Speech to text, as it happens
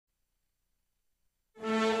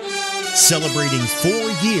Celebrating 4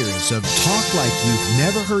 years of talk like you've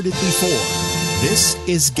never heard it before. This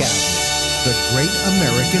is Gavin, the Great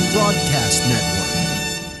American Broadcast Network.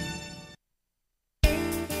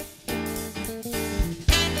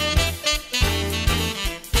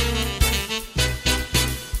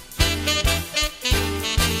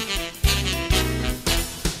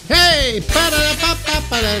 Hey!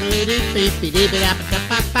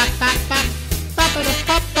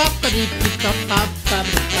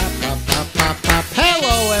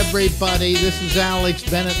 Hello, everybody. This is Alex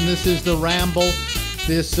Bennett, and this is the Ramble.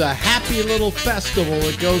 This happy little festival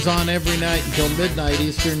that goes on every night until midnight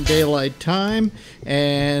Eastern Daylight Time.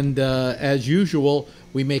 And as usual,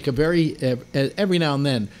 we make a very, every now and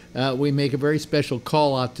then, we make a very special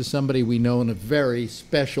call out to somebody we know in a very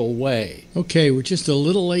special way. Okay, we're just a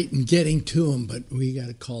little late in getting to him, but we got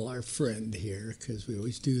to call our friend here because we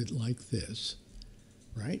always do it like this.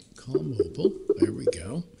 Right? Call mobile. There we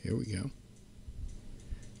go. Here we go.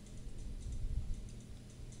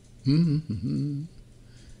 Mm-hmm.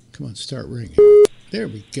 Come on, start ringing. There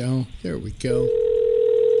we go. There we go.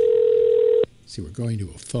 See, we're going to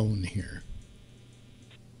a phone here.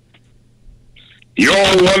 You're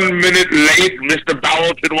 1 minute late. Mr.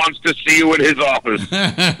 Bowleton wants to see you in his office.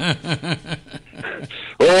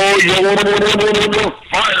 Oh, you're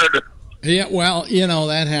fired. Yeah, well, you know,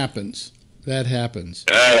 that happens. That happens.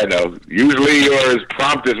 I don't know. Usually you're as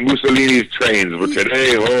prompt as Mussolini's trains, but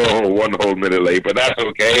today, 1 whole minute late. But that's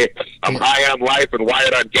okay. I'm high on life and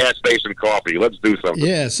wired on gas station coffee. Let's do something.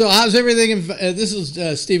 Yeah, so how's everything in, this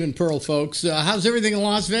is Stephen Pearl, folks. How's everything in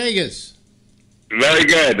Las Vegas? Very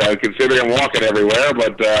good. Considering I'm walking everywhere,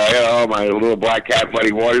 but, you know, my little black cat,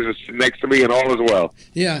 Muddy Waters, is sitting next to me and all is well.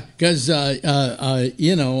 Yeah, because,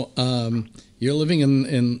 you know, you're living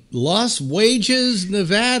in Las Wages,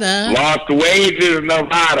 Nevada. Las Wages,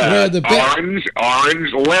 Nevada.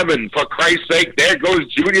 Orange, lemon. For Christ's sake, there goes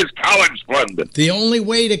Junior's college fund. The only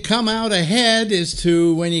way to come out ahead is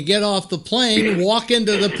to, when you get off the plane, walk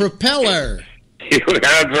into the propeller.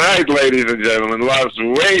 That's right, ladies and gentlemen. Las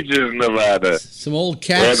Wages, Nevada. Some old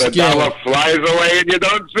Catskill. Where the dollar flies away and you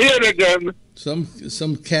don't see it again.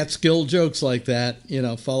 Some Catskill jokes like that, you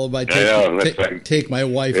know, followed by take my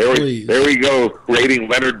wife, please. There we go, rating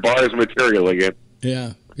Leonard Barr's material again.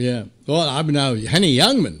 Yeah, yeah. Well, I'm now Henny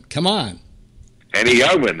Youngman. Come on. Henny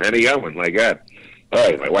Youngman, my God. All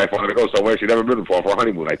right, my wife wanted to go somewhere she'd never been before for a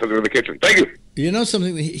honeymoon. I took her to the kitchen. Thank you. You know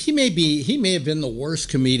something? He may have been the worst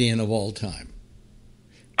comedian of all time.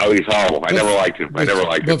 Oh, he's horrible. I never liked him.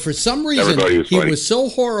 But for some reason, he was so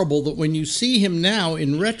horrible that when you see him now,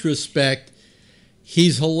 in retrospect,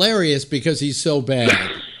 he's hilarious because he's so bad.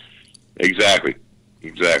 Exactly.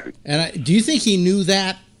 And do you think he knew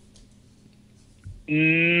that?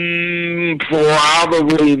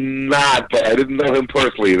 Probably not, but I didn't know him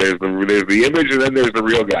personally. There's the image, and then there's the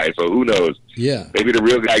real guy, so who knows? Yeah. Maybe the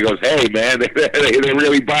real guy goes, hey, man, they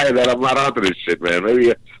really buy that. I'm not onto this shit, man.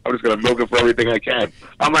 Maybe I'm just going to milk it for everything I can.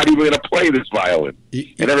 I'm not even going to play this violin.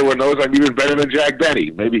 And everyone knows I'm even better than Jack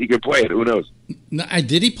Benny. Maybe he could play it. Who knows? No,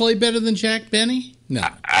 did he play better than Jack Benny? No.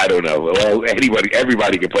 I don't know. Well, everybody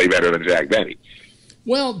can play better than Jack Benny.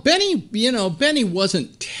 Well, Benny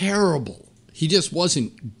wasn't terrible. He just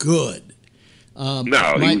wasn't good.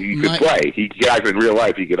 He could play. He actually, in real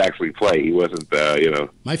life, he could actually play. He wasn't,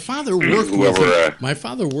 My father worked with him. My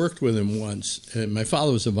father worked with him once. My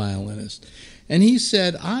father was a violinist. And he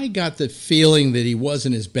said, I got the feeling that he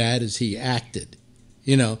wasn't as bad as he acted.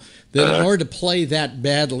 You know, that in order to play that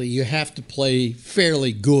badly, you have to play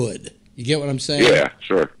fairly good. You get what I'm saying? Yeah,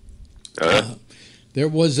 sure. There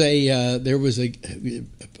was a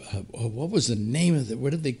what was the name of it?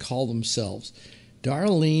 What did they call themselves?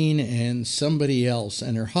 Darlene and somebody else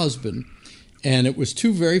and her husband. And it was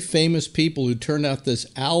two very famous people who turned out this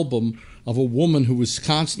album of a woman who was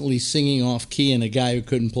constantly singing off key and a guy who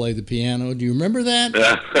couldn't play the piano. Do you remember that?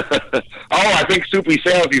 I think Soupy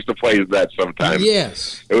Sales used to play that sometimes.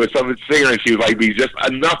 Yes. It was some singer, and she was like, be just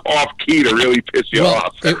enough off key to really piss you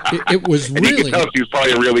off. It was and really. You could tell she was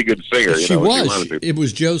probably a really good singer. She was. It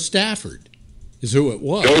was Joe Stafford, is who it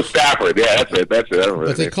was. Joe Stafford, yeah, that's it. I remember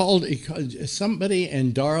but they called somebody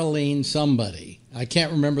and Darlene somebody. I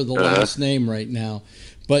can't remember the last name right now.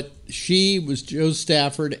 But she was Joe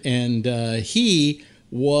Stafford, and he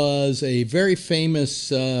was a very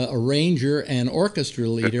famous arranger and orchestra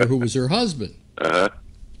leader who was her husband.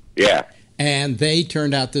 Yeah. And they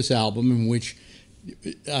turned out this album in which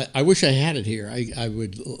I wish I had it here.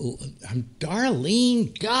 I'm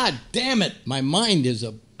Darlene. God damn it! My mind is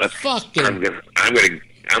a fucking.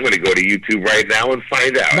 I'm gonna go to YouTube right now and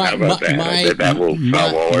find out. How about that? That will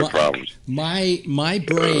solve all our problems. My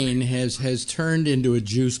brain has turned into a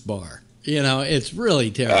juice bar. You know, it's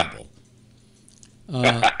really terrible.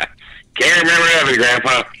 Can't remember everything,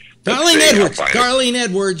 Grandpa. Darlene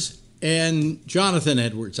Edwards and Jonathan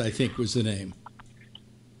Edwards, I think was the name.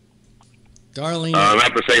 Darlene.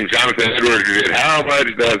 Not the same Jonathan Edwards who did How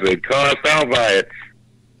Much Does It Cost? I'll Buy It.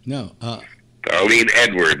 No. Darlene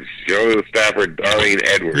Edwards. Joe Stafford, Darlene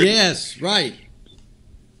Edwards. Yes, right.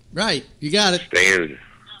 Right, you got it.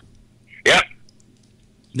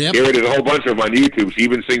 Yep. Here it is, a whole bunch of them on YouTube. She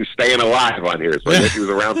even sings Staying Alive on here, so I guess she was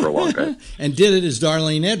around for a long time. And did it as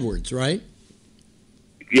Darlene Edwards, right?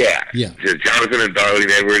 Yeah. Yeah. Jonathan and Darlene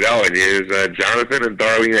Edwards. Oh, and here's Jonathan and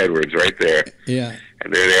Darlene Edwards right there. Yeah.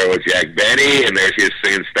 And they're there with Jack Benny, and there she is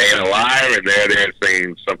singing Staying Alive, and they're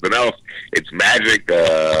singing something else. It's Magic,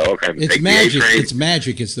 all kinds of It's Magic. It's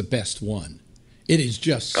Magic is the best one. It is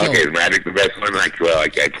just so... Okay, is Magic the best one? I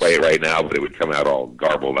can't play it right now, but it would come out all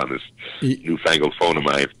garbled on this newfangled phone of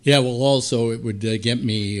mine. Yeah, well, also it would get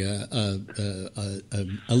me a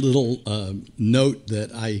little note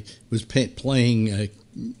that I was playing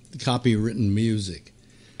copywritten music.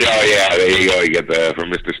 Oh yeah, there you go. You get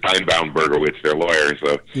from Mr. Steinbaum Bergowitz, their lawyer.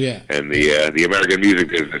 So yeah, and the American music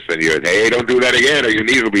business, and you hey, don't do that again, or your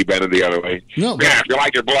knees will be bending the other way. No, if you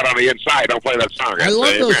like your blood on the inside, don't play that song. I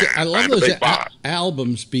love those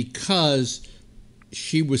albums because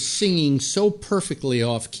she was singing so perfectly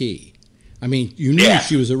off key. I mean, you knew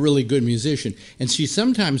she was a really good musician, and she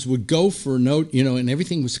sometimes would go for a note, you know, and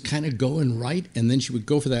everything was kind of going right, and then she would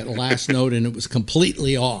go for that last note, and it was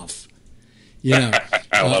completely off. You know,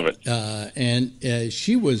 I love it. And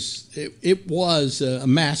she was. It was a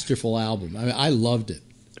masterful album. I mean, I loved it.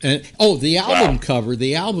 And the album cover.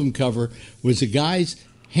 The album cover was a guy's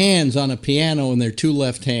hands on a piano and their two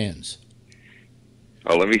left hands.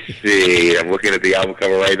 Oh, let me see. I'm looking at the album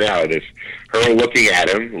cover right now. There's her looking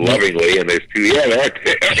at him lovingly, and there's two. Yeah, there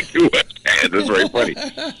are two left hands. That's very funny.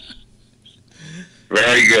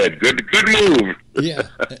 Very good. Good move. Yeah.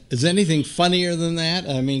 Is anything funnier than that?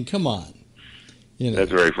 I mean, come on. You know,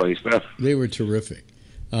 that's very funny stuff. They were terrific.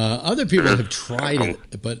 Other people have tried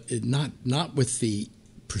it, but not with the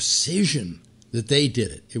precision that they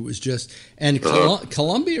did it. It was just, and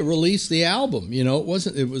Columbia released the album. You know, it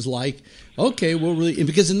wasn't. It was like, okay, we'll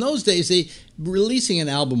because in those days releasing an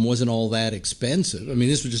album wasn't all that expensive. I mean,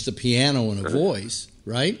 this was just a piano and a voice,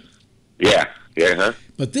 right? Yeah. Yeah.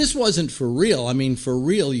 But this wasn't for real. I mean, for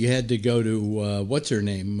real, you had to go to what's her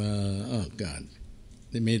name? Oh God,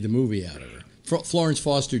 they made the movie out of her. Florence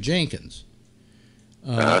Foster Jenkins,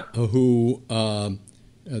 who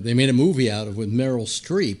they made a movie out of with Meryl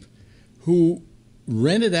Streep, who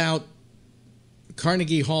rented out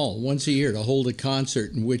Carnegie Hall once a year to hold a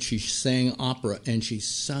concert in which she sang opera, and she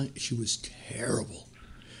was terrible.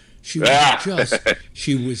 She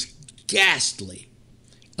was ghastly.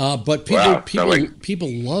 But people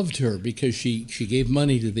loved her because she gave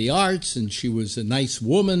money to the arts, and she was a nice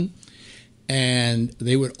woman. And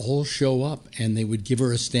they would all show up, and they would give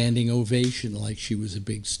her a standing ovation like she was a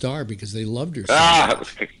big star because they loved her so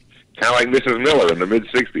much. Kind of like Mrs. Miller in the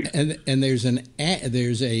mid-'60s. And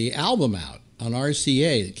there's a album out on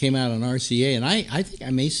RCA that came out on RCA, and I think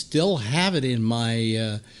I may still have it in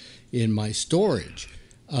my storage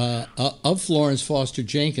of Florence Foster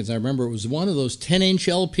Jenkins. I remember it was one of those 10-inch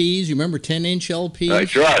LPs. You remember 10-inch LPs?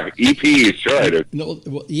 Sure, EPs, sure. No,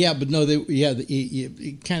 well, yeah, but no, I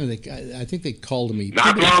think they called them EPs.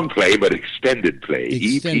 Not long play, but extended play.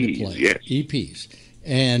 Extended EPs, play, yes. EPs.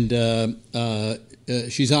 And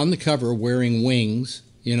she's on the cover wearing wings,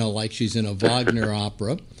 you know, like she's in a Wagner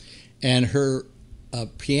opera. And her her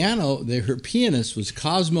pianist was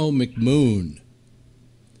Cosmo McMoon.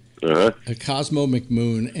 Cosmo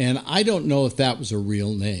McMoon, and I don't know if that was a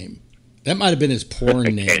real name. That might have been his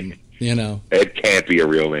porn name, you know. It can't be a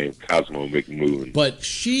real name, Cosmo McMoon. But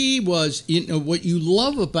she was, you know, what you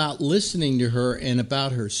love about listening to her and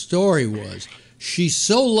about her story was she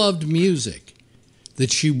so loved music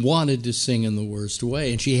that she wanted to sing in the worst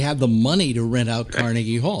way, and she had the money to rent out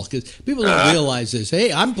Carnegie Hall. Because people don't realize this.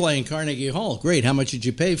 Hey, I'm playing Carnegie Hall. Great. How much did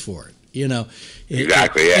you pay for it? You know,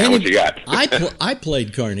 exactly. Yeah, what you got? I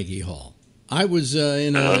played Carnegie Hall. I was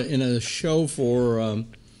in a show for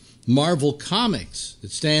Marvel Comics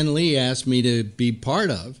that Stan Lee asked me to be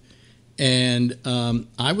part of, and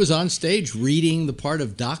I was on stage reading the part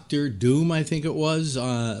of Doctor Doom. I think it was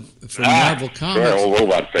from Marvel Comics. Sure,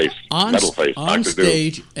 robot face, metal face, on Dr.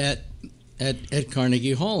 stage Doom. at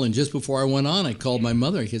Carnegie Hall. And just before I went on, I called my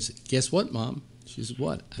mother. I said, "Guess what, Mom?" She said,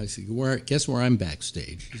 "What?" I said, "Guess where I'm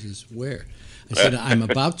backstage?" She says, "Where?" I said, "I'm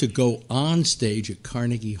about to go on stage at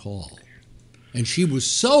Carnegie Hall." And she was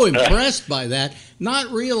so impressed by that,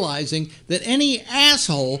 not realizing that any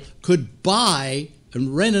asshole could buy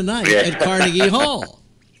and rent a night at Carnegie Hall.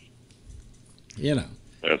 You know.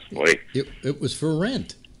 That's funny. It was for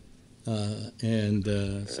rent.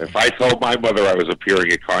 If I told my mother I was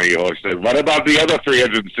appearing at Carnegie Hall, she said, "What about the other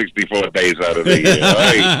 364 days out of the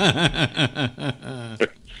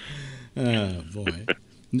Oh year?" boy!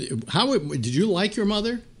 How did you like your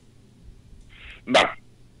mother? No.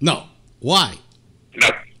 No. Why? No.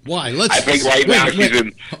 Why? I think right now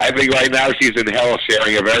she's in hell,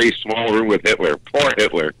 sharing a very small room with Hitler. Poor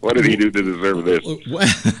Hitler. What did he do to deserve this?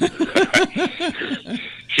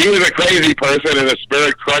 She was a crazy person and a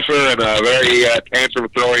spirit crusher and a very tantrum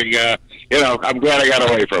throwing. I'm glad I got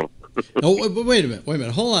away from him. Oh, but wait a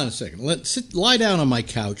minute. Hold on a second. Lie down on my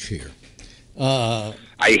couch here.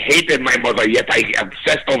 I hated my mother, yet I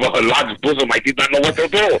obsessed over her large bosom. I did not know what to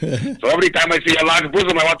do. So every time I see a large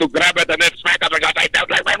bosom, I want to grab it and then smack it because I don't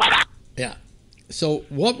like my mother. Yeah. So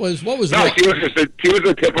what was? No, she was a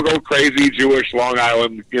typical crazy Jewish Long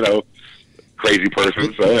Island, crazy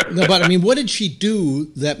person. So. No, but I mean, what did she do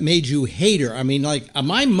that made you hate her? I mean, like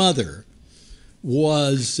my mother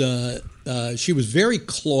was. She was very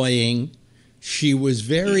cloying. She was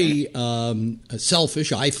very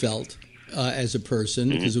selfish, I felt. As a person,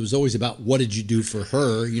 because it was always about what did you do for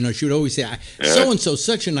her. She would always say, so-and-so's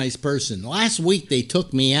such a nice person. Last week they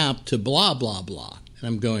took me out to blah, blah, blah. And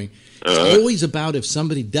I'm going, it's always about if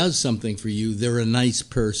somebody does something for you, they're a nice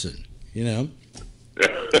person, Yeah.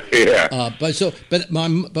 But my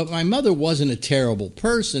mother wasn't a terrible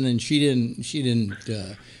person, and she didn't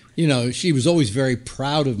she was always very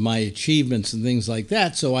proud of my achievements and things like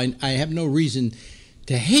that. So I have no reason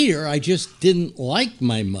to hate her. I just didn't like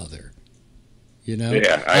my mother.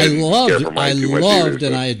 Yeah, I loved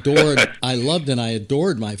and I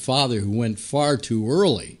adored my father, who went far too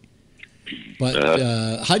early.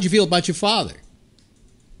 But how'd you feel about your father?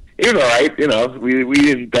 He was all right. We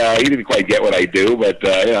didn't. He didn't quite get what I do, but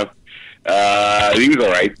he was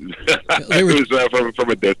all right. It was from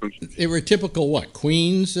a distance. They were typical what?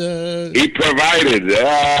 Queens. He provided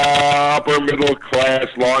upper middle class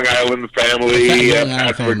Long Island family,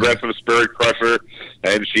 passive aggressive spirit crusher,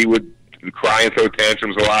 and she would cry and throw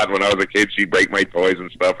tantrums a lot. When I was a kid, she'd break my toys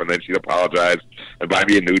and stuff, and then she'd apologize and buy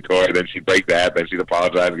me a new toy. Then she'd break that. Then she'd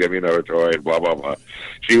apologize and give me another toy. And blah blah blah.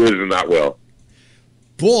 She was not well.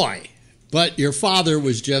 Boy, but your father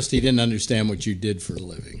was he didn't understand what you did for a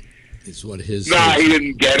living. Is what his. Nah, he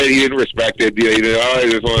didn't get it. He didn't respect it. He did. I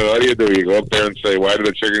just want. What do you do? You go up there and say, "Why did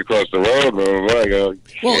the chicken cross the road?" Blah, blah, blah. I go,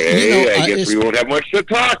 well, I guess we won't have much to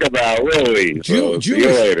talk about, will we? So, see you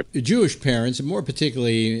later. Jewish parents, and more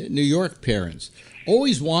particularly New York parents,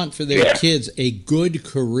 always want for their kids a good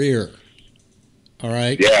career. All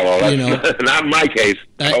right. Yeah, well, that's not in my case.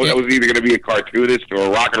 I was either going to be a cartoonist or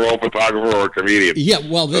a rock and roll photographer or a comedian. Yeah,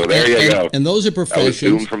 well, so there you go. And those are professions.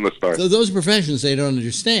 I was doomed from the start. So those are professions they don't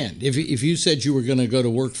understand. If you said you were going to go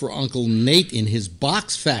to work for Uncle Nate in his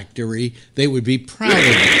box factory, they would be proud of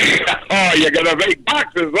you. Oh, you're going to make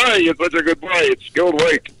boxes, huh? You're such a good boy. It's skilled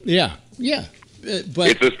work. Yeah. But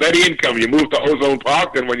it's a steady income. You move to Ozone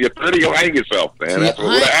Park, and when you're 30, you'll hang yourself, man. That's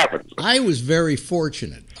what happens. I was very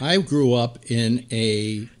fortunate. I grew up in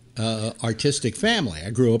a artistic family.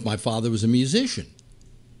 My father was a musician.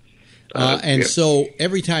 So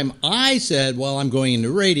every time I said, well, I'm going into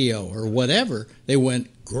radio or whatever, they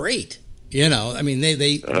went, great.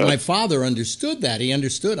 My father understood that. He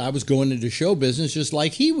understood I was going into show business just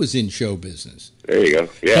like he was in show business. There you go.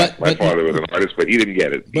 Yeah, my father was an artist, but he didn't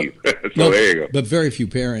get it. There you go. But very few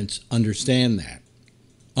parents understand that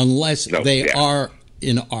unless they are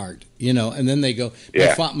in art, and then they go,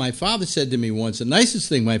 my father said to me once, the nicest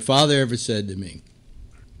thing my father ever said to me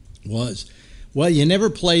was, well, you never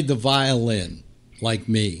played the violin like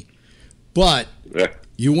me, but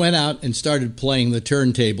you went out and started playing the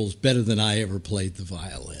turntables better than I ever played the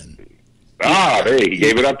violin. Ah, there he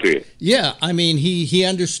gave it up to you. Yeah, I mean, he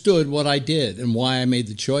understood what I did and why I made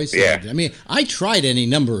the choice. I mean, I tried any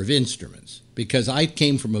number of instruments because I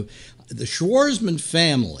came from the Schwarzman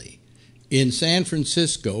family in San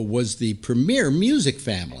Francisco was the premier music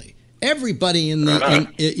family. Everybody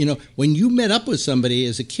when you met up with somebody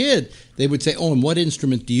as a kid, they would say, "Oh, and what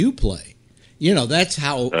instrument do you play?" That's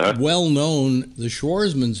how well known the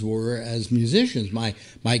Schwarzmans were as musicians. My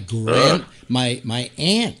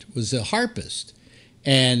aunt was a harpist,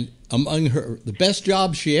 and among the best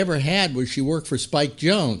job she ever had was she worked for Spike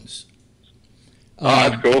Jones.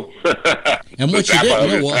 That's cool. And what she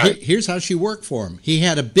did, here's how she worked for him. He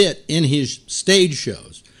had a bit in his stage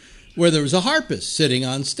shows where there was a harpist sitting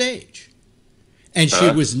on stage, and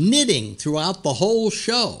she was knitting throughout the whole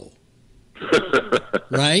show,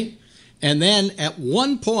 right? And then at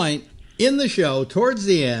one point in the show, towards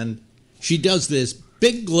the end, she does this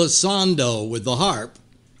big glissando with the harp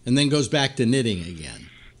and then goes back to knitting again.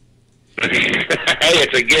 Hey,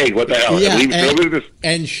 it's a gig. What the hell? Yeah,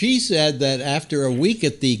 and she said that after a week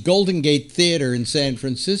at the Golden Gate Theater in San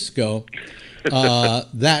Francisco,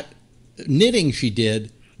 that knitting she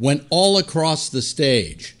did went all across the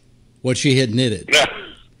stage, what she had knitted.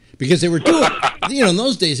 Because they were doing, in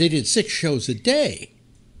those days they did 6 shows a day,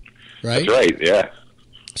 right? That's right, yeah.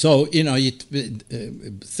 So,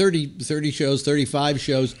 30 shows, 35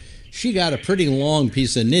 shows. She got a pretty long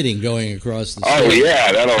piece of knitting going across the stage. Oh,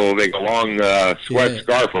 yeah, that'll make a long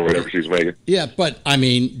scarf or whatever she's making. Yeah, but,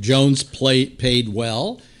 Jones paid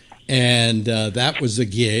well, and that was a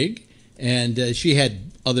gig. And she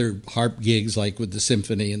had other harp gigs, like with the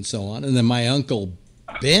symphony and so on. And then my uncle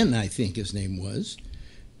Ben, I think his name was,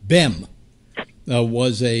 Bem,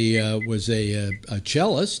 was a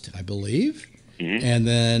cellist, I believe. Mm-hmm. And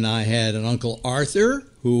then I had an Uncle Arthur,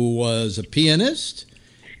 who was a pianist.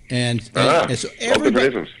 And so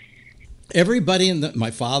everybody my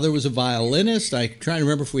father was a violinist. I try to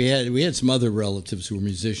remember if we had some other relatives who were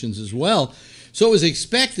musicians as well. So it was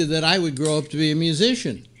expected that I would grow up to be a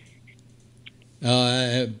musician.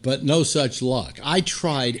 But no such luck. I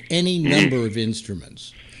tried any number of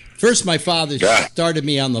instruments. First, my father started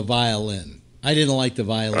me on the violin. I didn't like the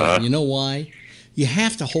violin. You know why? You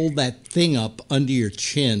have to hold that thing up under your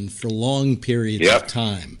chin for long periods of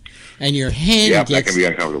time. And your hand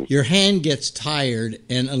gets tired,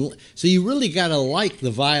 and so you really got to like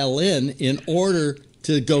the violin in order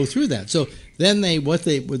to go through that. So then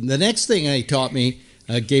the next thing they taught me,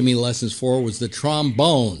 gave me lessons for, was the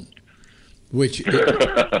trombone, which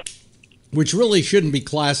really shouldn't be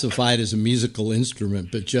classified as a musical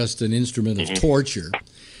instrument, but just an instrument of torture.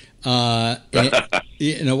 What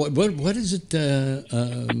is it?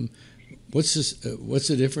 What's this? What's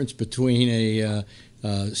the difference between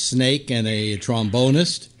a snake and a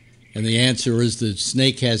trombonist? And the answer is the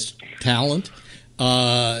snake has talent.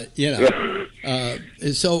 So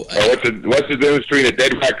what's the difference between a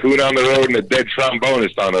dead raccoon on the road and a dead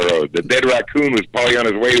trombonist on the road? The dead raccoon was probably on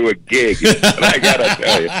his way to a gig. And I gotta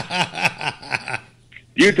tell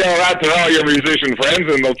you tell that to all your musician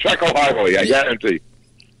friends, and they'll chuckle heartily. I guarantee.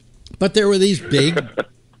 But there were these big,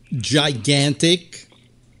 gigantic,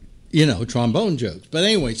 trombone jokes. But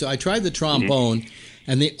anyway, so I tried the trombone,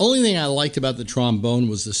 and the only thing I liked about the trombone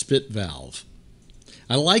was the spit valve.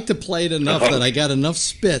 I liked to play it enough that I got enough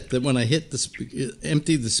spit that when I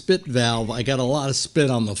emptied the spit valve, I got a lot of spit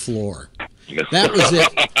on the floor. That was it.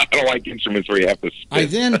 I don't like instruments where you have to spit. I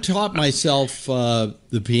then taught myself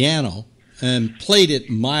the piano and played it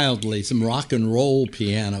mildly, some rock and roll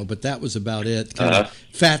piano, but that was about it. Kind of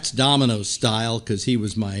Fats Domino style, because he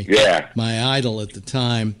was my idol at the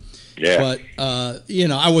time. Yeah. But,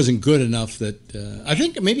 I wasn't good enough that I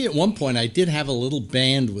think maybe at one point I did have a little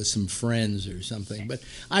band with some friends or something, but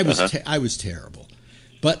I was terrible.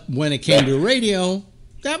 But when it came to radio,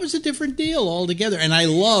 that was a different deal altogether. And I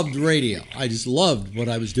loved radio. I just loved what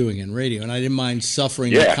I was doing in radio, and I didn't mind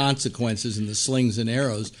suffering the consequences and the slings and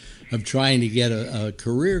arrows of trying to get a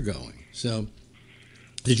career going. So,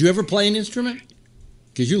 did you ever play an instrument?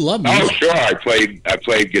 Because you love music. Oh, sure. I played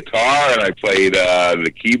guitar, and I played the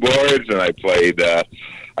keyboards, and I played the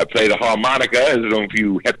harmonica. I don't know if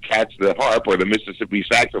you have catch the harp or the Mississippi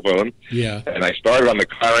saxophone. Yeah. And I started on the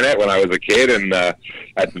clarinet when I was a kid, and at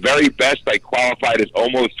the very best, I qualified as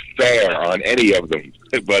almost fair on any of them.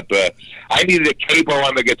 But I needed a capo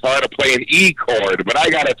on the guitar to play an E chord. But I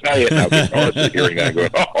got to tell you, now guitarists are hearing that going,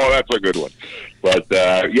 oh, that's a good one. But,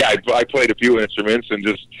 I played a few instruments, and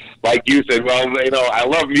just like you said, well, I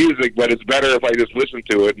love music, but it's better if I just listen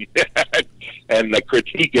to it and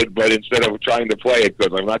critique it, but instead of trying to play it,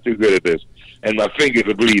 because I'm not too good at this, and my fingers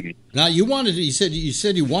are bleeding. Now, you said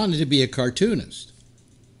you wanted to be a cartoonist.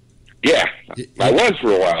 Yeah, I was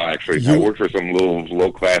for a while, actually. I worked for some little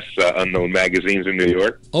low-class unknown magazines in New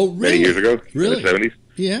York. Oh, really? Many years ago, really? In the 70s.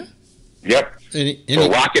 Yeah. Yep. So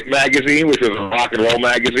Rocket Magazine, which was a rock and roll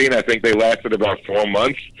magazine, I think they lasted about 4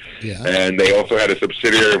 months. Yeah. And they also had a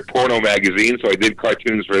subsidiary of Porno Magazine, so I did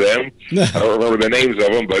cartoons for them. I don't remember the names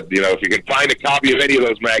of them, but, if you can find a copy of any of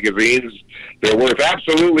those magazines, they're worth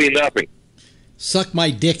absolutely nothing. Suck My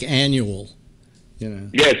Dick Annual.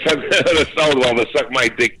 Yes, the Suck My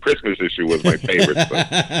Dick Christmas issue was my favorite.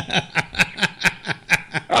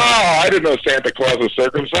 I didn't know Santa Claus was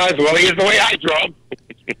circumcised. Well, he is the way I draw him.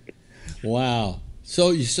 Wow.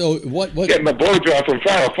 So what? Getting a blowjob from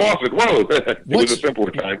Farrah Fawcett. Whoa, it was a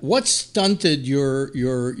simpler time. What stunted your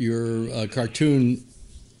cartoon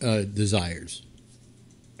desires?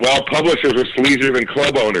 Well, publishers are sleazier than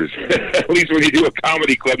club owners. At least when you do a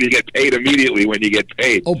comedy club, you get paid immediately when you get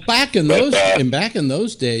paid. Oh, back in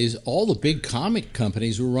those days, all the big comic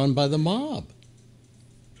companies were run by the mob.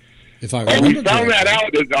 If I remember, we found that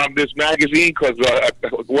out on this magazine because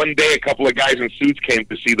one day a couple of guys in suits came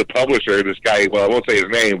to see the publisher. This guy, well, I won't say his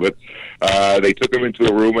name, but they took him into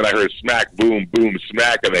a room, and I heard smack, boom, boom,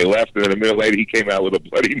 smack, and they left. And then a minute later, he came out with a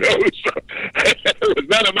bloody nose. It was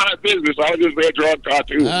none of my business. I was just there drawing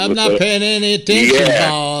cartoons. I'm not paying any attention,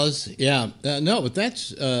 boss. Yeah, no, but that's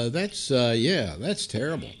terrible. What's so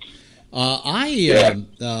terrible?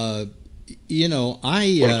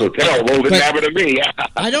 It didn't happen to me.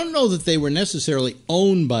 I don't know that they were necessarily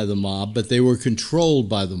owned by the mob, but they were controlled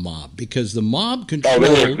by the mob because the mob controlled.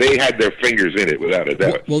 Oh, they had their fingers in it, without a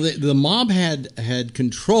doubt. Well, the mob had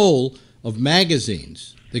control of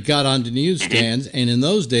magazines that got onto newsstands, and in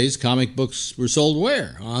those days, comic books were sold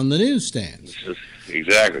where? On the newsstands.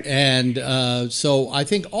 Exactly. And so I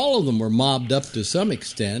think all of them were mobbed up to some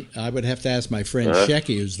extent. I would have to ask my friend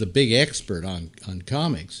Shecky, who's the big expert on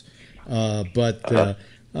comics. But they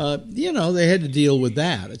had to deal with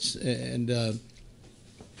that.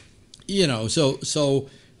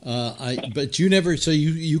 But you never. So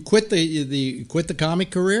you quit the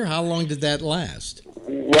comic career. How long did that last?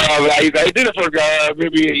 Well, I did it for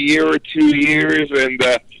maybe a year or 2 years, and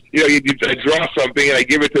I draw something and I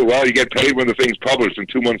give it to. Well, you get paid when the thing's published, and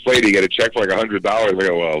 2 months later you get a check for like $100. I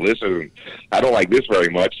go, well, I don't like this very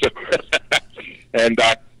much. And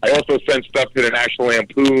I also sent stuff to the National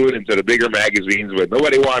Lampoon and to the bigger magazines, but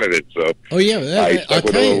nobody wanted it. So I'll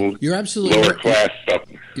tell you, you're absolutely lower class stuff.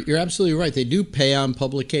 You're absolutely right. They do pay on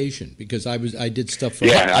publication because I did stuff for.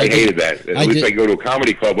 Yeah, I hated that. At least I go to a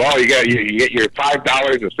comedy club. Oh, you get your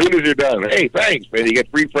 $5 as soon as you're done. Hey, thanks, man. You get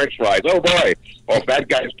free French fries. Oh boy, off that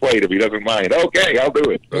guy's plate if he doesn't mind. Okay, I'll do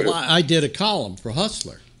it. Well, I did a column for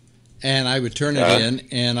Hustler, and I would turn it in,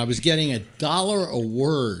 and I was getting $1 a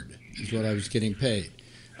word is what I was getting paid.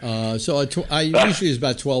 So I usually is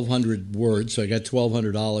about 1,200 words, so I got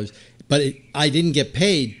 $1,200. But I didn't get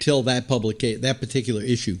paid till that particular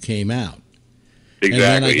issue came out. Exactly.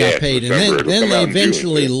 And then I got paid, and then they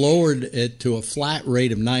eventually lowered it to a flat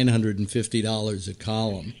rate of $950 a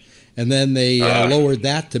column, and then they lowered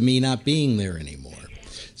that to me not being there anymore.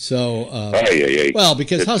 So, well,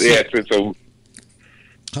 because Hustler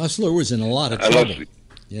was in a lot of trouble,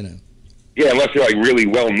 Yeah, unless you're like really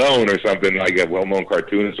well known or something, like a well known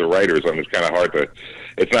cartoonist or writer or something, it's kind of hard to.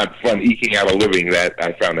 It's not fun eking out a living. That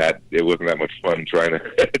I found that it wasn't that much fun trying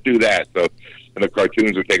to do that. So, and the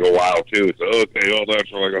cartoons would take a while too. So okay, hold on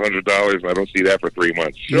for like $100, and I don't see that for 3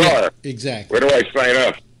 months. Sure, yeah, exactly. Where do I sign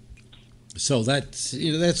up? So that's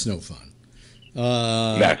no fun.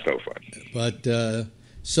 That's no fun. But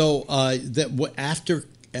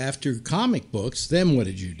after comic books, then what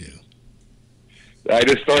did you do? I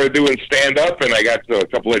just started doing stand-up, and I got a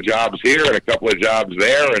couple of jobs here and a couple of jobs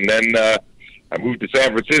there, and then I moved to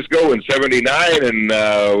San Francisco in '79, and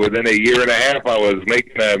within a year and a half, I was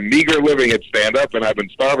making a meager living at stand-up, and I've been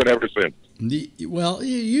starving ever since. Well,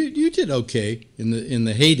 you did okay in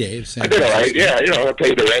the heyday of San Francisco. I did all right, yeah. I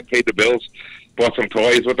paid the rent, paid the bills, bought some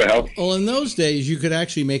toys. What the hell? Well, in those days, you could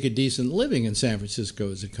actually make a decent living in San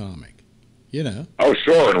Francisco as a comic. Oh,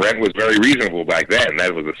 sure, and rent was very reasonable back then.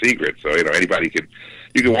 That was a secret. So, anybody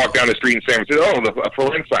you could walk down the street in San Francisco, for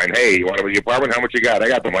rent sign. Hey, you want to buy your apartment? How much you got? I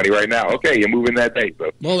got the money right now. Okay, you're moving that day.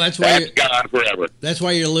 So well, that's gone forever. That's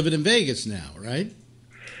why you're living in Vegas now, right?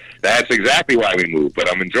 That's exactly why we moved.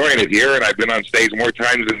 But I'm enjoying it here, and I've been on stage more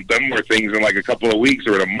times and done more things in like a couple of weeks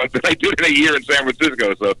or in a month than I did in a year in San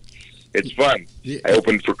Francisco. So it's fun. Yeah. I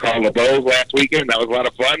opened for Carl LeBeau last weekend. That was a lot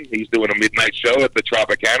of fun. He's doing a midnight show at the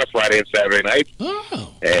Tropicana Friday and Saturday night.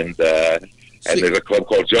 Oh. And there's a club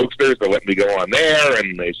called Jokesters. They let me go on there,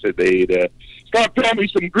 and they said they'd start throwing me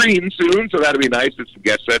some green soon, so that'd be nice. It's some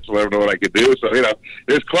guest sets, so I don't know what I could do. So,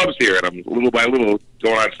 there's clubs here, and I'm little by little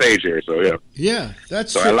going on stage here. So, Yeah,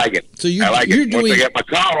 that's so I like it. So I like it. Once I get my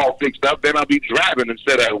car all fixed up, then I'll be driving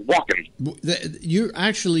instead of walking. You're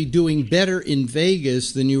actually doing better in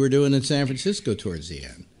Vegas than you were doing in San Francisco towards the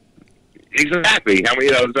end. Exactly. How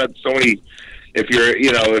many? There's so many. If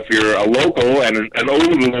you're a local and an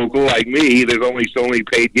older local like me, there's only so many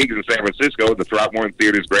paid gigs in San Francisco. The Throckmorton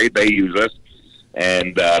Theater's great; they use us,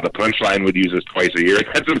 and the Punchline would use us twice a year.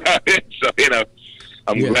 That's about it. So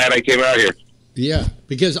I'm glad I came out here. Yeah,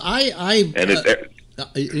 because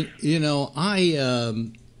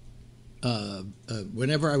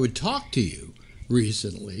whenever I would talk to you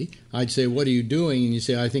recently, I'd say, "What are you doing?" And you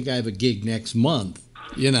say, "I think I have a gig next month."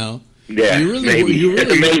 Yeah, maybe.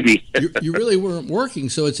 You really weren't working,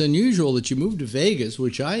 so it's unusual that you moved to Vegas,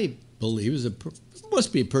 which I believe is a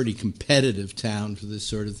must be a pretty competitive town for this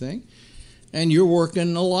sort of thing. And you're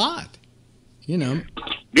working a lot, you know.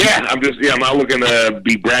 Yeah, I'm not looking to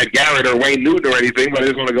be Brad Garrett or Wayne Newton or anything, but I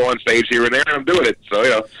just want to go on stage here and there, and I'm doing it.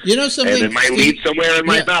 So, you know something, and it might lead somewhere, it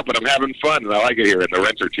might not, but I'm having fun, and I like it here, and the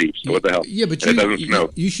rents are cheap, so what the hell? Yeah, but it doesn't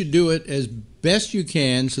snow. You should do it as best you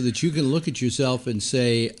can so that you can look at yourself and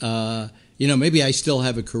say, maybe I still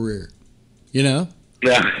have a career, you know?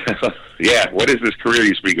 Yeah, yeah. What is this career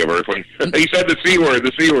you speak of, Earthling? He said the C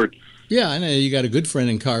word. Yeah, I know you got a good friend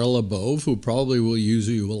in Carla Bove who probably will use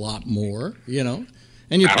you a lot more, you know.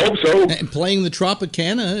 And I hope so. And playing the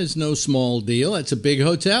Tropicana is no small deal. It's a big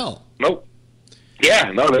hotel. Nope.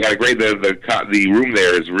 Yeah, no, they got a great. The room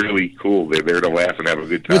there is really cool. They're there to laugh and have a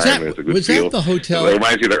good time. It's a good feel. That the hotel? It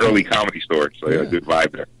reminds you of the early Comedy Store, so yeah, a good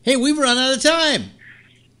vibe there. Hey, we've run out of time.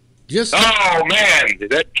 Oh man,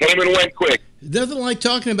 that came and went quick. Nothing like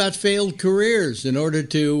talking about failed careers in order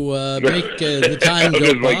to make the time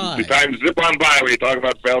go by. The time zip on by when you talk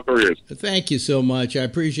about failed careers. Thank you so much. I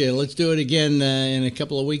appreciate it. Let's do it again in a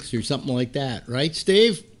couple of weeks or something like that. Right,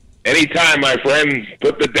 Steve? Anytime, my friend.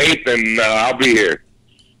 Put the date and I'll be here.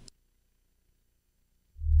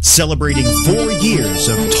 Celebrating 4 years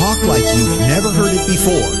of talk like you've never heard it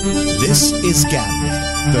before. This is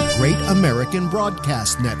GABNET, the Great American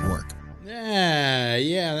Broadcast Network.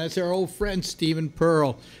 Yeah, that's our old friend Stephen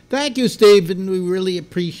Pearl. Thank you, Stephen. We really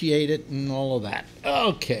appreciate it and all of that.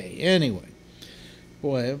 Okay, anyway.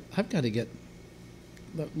 Boy, I've got to get...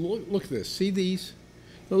 Look at this. See these?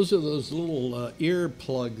 Those are those little ear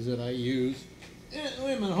plugs that I use.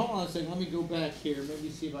 Wait a minute, hold on a second. Let me go back here. Maybe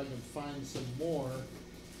see if I can find some more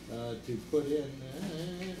to put in.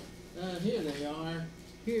 Here they are.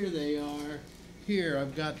 Here they are. Here,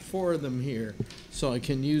 I've got 4 of them here, so I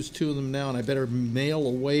can use 2 of them now, and I better mail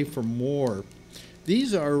away for more.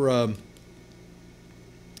 These are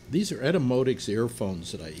Etymotics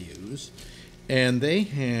earphones that I use, and they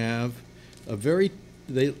have a very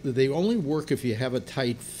they only work if you have a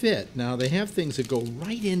tight fit. Now they have things that go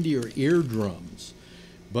right into your eardrums,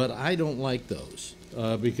 but I don't like those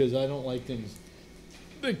because I don't like things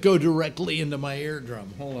that go directly into my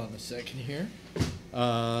eardrum. Hold on a second here.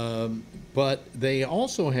 But they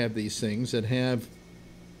also have these things that have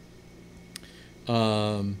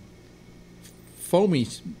foamy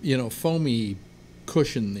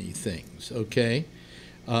cushiony things, okay?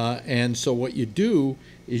 And so what you do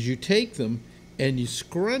is you take them and you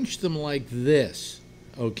scrunch them like this,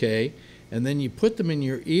 okay? And then you put them in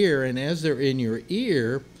your ear, and as they're in your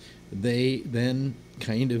ear, they then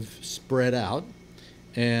kind of spread out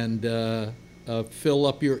and fill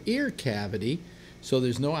up your ear cavity, so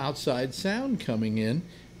there's no outside sound coming in.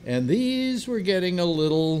 And these were getting a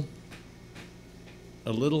little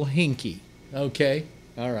hinky. Okay?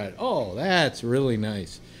 All right. Oh, that's really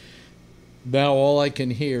nice. Now all I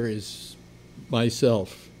can hear is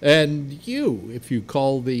myself. And you, if you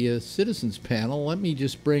call the citizens panel, let me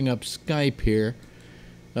just bring up Skype here.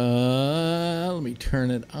 Let me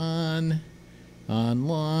turn it on.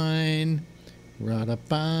 Online.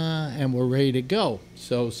 And we're ready to go.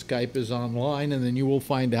 So Skype is online, and then you will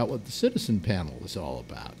find out what the citizen panel is all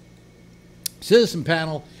about. Citizen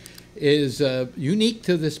panel is unique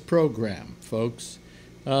to this program, folks.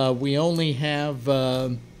 We only have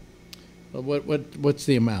what's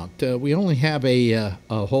the amount? We only have a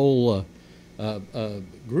whole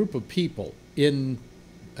group of people in.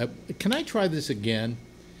 Can I try this again?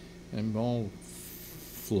 I'm all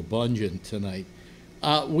flabungent tonight.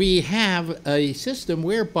 We have a system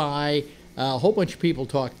whereby a whole bunch of people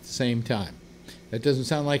talk at the same time. That doesn't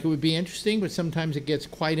sound like it would be interesting, but sometimes it gets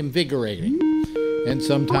quite invigorating, and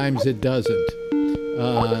sometimes it doesn't.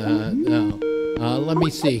 Let me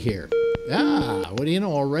see here. What do you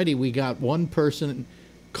know? Already we got one person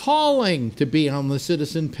calling to be on the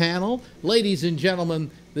citizen panel. Ladies and gentlemen,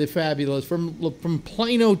 the fabulous from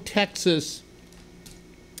Plano, Texas.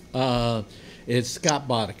 It's Scott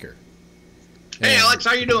Boddicker. Hey, Alex,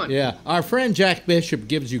 how you doing? Yeah, our friend Jack Bishop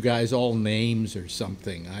gives you guys all names or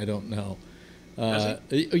something. I don't know.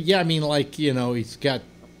 Yeah, I mean, like, he's got,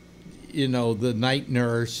 the night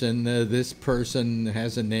nurse, and this person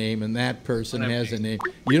has a name, and that person has a name.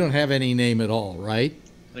 You don't have any name at all, right?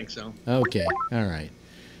 I think so. Okay, all right.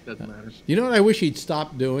 Doesn't matter. You know what I wish he'd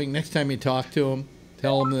stop doing? Next time you talk to him,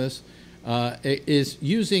 tell him this, is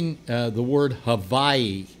using the word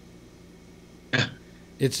Hawaii.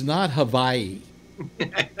 It's not Hawaii.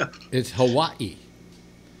 It's Hawaii.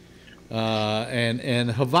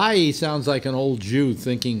 And Hawaii sounds like an old Jew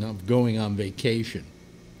thinking of going on vacation.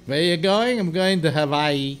 Where are you going? I'm going to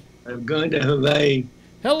Hawaii. I'm going to Hawaii.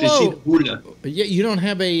 Hello. To see the hula. You don't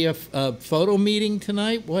have a photo meeting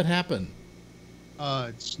tonight? What happened?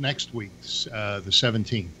 It's next week, the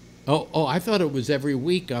 17th. Oh, I thought it was every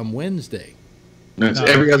week on Wednesday. No, it's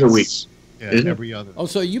every other week. Yeah, every other. Oh,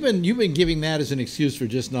 so you've been giving that as an excuse for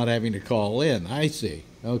just not having to call in. I see.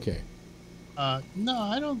 Okay. No,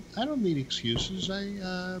 I don't need excuses.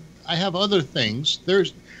 I have other things.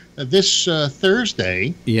 There's this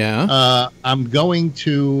Thursday. Yeah. I'm going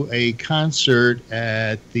to a concert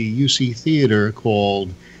at the UC Theater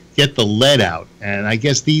called "Get the Lead Out," and I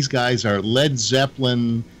guess these guys are Led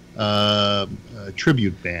Zeppelin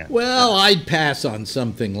tribute band. Well, I'd pass on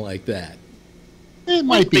something like that. It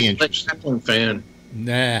might be Led interesting. Zeppelin fan.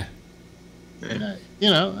 Nah. You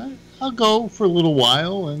know, I'll go for a little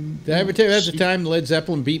while. And Did I ever tell you that's the time Led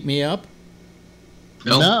Zeppelin beat me up?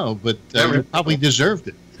 No, but you probably deserved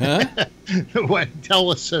it. Huh?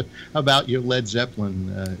 Tell us about your Led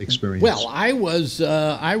Zeppelin experience. Well, I was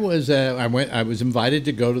invited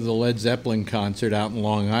to go to the Led Zeppelin concert out in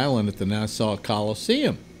Long Island at the Nassau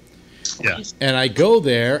Coliseum. yeah. And I go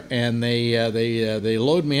there, and they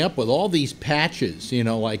load me up with all these patches,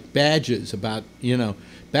 like badges about,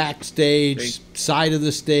 backstage, side of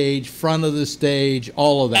the stage, front of the stage,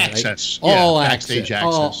 all of that. Access. All backstage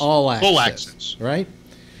access. access. All access. Full access. Right?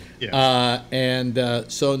 Yeah.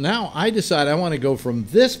 So now I decide I want to go from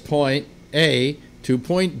this point A to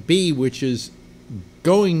point B, which is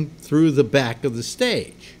going through the back of the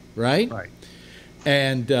stage, right? Right.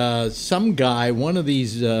 And some guy, one of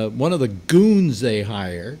the goons they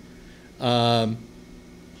hire, who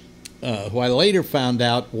I later found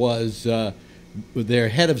out was their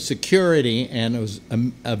head of security and was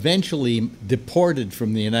eventually deported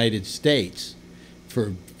from the United States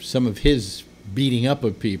for some of his beating up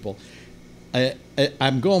of people.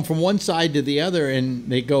 I'm going from one side to the other, and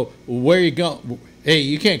they go, "Where you going? Hey,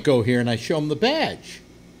 you can't go here." And I show them the badge,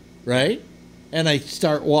 right? And I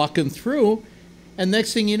start walking through, and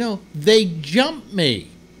next thing you know, they jump me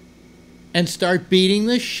and start beating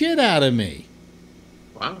the shit out of me.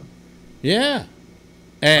 Wow. Yeah.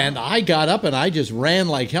 And I got up and I just ran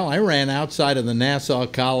like hell. I ran outside of the Nassau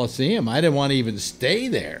Coliseum. I didn't want to even stay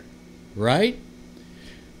there, right?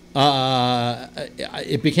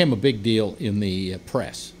 It became a big deal in the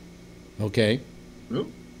press, okay?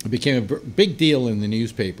 It became a big deal in the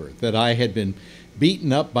newspaper that I had been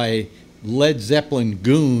beaten up by Led Zeppelin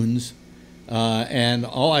goons, and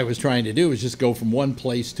all I was trying to do was just go from one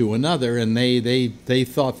place to another, and they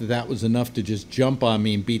thought that was enough to just jump on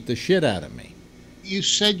me and beat the shit out of me. You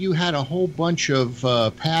said you had a whole bunch of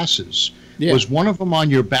passes. Yeah. Was one of them on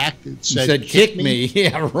your back that said "Kick me"?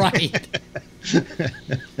 Yeah, right.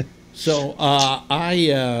 So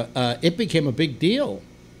it became a big deal,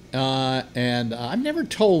 and I've never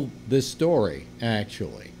told this story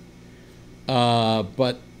actually,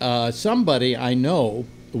 but somebody I know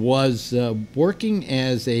was working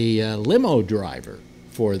as a limo driver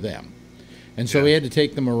for them, and so he had to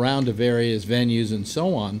take them around to various venues and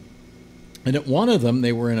so on. And at one of them,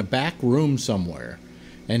 they were in a back room somewhere,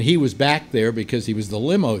 and he was back there because he was the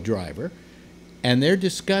limo driver, and they're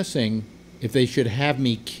discussing if they should have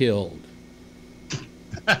me killed.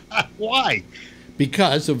 Why?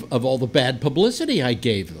 Because of all the bad publicity I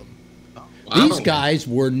gave them. Wow. These guys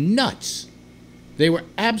were nuts. They were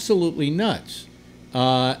absolutely nuts.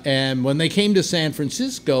 And when they came to San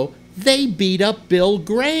Francisco, they beat up Bill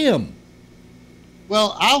Graham.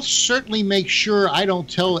 Well, I'll certainly make sure I don't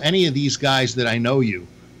tell any of these guys that I know you.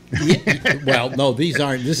 Well, no,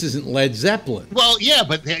 this isn't Led Zeppelin. Well, yeah,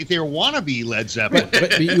 but they're wannabe Led Zeppelin.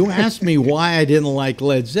 But you asked me why I didn't like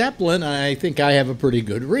Led Zeppelin, and I think I have a pretty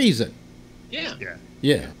good reason. Yeah.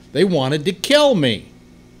 Yeah, they wanted to kill me.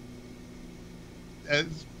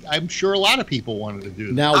 I'm sure a lot of people wanted to do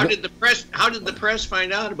that. Now, How did the press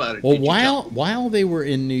find out about it? well, Did you tell them? while they were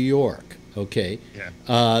in New York, okay,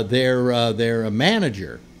 Yeah. their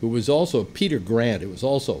manager, who was also Peter Grant, who was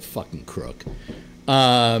also a fucking crook,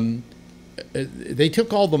 they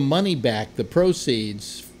took all the money back, the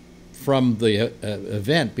proceeds from the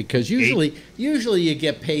event, because usually you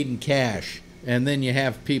get paid in cash, and then you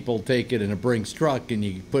have people take it in a Brinks truck and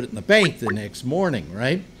you put it in the bank the next morning,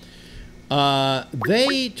 right?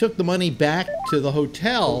 They took the money back to the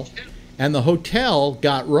hotel, and the hotel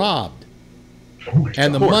got robbed.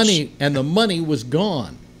 And the money was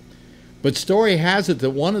gone. But story has it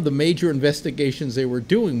that one of the major investigations they were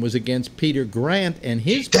doing was against Peter Grant and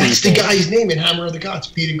his people. That's the guy's name in Hammer of the Gods,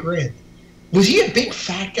 Peter Grant. Was he a big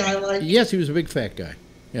fat guy like? Yes, he was a big fat guy.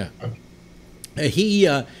 Yeah.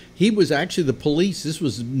 He was actually the police. This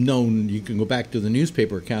was known. You can go back to the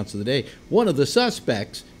newspaper accounts of the day. One of the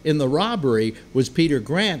suspects in the robbery was Peter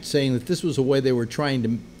Grant, saying that this was a way they were trying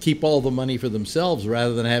to keep all the money for themselves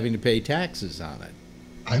rather than having to pay taxes on it.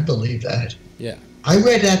 I believe that. Yeah. I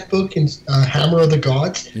read that book in Hammer of the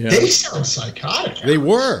Gods. Yeah. They sound psychotic. They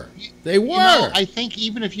were. They were. You know, I think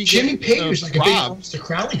even if you Jimmy get Page was like a big robbed, Mr.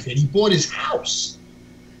 Crowley fan. He bought his house.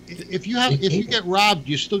 if you get robbed,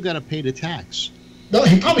 you still got to pay the tax. No,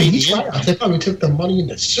 he's right. They probably took the money in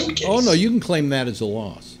the suitcase. Oh no, you can claim that as a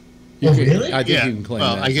loss. Really? I think you can claim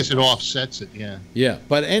that. I guess it offsets it. Yeah. Yeah,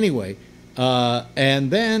 but anyway, and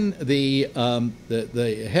then the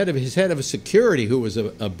head of a security, who was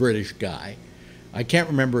a British guy, I can't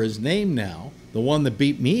remember his name now. The one that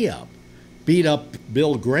beat up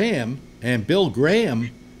Bill Graham, and Bill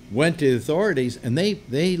Graham went to the authorities, and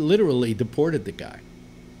they literally deported the guy.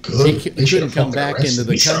 Good. He couldn't come back into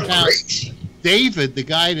the country. David, the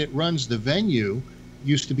guy that runs the venue,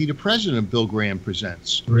 used to be the president of Bill Graham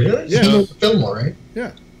Presents. Really? Yeah. You know the film, all right?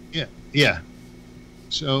 Yeah.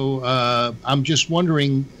 So I'm just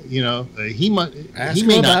wondering, he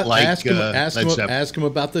may not like ask him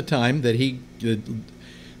about the time that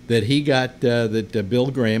that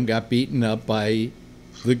Bill Graham got beaten up by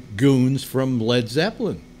the goons from Led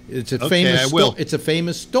Zeppelin. It's a It's a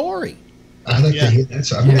famous story. I'd like to hear that.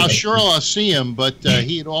 So I'll see him, but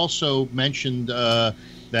he had also mentioned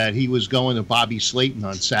that he was going to Bobby Slayton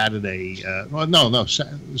on Saturday.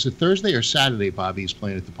 Was it Thursday or Saturday? Bobby's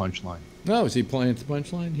playing at the Punchline. No, is he playing at the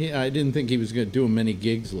Punchline? I didn't think he was going to do many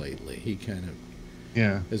gigs lately. He kind of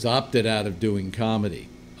has opted out of doing comedy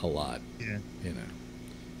a lot. Yeah,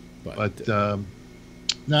 But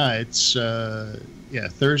it's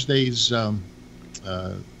Thursdays.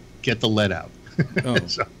 Get the lead out. Oh,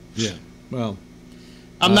 so, yeah. Well,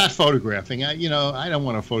 I'm not photographing. I don't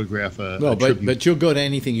want to photograph a tribute. but you'll go to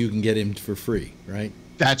anything you can get in for free, right?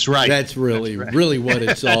 That's right. That's really what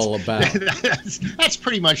it's all about. That's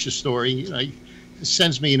pretty much the story. He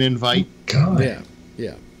sends me an invite. God.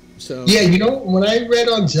 Yeah. So when I read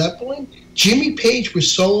on Zeppelin, Jimmy Page was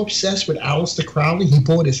so obsessed with Aleister Crowley, he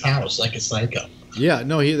bought his house like a psycho. Yeah,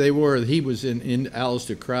 no, he was in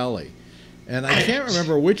Aleister Crowley. And I can't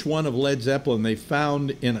remember which one of Led Zeppelin they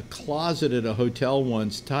found in a closet at a hotel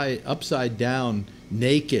once, tied upside down,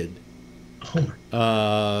 naked. He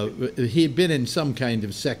had been in some kind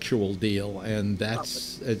of sexual deal, and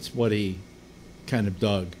that's what he kind of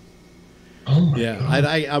dug. Oh my God.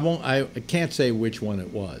 I can't say which one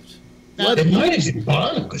it was. It might have been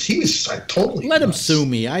Bonham, because he was like totally Let him nuts. sue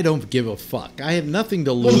me. I don't give a fuck. I have nothing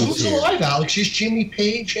to lose Well, who's here. alive, Alex? Is Jimmy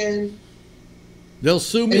Page and They'll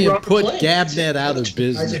sue me and Robert put Plant. Gabnet out of Guys are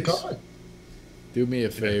business. gone. Do me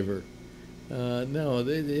a favor. No,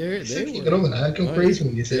 they Get were. over that. I go crazy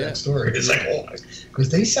when you say that story. It's like,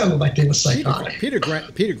 because they sounded like they were psychotic. Peter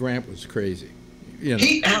Grant was crazy.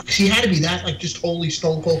 He had to be that, like, just totally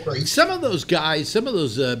stone cold crazy. Some of those guys,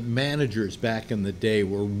 managers back in the day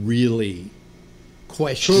were really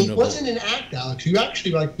questionable. So it wasn't an act, Alex. You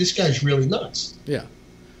actually like, this guy's really nuts. Yeah.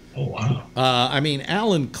 Oh, wow.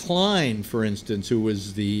 Alan Klein, for instance, who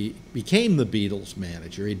became the Beatles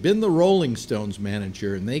manager. He'd been the Rolling Stones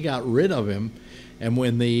manager, and they got rid of him. And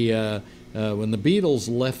when the Beatles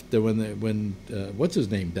left, when what's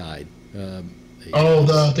his name died. The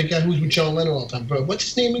guy who was with John Lennon all the time. But what's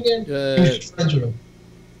his name again? He was friends with him.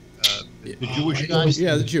 The Jewish guy?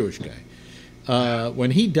 Yeah, the Jewish guy.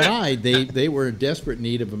 When he died, they were in desperate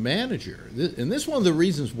need of a manager. And this is one of the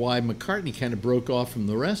reasons why McCartney kind of broke off from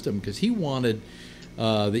the rest of them, because he wanted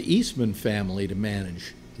the Eastman family to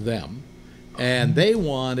manage them, and they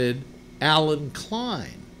wanted Alan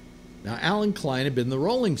Klein. Now, Alan Klein had been the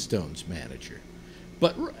Rolling Stones manager.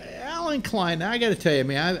 But Alan Klein, I got to tell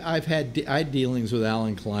you, I had dealings with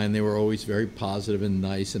Alan Klein. They were always very positive and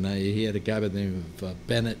nice. And he had a guy by the name of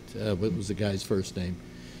Bennett. What was the guy's first name?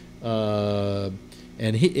 And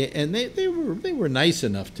they were nice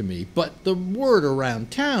enough to me. But the word around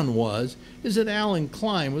town is that Alan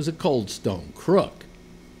Klein was a Cold Stone crook.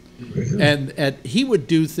 And he would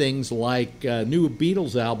do things like a new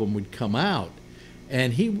Beatles album would come out,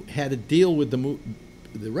 and he had a deal with the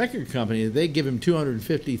record company. They give him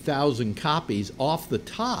 250,000 copies off the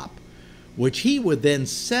top, which he would then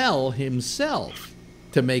sell himself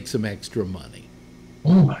to make some extra money.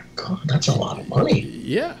 Oh my God, that's a lot of money.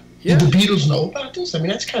 Yeah. Did the Beatles know about this? I mean,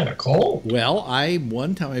 that's kind of cold. Well,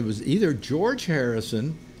 one time it was either George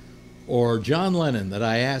Harrison or John Lennon that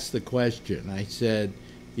I asked the question. I said,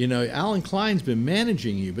 Alan Klein's been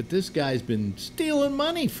managing you, but this guy's been stealing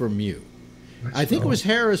money from you. I think it was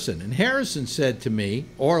Harrison. And Harrison said to me,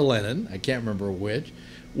 or Lennon, I can't remember which,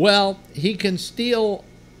 well, he can steal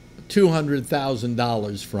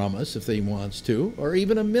 $200,000 from us if he wants to, or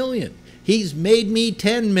even $1 million. He's made me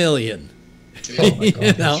 $10 million. Oh my You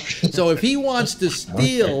God. know, so if he wants to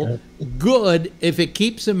steal, good. If it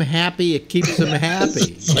keeps him happy, it keeps him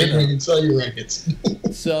happy. Sell your records.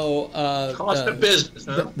 So Cost of business,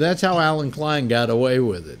 huh? that's how Alan Klein got away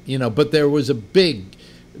with it. You know, but there was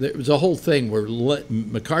a whole thing where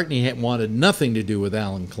McCartney wanted nothing to do with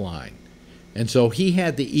Alan Klein, and so he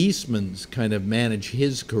had the Eastmans kind of manage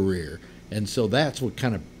his career, and so that's what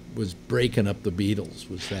kind of was breaking up the Beatles,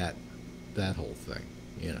 was that whole thing.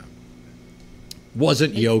 You know,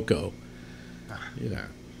 wasn't Yoko. You know,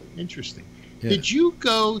 Interesting. Yeah. Did you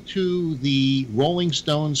go to the Rolling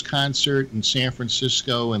Stones concert in San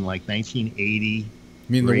Francisco in like 1980?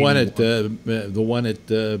 I mean the or one 81? at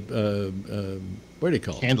what do you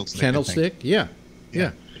call it? Candlestick, I Candlestick. Yeah.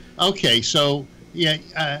 Okay, so yeah,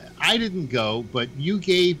 I didn't go, but you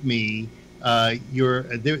gave me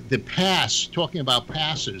the pass. Talking about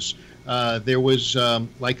passes, there was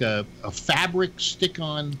like a fabric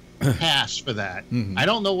stick-on pass for that. Mhm. I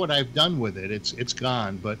don't know what I've done with it. It's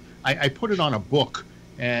gone, but I put it on a book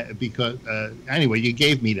because anyway, you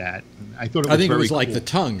gave me that. I thought it was I think it very was like cool. the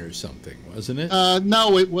tongue or something, wasn't it?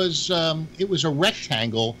 No, it was a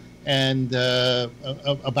rectangle and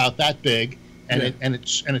about that big, and Yeah.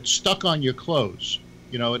 it stuck on your clothes.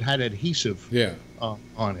 You know, it had adhesive Yeah.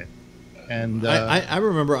 on it, and I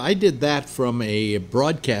remember I did that from a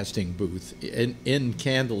broadcasting booth in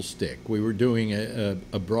Candlestick. We were doing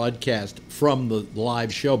a broadcast from the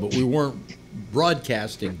live show, but we weren't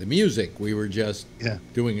broadcasting the music. We were just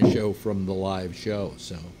doing a show from the live show.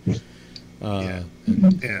 So, I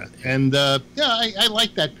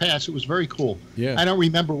liked that pass. It was very cool. Yeah. I don't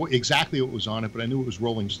remember exactly what was on it, but I knew it was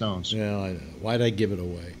Rolling Stones. yeah, I know. Why'd I give it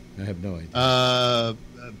away? I have no idea.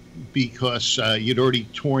 Because you'd already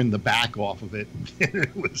torn the back off of it.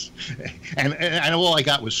 It was, and all I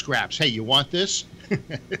got was scraps. Hey, you want this?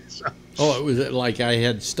 So, Oh, it was like I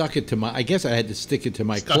had stuck it to my. I guess I had to stick it to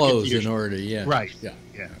my Stuck it to clothes your- in order to. Yeah. right. Yeah.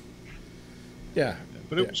 Yeah.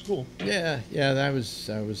 But it was cool. Yeah. I was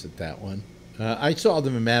at that one. I saw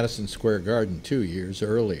them in Madison Square Garden 2 years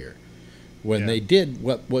earlier, when they did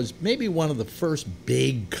what was maybe one of the first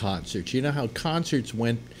big concerts. You know how concerts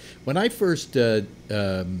went when I first did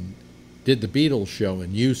the Beatles show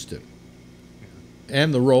in Houston,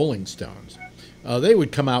 and the Rolling Stones. They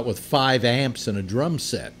would come out with 5 amps and a drum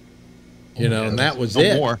set, you know, and that was No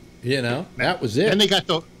it. more. You know, that was it. And they got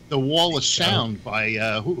the Wall of Sound by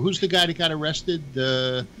who's the guy that got arrested?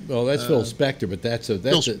 Well, that's Phil Spector, but that's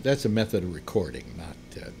a method of recording, not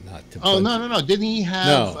to. Oh punch. no! Didn't he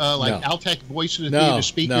have No, like no. Altec voice of the No, theater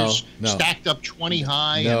speakers no. stacked up 20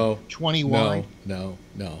 high No, and 20 wide? No.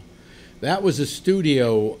 That was a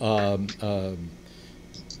studio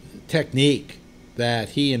technique that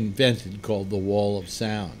he invented called the Wall of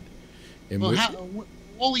Sound. In Well, which-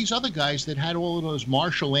 all these other guys that had all of those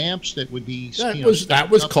Marshall amps that would be that you know, was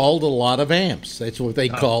stacked up. called a lot of amps. That's what they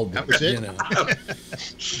called that them. was it? You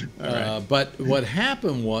know. But what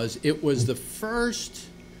happened was it was the first.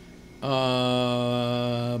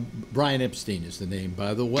 Brian Epstein is the name,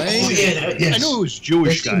 by the way. Oh yeah, yes. I knew it was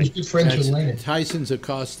Jewish He was guy. good friends with Lennon. Tyson's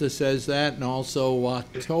Acosta says that, and also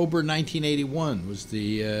October 1981 was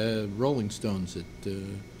the Rolling Stones at.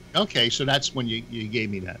 Okay, so that's when you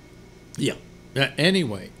gave me that. Yeah.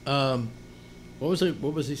 Anyway, what was it?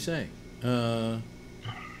 What was he saying? Where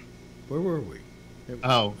were we?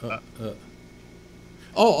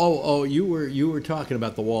 Oh, you were talking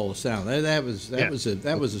about the Wall of Sound. That was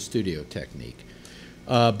a studio technique.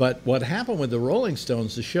 But what happened with the Rolling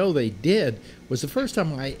Stones, the show they did, was the first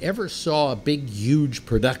time I ever saw a big, huge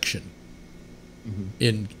production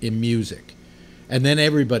in music, and then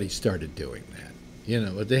everybody started doing that. You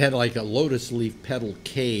know, they had like a lotus leaf pedal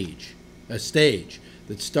a stage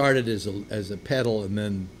that started as a pedal and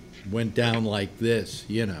then went down like this.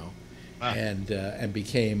 You know, and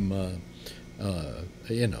became.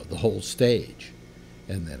 You know, the whole stage.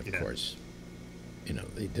 And then, of course, you know,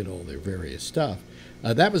 they did all their various stuff.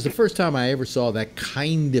 That was the first time I ever saw that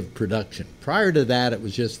kind of production. Prior to that, it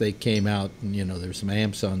was just they came out and, you know, there were some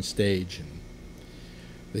amps on stage and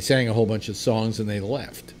they sang a whole bunch of songs and they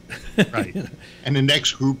left. Right. And the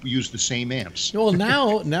next group used the same amps. Well,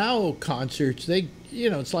 now concerts,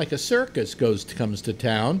 it's like a circus comes to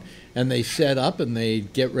town and they set up and they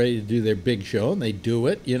get ready to do their big show and they do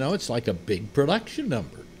it. You know, it's like a big production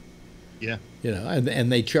number. Yeah. You know,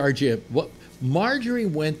 and they charge you. What Marjorie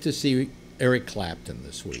went to see Eric Clapton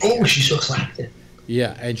this week. Oh, she saw Clapton.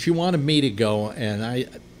 Yeah, and she wanted me to go, and I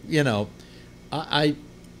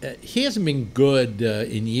he hasn't been good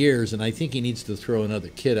in years, and I think he needs to throw another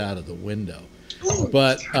kid out of the window.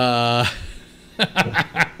 But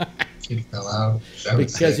Kid fell out.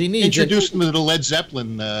 Because he needs introduced him to the Led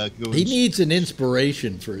Zeppelin. He needs an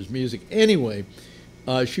inspiration for his music. Anyway,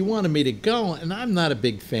 she wanted me to go, and I'm not a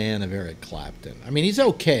big fan of Eric Clapton. I mean, he's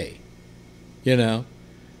okay, you know.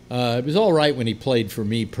 It was all right when he played for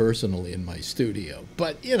me personally in my studio,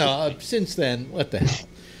 but you know, since then, what the hell?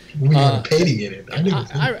 We got to pay to get it.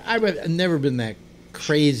 I've never been that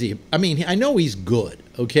crazy. I mean, I know he's good.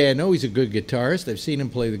 Okay, I know he's a good guitarist. I've seen him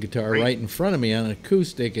play the guitar right in front of me on an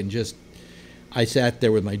acoustic, and I sat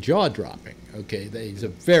there with my jaw dropping. Okay, he's a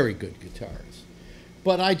very good guitarist,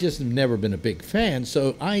 but I just have never been a big fan.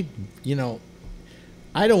 So I don't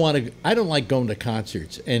like going to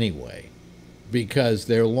concerts anyway, because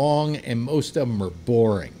they're long and most of them are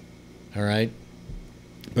boring. All right.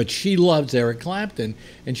 But she loves Eric Clapton,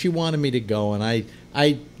 and she wanted me to go, and I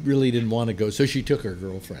really didn't want to go, so she took her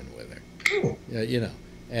girlfriend with her. Cool. You know,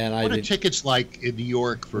 and what are tickets like in New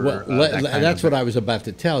York for? That's what I was about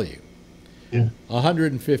to tell you. Yeah,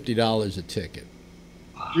 $150 a ticket.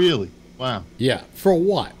 Really? Wow. Yeah, for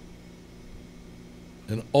what?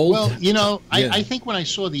 An old. Well, you know, I think when I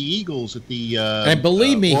saw the Eagles at the and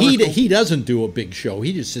believe me, Oracle, he doesn't do a big show.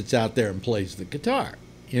 He just sits out there and plays the guitar.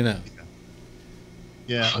 You know.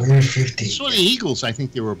 Yeah, 150. I saw the Eagles. I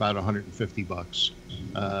think they were about $150.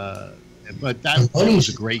 But that was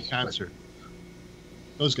a great concert.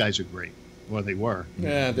 Those guys are great. Well, they were.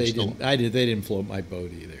 Yeah, they didn't. They didn't float my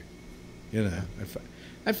boat either. You know,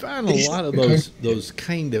 I found a lot of those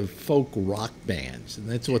kind of folk rock bands, and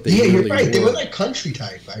that's what they really you're right. were. They were like country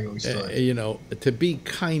type. I always thought. You know, to be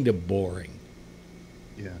kind of boring.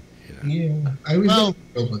 Yeah. Yeah, I was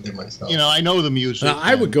with them myself. You know, I know the music. Now,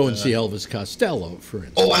 I would go and see Elvis Costello, for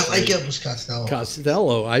instance. Oh, I like Elvis Costello.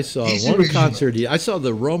 Costello, I saw one concert. I saw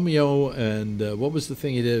the Romeo and what was the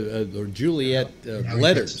thing he did? Or Juliet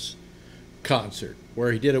Letters concert,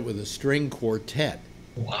 where he did it with a string quartet.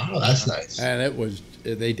 Wow, that's nice. And it was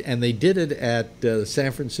they did it at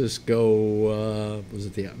San Francisco. Was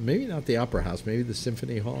it maybe not the Opera House, maybe the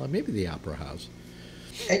Symphony Hall, maybe the Opera House.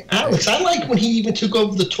 And Alex, I like when he even took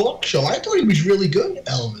over the talk show. I thought he was really good,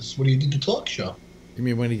 Elvis, when he did the talk show. You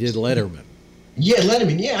mean when he did Letterman? Yeah,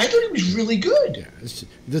 Letterman. Yeah, I thought he was really good. Yeah,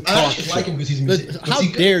 the talk I just show. like him because he's a musician. How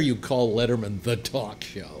dare you call Letterman the talk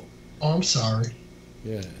show? Oh, I'm sorry.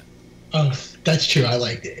 Yeah. Oh, that's true. I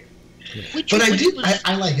liked it. Yeah. But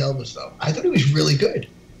I like Elvis, though. I thought he was really good.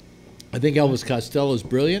 I think Elvis Costello is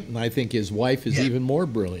brilliant, and I think his wife is even more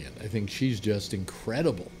brilliant. I think she's just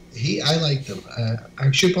incredible. I liked him.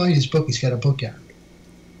 I should buy his book. He's got a book out.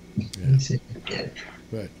 Yeah.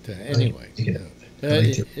 But anyway, you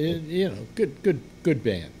know, good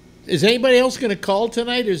band. Is anybody else going to call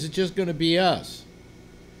tonight, or is it just going to be us?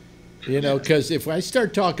 You know, because if I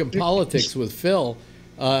start talking politics with Phil,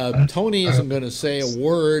 Tony isn't going to say a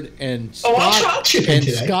word, and Scott Scott's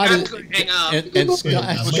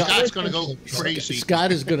going to go crazy.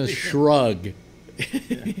 Scott is going to shrug.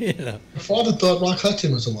 You know. My father thought Rock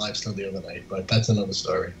Hudson was alive still the other night, but that's another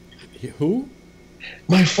story. Who?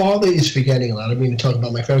 My father is forgetting a lot. I mean, to talk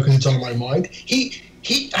about my father because it's on my mind.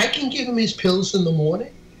 I can give him his pills in the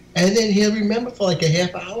morning, and then he'll remember for like a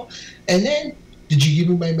half hour. And then, did you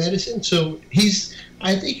give him my medicine? So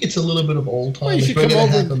I think it's a little bit of old time. Well, you should come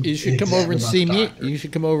over. You should come over and see me. You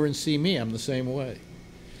should come over and see me. I'm the same way.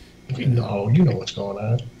 No, you know what's going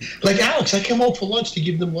on. Like Alex, I come home for lunch to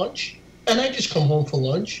give them lunch. And I just come home for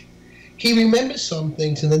lunch. He remembers some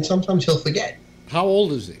things, and then sometimes he'll forget. How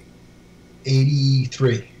old is he?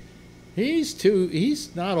 83.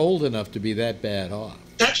 He's not old enough to be that bad off.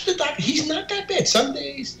 That's the doctor. He's not that bad. Some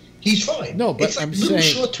days he's fine. No, but it's like I'm little saying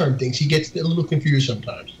short-term things. He gets a little confused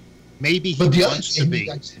sometimes. Maybe he wants to be.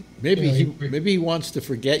 Maybe he wants to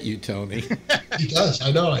forget you, Tony. He does.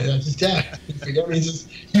 I know. That's his dad. He forgot me. He says,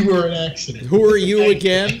 "You were an accident." Who are you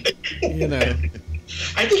again? You know.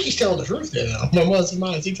 I think he's telling the truth there now. My mother's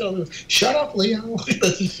mind. He's telling the truth. Shut up, Leo.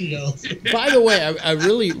 That's what she yells. By the way, I'm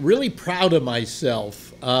really proud of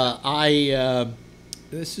myself.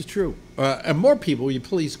 This is true. And more people, will you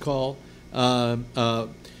please call? I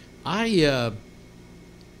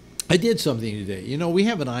did something today. You know, we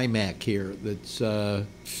have an iMac here that's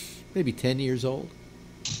maybe 10 years old.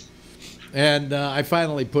 And I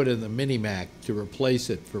finally put in the mini Mac to replace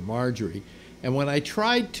it for Marjorie. And when I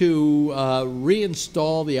tried to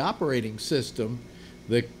reinstall the operating system,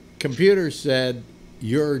 the computer said,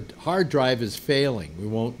 your hard drive is failing. We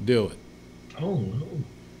won't do it. Oh, no.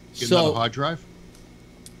 So, another hard drive?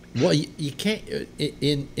 Well, you can't.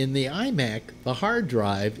 In the iMac, the hard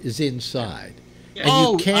drive is inside. And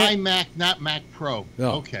you can't, iMac, not Mac Pro.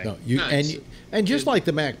 No, okay. No, and just like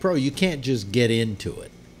the Mac Pro, you can't just get into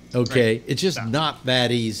it. Okay, right. It's just not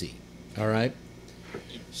that easy. All right.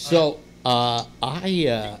 So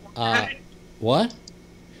what?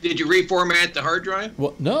 Did you reformat the hard drive?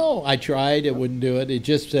 Well, no, I tried. It wouldn't do it. It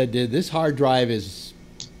just said this hard drive is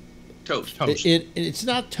Toast. It's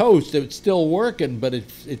not toast. It's still working, but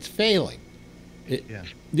it's failing.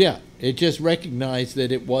 Yeah. It just recognized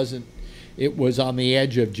that it wasn't. It was on the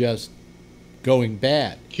edge of just going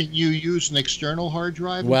bad. Can you use an external hard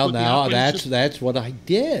drive? Well, now that's what I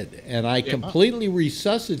did, and I completely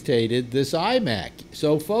resuscitated this iMac.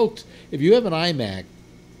 So, folks, if you have an iMac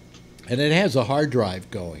and it has a hard drive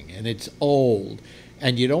going and it's old,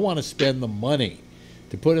 and you don't want to spend the money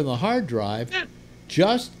to put in the hard drive,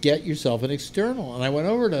 just get yourself an external. And I went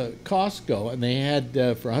over to Costco, and they had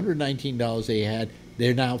for $119.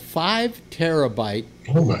 They're now 5 terabyte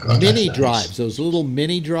mini drives. Those little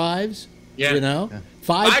mini drives. Yeah. You know,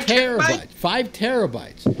 5 terabytes. 5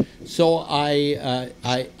 terabytes. So I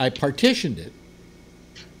partitioned it.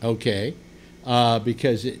 Okay,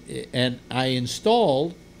 because and I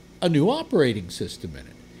installed a new operating system in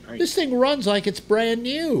it. Right. This thing runs like it's brand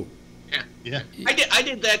new. Yeah. I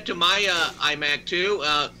did that to my iMac too.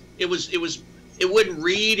 It wouldn't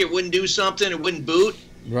read. It wouldn't do something. It wouldn't boot.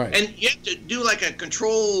 Right. And you have to do like a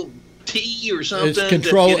Control T or something.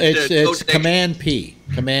 It's Command P.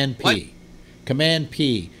 Command P. What? Command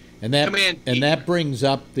P. And that brings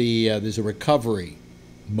up the there's a recovery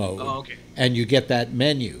mode. Oh, okay. And you get that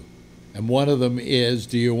menu. And one of them is,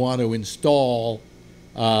 do you want to install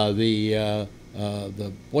the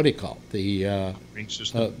what do you call it?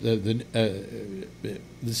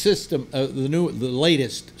 The system, the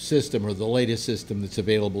latest system, or the latest system that's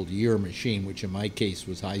available to your machine, which in my case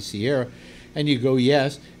was High Sierra, and you go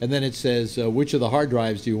yes, and then it says which of the hard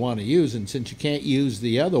drives do you want to use, and since you can't use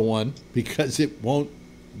the other one because it won't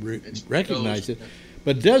recognize it,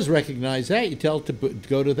 but it does recognize that, you tell it to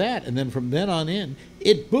go to that, and then from then on in,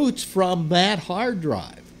 it boots from that hard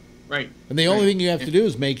drive. Right. And the only thing you have to do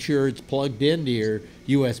is make sure it's plugged into your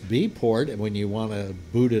USB port and when you want to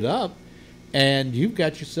boot it up, and you've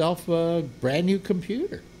got yourself a brand new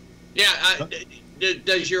computer. Yeah.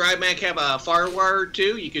 Does your iMac have a FireWire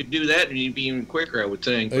too? You could do that and you'd be even quicker, I would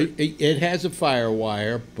think. It has a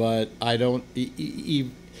FireWire, but I don't.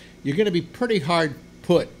 You're going to be pretty hard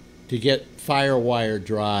put to get FireWire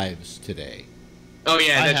drives today. Oh,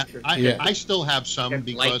 yeah, that's true. I still have some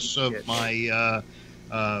because of my...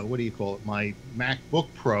 what do you call it? My MacBook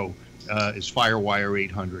Pro is FireWire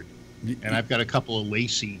 800, and I've got a couple of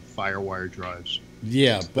Lacey FireWire drives.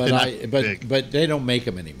 Yeah, but they don't make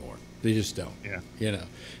them anymore. They just don't. Yeah, you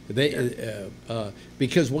know,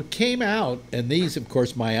 because what came out, and these, of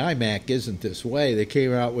course, my iMac isn't this way. They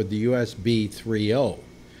came out with the USB 3.0,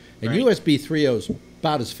 and USB 3.0 is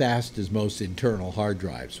about as fast as most internal hard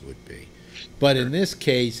drives would be. But in this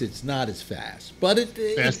case, it's not as fast. But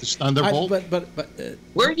fast as Thunderbolt.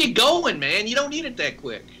 Where are you going, man? You don't need it that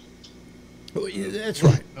quick. That's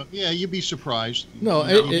right. Yeah, you'd be surprised. No,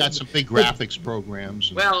 you got some big graphics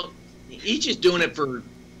programs. Well, he's just doing it for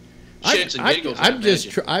shits and giggles.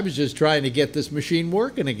 I was just trying to get this machine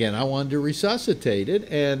working again. I wanted to resuscitate it,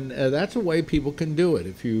 and that's a way people can do it.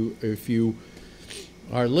 If you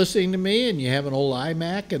are listening to me and you have an old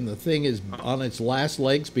iMac and the thing is on its last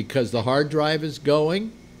legs because the hard drive is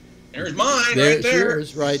going. There's mine right there.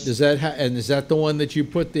 Yours, right. Is that the one that you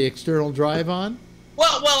put the external drive on?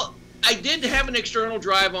 Well, I did have an external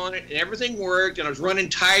drive on it and everything worked and I was running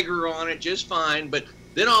Tiger on it just fine. But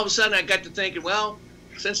then all of a sudden I got to thinking, well,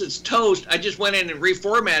 since it's toast, I just went in and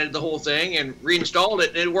reformatted the whole thing and reinstalled it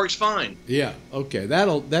and it works fine. Yeah. Okay.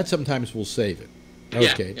 That sometimes will save it.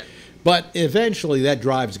 Okay. Yeah. But eventually that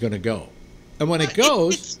drive's going to go. And when it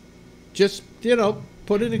goes, just,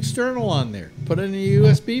 put an external on there. Put in a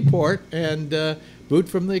USB port and boot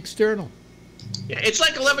from the external. Yeah, it's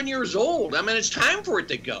like 11 years old. I mean, it's time for it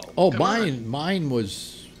to go. Oh, mine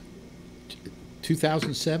was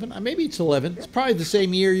 2007. Maybe it's 11. It's probably the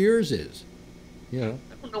same year yours is. I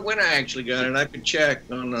don't know when I actually got it. I could check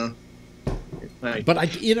on But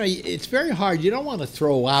it's very hard. You don't want to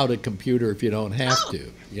throw out a computer if you don't have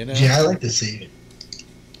to. Yeah, I like to see it.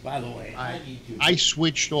 By the way, I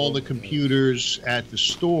switched all the computers at the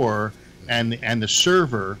store and the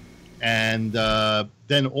server, and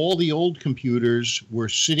then all the old computers were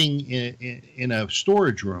sitting in a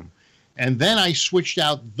storage room, and then I switched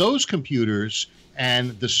out those computers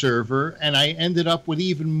and the server, and I ended up with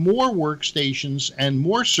even more workstations and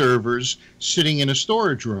more servers sitting in a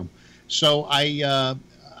storage room. So I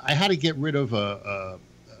had to get rid of a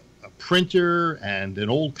printer and an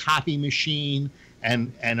old copy machine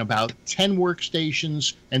and about 10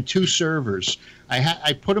 workstations and 2 servers. I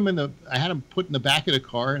had them put in the back of the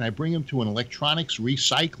car, and I bring them to an electronics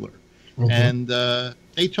recycler. Mm-hmm. And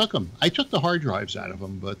They took them. I took the hard drives out of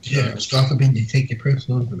them, but Yeah, God forbid you take your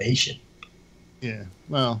personal information. yeah.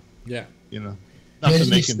 Well, Yeah. you know, nothing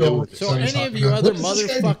they can do with it. So are any of you other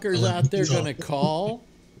motherfuckers out there going to call?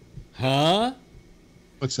 Huh?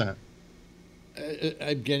 What's that?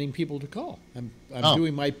 I'm getting people to call. I'm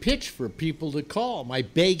doing my pitch for people to call. My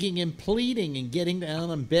begging and pleading and getting down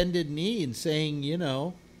on bended knee and saying, you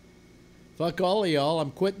know, fuck all of y'all.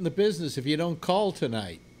 I'm quitting the business if you don't call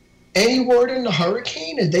tonight. Any word on the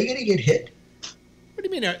hurricane? Are they going to get hit? What do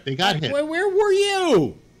you mean? They got hit. Where were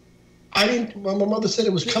you? I didn't. Well, my mother said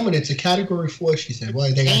it was coming. It's a Category 4. She said,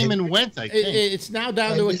 "Well, they Came and went. I think It's now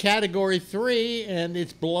down to a Category 3, and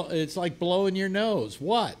it's like blowing your nose.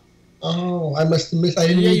 What? Oh, I must have missed. I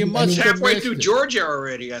didn't. Yeah, you must have Halfway missed through it. Georgia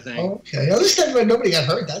already, I think. Okay, at least nobody got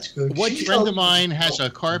hurt. That's good. a friend of mine has a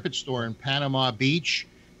carpet store in Panama Beach,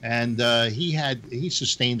 and he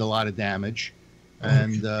sustained a lot of damage,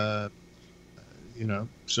 and you know,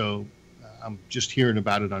 so I'm just hearing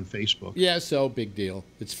about it on Facebook. Yeah, so big deal.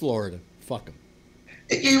 It's Florida. Fuck them.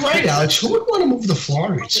 You're right, Alex. Who would want to move to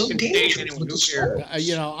Florida? It's so dangerous with the storm.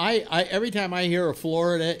 You know, I every time I hear a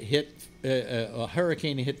Florida hit a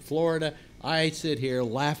hurricane hit Florida, I sit here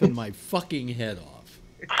laughing my fucking head off.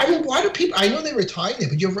 I mean, why do people? I know they retire there,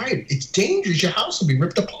 but you're right. It's dangerous. Your house will be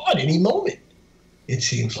ripped apart any moment. It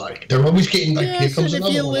seems like they're always getting like. Yes, Here comes and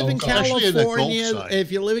if another you one. live in Especially in the Gulf California, side.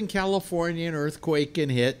 if you live in California, an earthquake can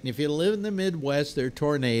hit, and if you live in the Midwest, there are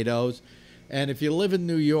tornadoes, and if you live in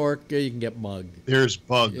New York, you can get mugged. There's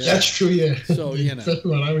bugs. Yeah. That's true. Yeah. So, you know. That's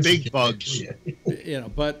what I was Big thinking. bugs. Yeah. You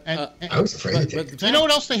know, but And I was afraid of it. the you know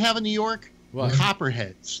what else they have in New York? What?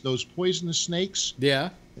 Copperheads, those poisonous snakes. Yeah.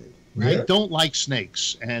 I don't like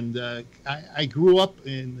snakes, and I grew up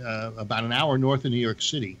in about an hour north of New York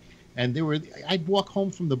City, and I'd walk home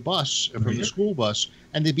from the bus, from the school bus,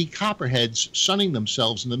 and there'd be copperheads sunning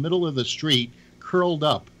themselves in the middle of the street, curled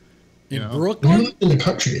up. In You Brooklyn? live in the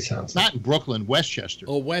country, it sounds like. Not in Brooklyn, Westchester.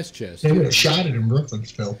 Oh, Westchester. They would have shot it in Brooklyn,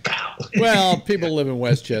 Phil. Pow. Well, people live in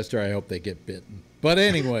Westchester. I hope they get bitten. But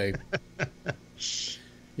anyway,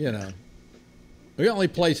 you know, the only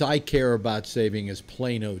place I care about saving is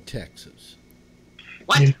Plano, Texas.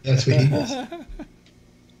 What? Yeah, that's what he is.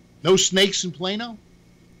 No snakes in Plano?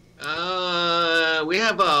 We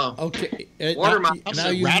have a Okay. Water now, mouse now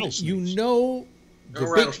and rattlesnakes. you know No the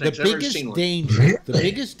rattlesnakes. I've never biggest seen one. danger. The Really?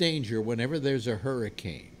 biggest danger whenever there's a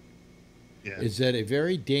hurricane Yeah. is that a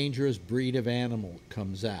very dangerous breed of animal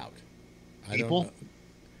comes out. People? Don't know.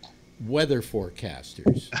 Weather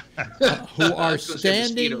forecasters who are I was gonna say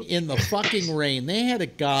standing mosquitoes. in the fucking rain. They had a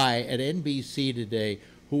guy at NBC today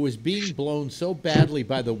who was being blown so badly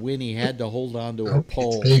by the wind he had to hold on to a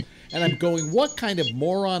pole. And I'm going, what kind of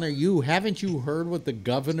moron are you? Haven't you heard what the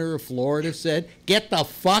governor of Florida said? Get the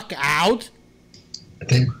fuck out. I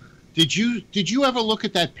think Did you ever look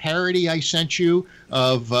at that parody I sent you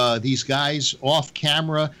of these guys off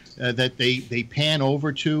camera that they pan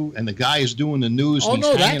over to, and the guy is doing the news? Oh, and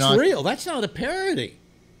he's no, hanging that's on. real. That's not a parody.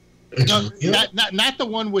 No, Yeah. not the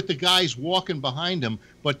one with the guys walking behind him,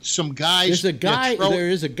 but some guys. There's a guy. that throw- There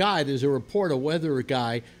is a guy. There's a report, a weather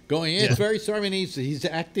guy going. It's Yeah. very sorry. And he's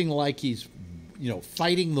acting like he's, you know,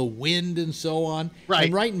 fighting the wind and so on. Right.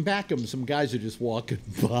 And right in back of him, some guys are just walking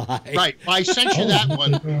by. Right. I sent you that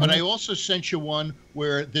one, but I also sent you one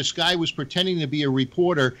where this guy was pretending to be a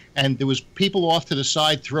reporter, and there was people off to the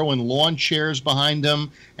side throwing lawn chairs behind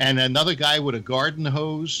him, and another guy with a garden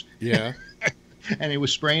hose, Yeah. and he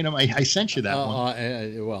was spraying them. I sent you that one.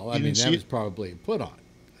 Well, I You mean, didn't that see was it? probably put on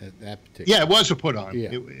at that particular. Yeah, it was a put on. Yeah.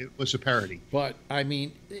 It was a parody. But I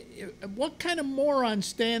mean, what kind of morons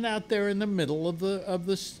stand out there in the middle of the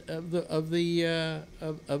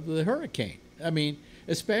hurricane? I mean,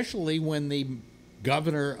 especially when the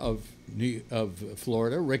governor of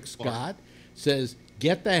Florida, Rick Scott, says,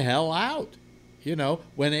 "Get the hell out." You know,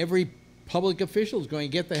 when every public official is going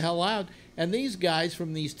to get the hell out, and these guys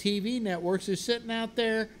from these TV networks are sitting out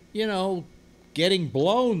there, you know, getting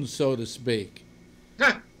blown, so to speak.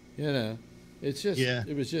 You know, it's just, Yeah.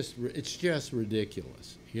 it's just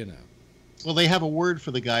ridiculous, you know. Well, they have a word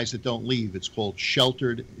for the guys that don't leave. It's called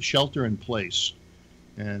shelter in place,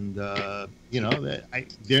 and you know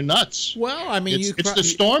they're nuts. Well, I mean, It's the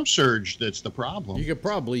storm surge that's the problem. You could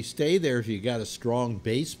probably stay there if you got a strong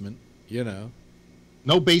basement, you know.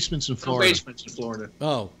 No basements in No Florida. basements in Florida.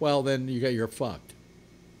 Oh, well, then you're fucked.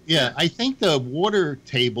 Yeah, I think the water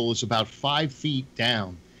table is about 5 feet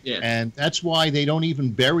down. Yeah. And that's why they don't even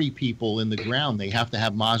bury people in the ground. They have to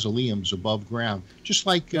have mausoleums above ground, just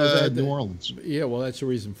like New Orleans. Yeah, well, that's the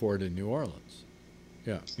reason for it in New Orleans.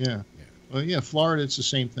 Yeah. Yeah. Well, yeah, Florida, it's the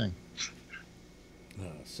same thing.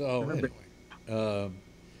 So anyway,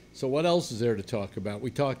 So what else is there to talk about?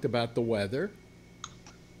 We talked about the weather.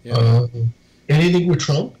 Yeah. Anything with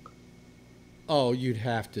Trump? Oh, you'd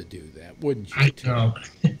have to do that, wouldn't you? I know.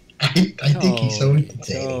 I think he's so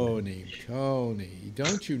entertaining. Tony,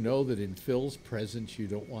 don't you know that in Phil's presence you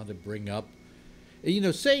don't want to bring up... You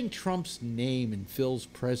know, saying Trump's name in Phil's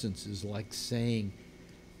presence is like saying...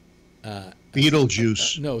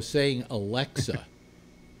 Beetlejuice. No, saying Alexa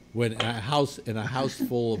when in a house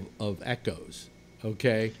full of echoes,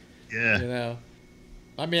 okay? Yeah. You know?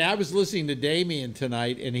 I mean, I was listening to Damien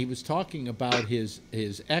tonight, and he was talking about his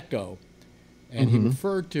Echo, and he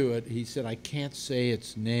referred to it. He said, "I can't say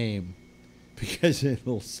its name because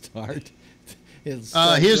it'll start." Here's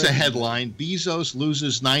a headline: Bezos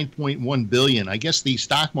loses $9.1 billion. I guess the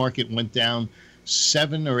stock market went down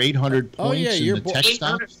 700 or 800 points in the tech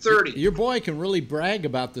stocks. 830. Your boy can really brag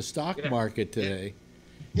about the stock market today.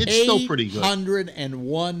 It's still pretty good.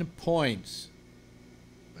 801 points.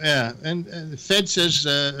 Yeah, and the Fed says,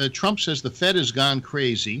 Trump says the Fed has gone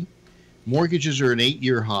crazy. Mortgages are an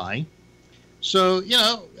 8-year high. So, you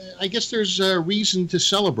know, I guess there's a reason to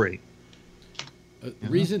celebrate.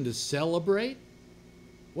 Reason to celebrate?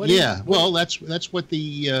 Well, that's what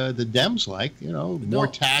the Dems like. You know, more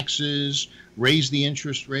taxes, raise the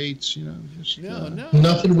interest rates. You know, just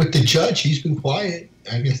nothing with the judge. He's been quiet.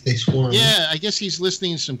 I guess they swore him. Yeah, I guess he's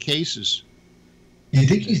listening to some cases. You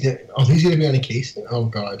think he's there? Oh, he's going to be on a case? Oh,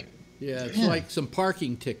 God. Yeah, it's like some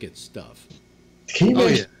parking ticket stuff. Can you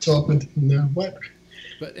imagine talking? No, what?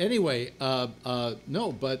 But anyway,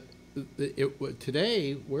 no, but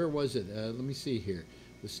today, where was it? Let me see here.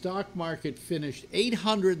 The stock market finished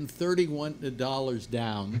 $831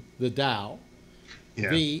 down, the Dow. Yeah.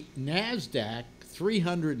 The NASDAQ,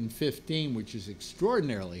 315, which is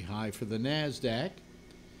extraordinarily high for the NASDAQ.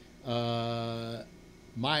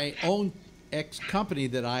 My own ex-company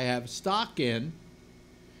that I have stock in,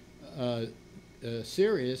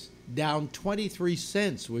 Sirius, down 23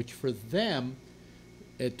 cents, which for them,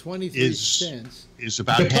 at 23 cents... is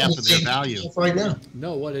about half of their value. Right now.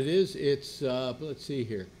 No, what it is, it's, let's see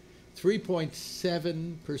here,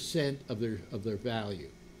 3.7% of their value,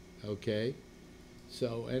 okay?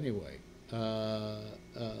 So anyway,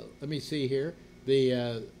 let me see here.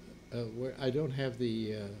 Where I don't have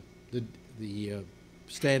the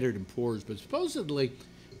Standard & Poor's, but supposedly, I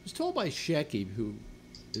was told by Shecky, who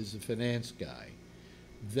is a finance guy,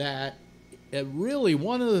 that really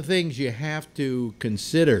one of the things you have to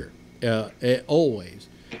consider always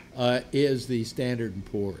is the Standard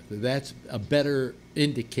 & Poor's. That's a better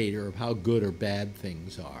indicator of how good or bad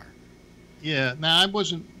things are. Yeah, now I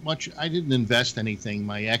didn't invest anything.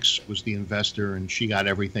 My ex was the investor, and she got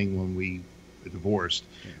everything when we divorced.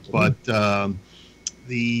 But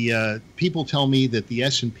the people tell me that the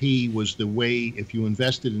S&P was the way, if you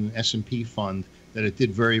invested in an S&P fund, that it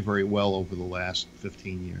did very, very well over the last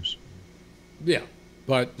 15 years. Yeah,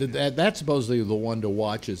 but that's supposedly the one to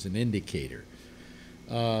watch as an indicator.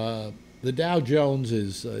 The Dow Jones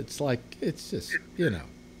is, it's just, you know.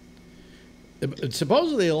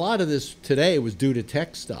 Supposedly a lot of this today was due to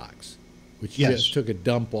tech stocks, which just took a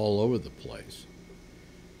dump all over the place.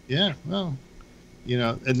 Yeah, well, you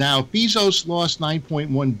know, and now Bezos lost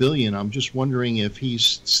 $9.1 billion. I'm just wondering if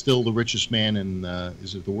he's still the richest man in,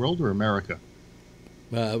 is it the world or America?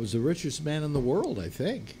 It was the richest man in the world, I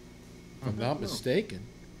think, if I'm not mistaken.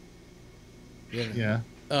 Yeah.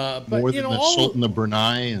 But, more than the Sultan of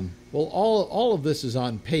Brunei. And well, all of this is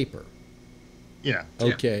on paper. Yeah.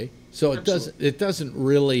 Okay. So it doesn't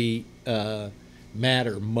really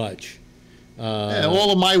matter much.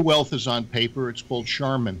 All of my wealth is on paper. It's called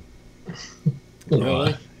Charmin.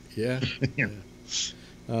 Really? Yeah.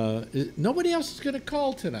 Nobody else is going to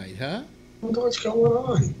call tonight, huh? What's going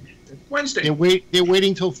on? Wednesday. They're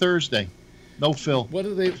waiting till Thursday. No Phil. What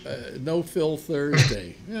are they? No Phil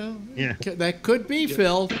Thursday. Yeah. That could be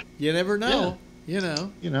Phil. You never know. Yeah.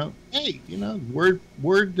 You know. Hey, you know, word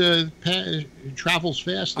travels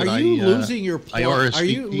fast. Are you losing your plug? Are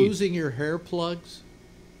you losing your hair plugs?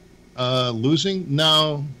 Losing?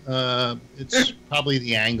 No. It's probably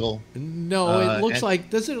the angle. No, it looks like.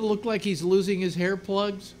 Doesn't it look like he's losing his hair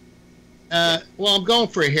plugs? Well, I'm going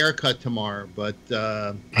for a haircut tomorrow, but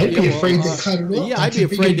I'd be afraid to cut it off. Yeah, I'd be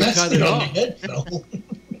afraid to cut it off.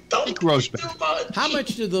 It grows back. How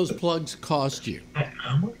much did those plugs cost you?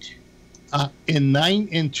 How much?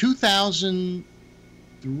 In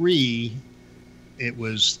 2003, it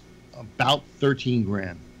was about 13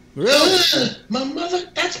 grand. Really? That's my mother's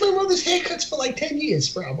haircuts for like 10 years,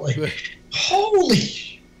 probably.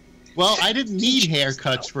 Holy. Well, I didn't need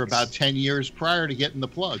haircuts for about 10 years prior to getting the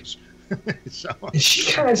plugs. So she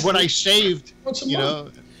kind of what I saved, you know.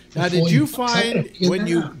 Now, did you find when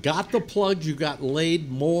you got the plugs, you got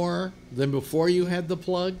laid more than before you had the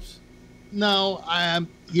plugs? No, I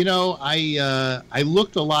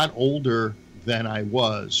looked a lot older than I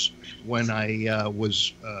was when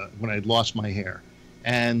when I'd lost my hair,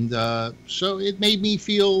 and so it made me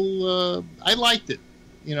feel I liked it.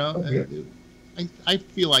 I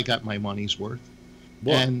feel I got my money's worth.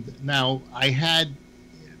 What? And now I had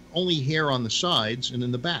only hair on the sides and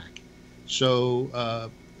in the back, so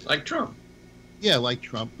like Trump. Yeah, like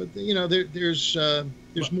Trump, but there's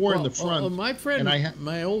more in the front. My friend,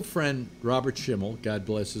 my old friend Robert Schimmel, God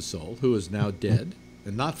bless his soul, who is now dead,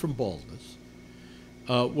 and not from baldness,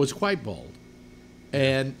 was quite bald.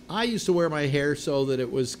 And I used to wear my hair so that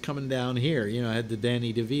it was coming down here. I had the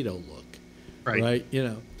Danny DeVito look. Right.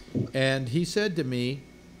 And he said to me,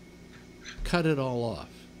 cut it all off.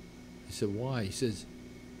 I said, why? He says,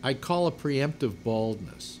 I call it preemptive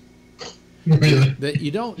baldness. Really? That you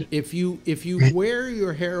don't, if you wear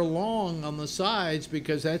your hair long on the sides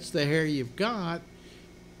because that's the hair you've got,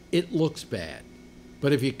 it looks bad.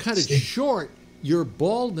 But if you cut it short, your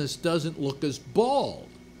baldness doesn't look as bald.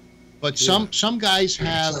 But some guys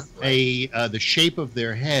have the shape of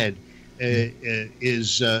their head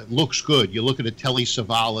looks good. You look at a Telly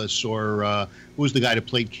Savalas or who's the guy that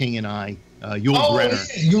played King and I, Yul Brenner.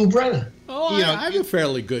 Yeah, Yul Brenner. Oh, I have a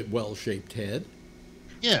fairly good, well-shaped head.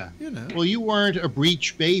 Yeah. Well, you weren't a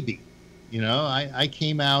breech baby. I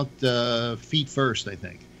came out feet first, I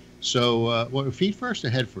think. So, feet first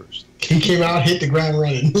or head first? He came out, hit the ground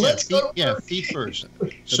running. Let's go. Yeah, feet first.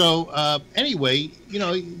 So, anyway,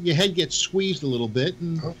 your head gets squeezed a little bit,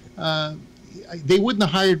 and they wouldn't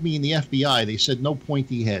have hired me in the FBI. They said no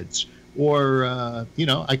pointy heads. Or,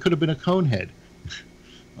 I could have been a cone head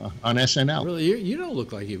on SNL. Really, you don't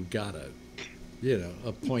look like you've got a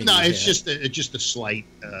pointy No, head. it's just a slight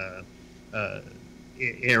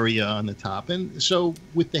area on the top. And so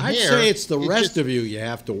with the hair... I'd say it's the rest of you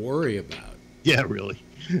have to worry about. Yeah, really.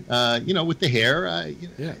 With the hair...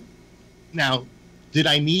 yeah. Now, did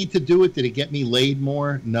I need to do it? Did it get me laid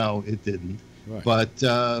more? No, it didn't. Right. But,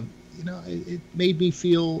 it made me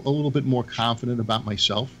feel a little bit more confident about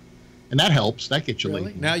myself. And that helps. That gets you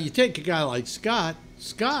laid. Now, you take a guy like Scott.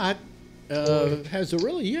 Scott has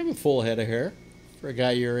you have a full head of hair for a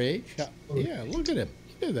guy your age. Yeah, look at him.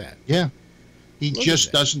 Look at that. Yeah. He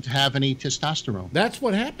just doesn't have any testosterone. That's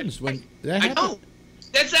what happens when that happens. I know.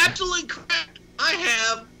 That's absolutely correct. I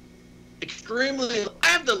have the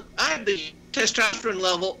testosterone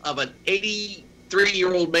level of an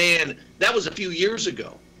 83-year-old man. That was a few years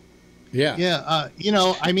ago. Yeah. Yeah.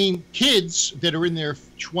 Kids that are in their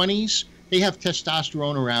 20s, they have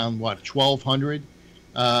testosterone around, 1,200?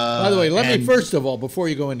 By the way, let me first of all, before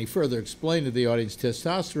you go any further, explain to the audience,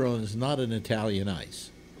 testosterone is not an Italian ice.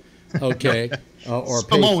 Okay? Or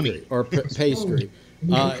pastry. Or pastry.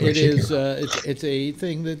 It is. It's a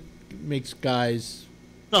thing that makes guys.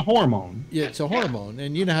 A hormone. Yeah, it's a hormone,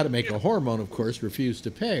 and you know how to make a hormone. Of course, refuse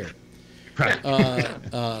to pay her. Right.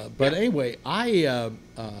 But anyway, I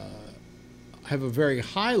have a very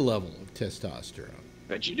high level of testosterone.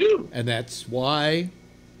 Bet you do. And that's why,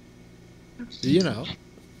 you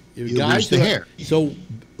lose the hair. So,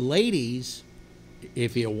 ladies,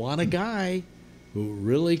 if you want a guy who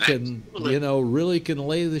really can, really can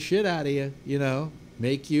lay the shit out of you,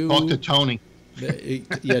 make you talk to Tony.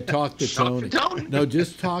 Yeah, talk to Tony. No,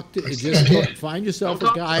 just find yourself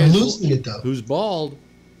a guy who's bald.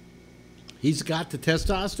 He's got the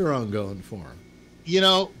testosterone going for him.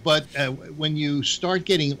 But when you start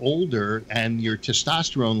getting older and your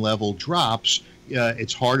testosterone level drops,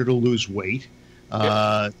 it's harder to lose weight,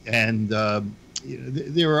 and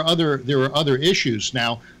there are other issues.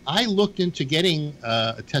 Now, I looked into getting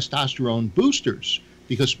testosterone boosters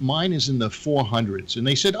because mine is in the 400s, and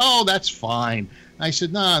they said, "Oh, that's fine." I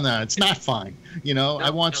said, "No, it's not fine. I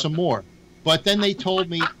want some more." But then they told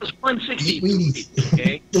me 163.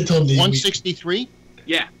 Okay. 163.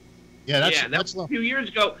 Yeah. Yeah, that's a few years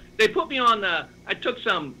ago. They put me on I took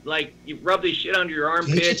some, you rub this shit under your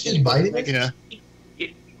armpits. Yeah.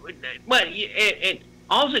 But and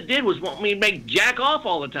all it did was want me to make jack off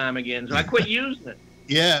all the time again, so I quit using it.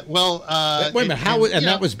 Yeah, well... wait a minute,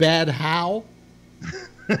 that was bad how?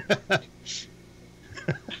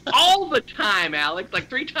 All the time, Alex, like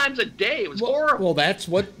 3 times a day. It was horrible. Well, that's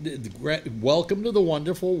welcome to the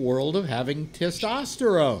wonderful world of having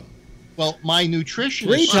testosterone. Well, my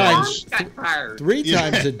nutritionist... 3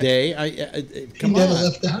 times a day. Come he never on.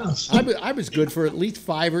 left the house. I was good for at least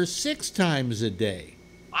 5 or 6 times a day.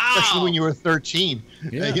 Wow. Especially when you were 13.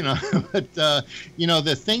 Yeah. But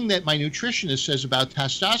the thing that my nutritionist says about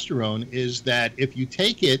testosterone is that if you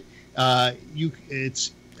take it,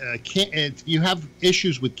 if you have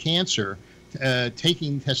issues with cancer,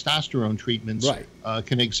 taking testosterone treatments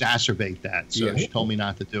can exacerbate that. So she told me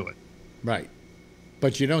not to do it. Right.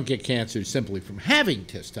 But you don't get cancer simply from having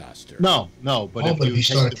testosterone. No. But if you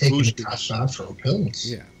start taking the boosters, testosterone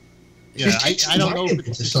pills. Yeah, I don't know if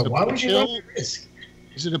it's a why would you pill. run the risk?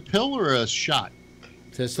 Is it a pill or a shot?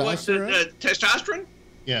 Testosterone? Testosterone?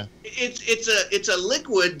 Yeah. It's a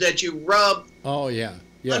liquid that you rub under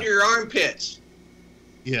your armpits.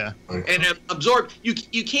 Yeah. And absorb. You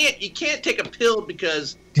can't take a pill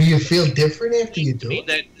because. Do you feel different after you do it?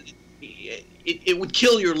 That it would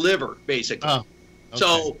kill your liver, basically. Oh.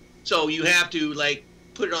 Okay. So you have to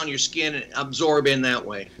put it on your skin and absorb in that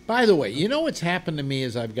way. By the way, you know what's happened to me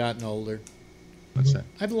as I've gotten older? What's that?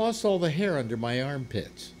 I've lost all the hair under my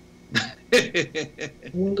armpits. I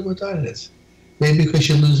wonder what that is. Maybe because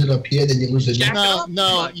you lose it up here, then you lose it.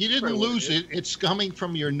 No, you didn't lose it. It's coming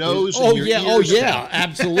from your nose. Oh and your ears.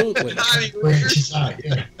 Absolutely.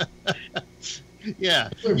 Yeah,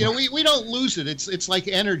 we don't lose it. It's like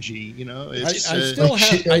energy, It's,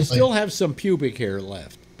 I still have some pubic hair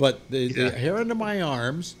left, but the hair under my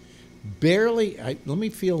arms barely. Let me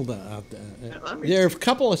feel there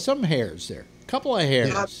are some hairs there, a couple of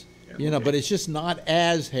hairs, but it's just not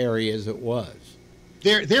as hairy as it was.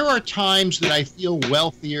 There are times that I feel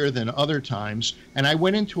wealthier than other times, and I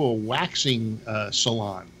went into a waxing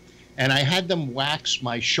salon, and I had them wax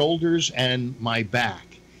my shoulders and my back.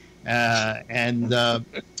 That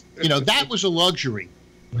was a luxury.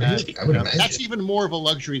 That's even more of a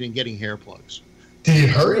luxury than getting hair plugs. Did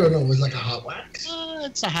it hurt or no? It was like a hot wax?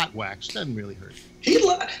 It's a hot wax. Doesn't really hurt. He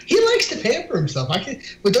likes to pamper himself.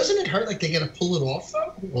 But doesn't it hurt like they got to pull it off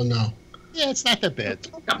though? Or no? Yeah, it's not that bad.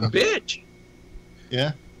 A bitch.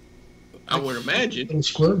 Yeah. I would imagine.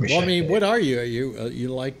 Well, I mean, what are you? Are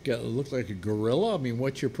you look like a gorilla? I mean,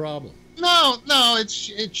 what's your problem? No,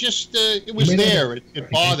 it was there.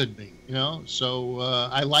 It bothered me, So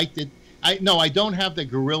I liked it. I don't have the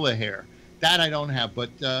gorilla hair. That I don't have, but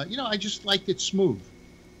I just liked it smooth.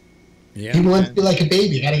 Yeah. He wants to be like a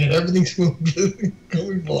baby. Got to get everything smooth.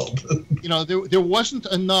 Going bald. There wasn't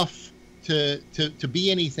enough to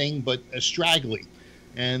be anything but straggly,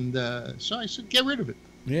 and so I said, get rid of it.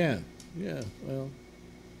 Yeah. Well.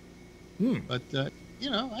 But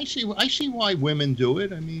I see why women do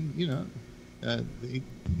it. I mean,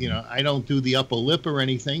 I don't do the upper lip or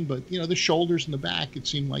anything, but the shoulders and the back, it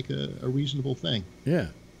seemed like a reasonable thing. Yeah.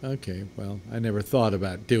 Okay. Well, I never thought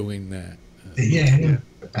about doing that. The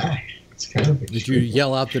back. It's kind of Did you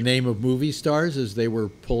yell out the name of movie stars as they were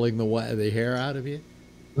pulling the hair out of you?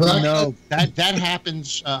 No, that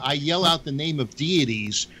happens. I yell out the name of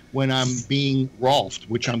deities when I'm being Rolfed,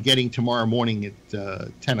 which I'm getting tomorrow morning at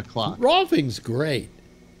 10 o'clock. Rolfing's great.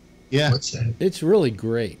 Yeah. What's that? It's really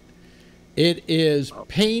great. It is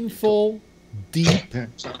painful, deep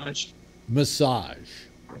massage.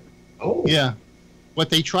 Oh. Yeah. What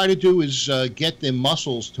they try to do is get the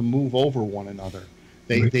muscles to move over one another.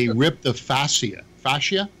 They rip the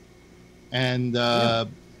fascia, and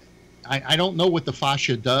I don't know what the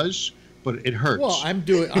fascia does, but it hurts. Well, I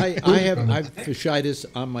have fasciitis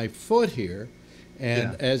on my foot here,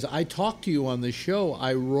 and as I talk to you on the show,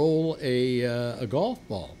 I roll a golf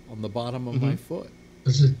ball on the bottom of my foot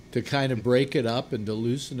to kind of break it up and to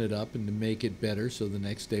loosen it up and to make it better, so the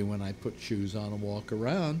next day when I put shoes on and walk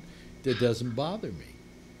around, it doesn't bother me.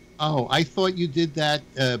 Oh, I thought you did that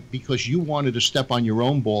because you wanted to step on your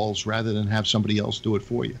own balls rather than have somebody else do it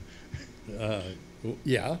for you.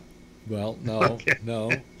 Yeah. Well, no, Okay.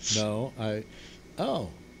 no.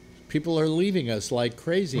 People are leaving us like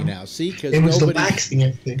crazy now. See,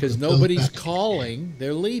 because nobody's calling,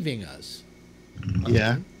 they're leaving us.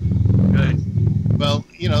 Yeah. Good. Well,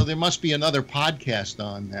 there must be another podcast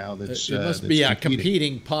on now that's. It must be a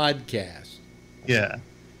competing podcast. Yeah.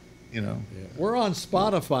 Yeah. We're on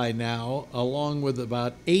Spotify now, along with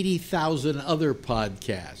about 80,000 other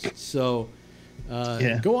podcasts. So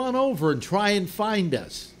go on over and try and find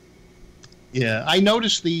us. Yeah, I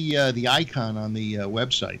noticed the icon on the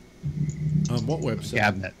website. On what website?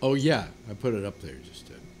 Gabnet. Oh, yeah. I put it up there just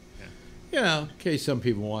to, in case some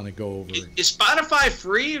people want to go over. Is Spotify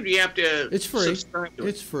free, or do you have to It's free. subscribe to it?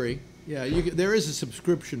 It's free. Yeah, there is a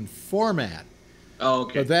subscription format. Oh,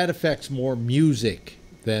 okay. But that affects more music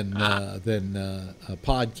than a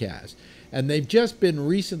podcast. And they've just been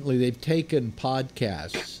recently, they've taken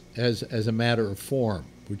podcasts as a matter of form,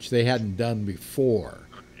 which they hadn't done before.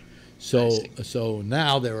 So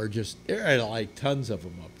now there are like tons of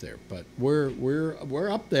them up there, but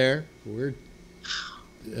we're up there. We're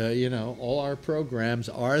all our programs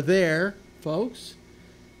are there, folks.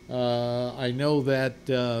 I know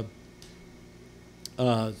that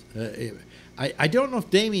I don't know if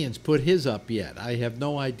Damien's put his up yet. I have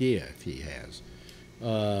no idea if he has.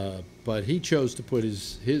 But he chose to put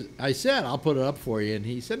his. I said, I'll put it up for you. And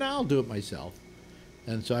he said, no, I'll do it myself.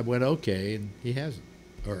 And so I went, okay. And he hasn't.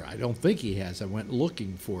 Or I don't think he has. I went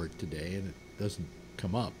looking for it today, and it doesn't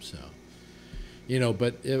come up. So,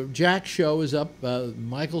 but Jack's show is up.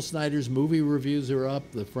 Michael Snyder's movie reviews are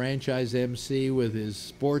up. The Franchise MC with his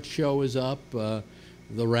sports show is up.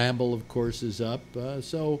 The Ramble, of course, is up.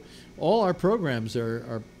 So all our programs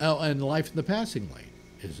are and Life in the Passing Lane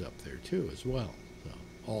is up there, too, as well. So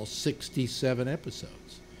all 67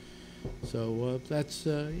 episodes. So that's,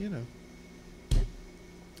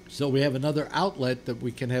 So we have another outlet that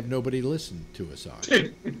we can have nobody listen to us on.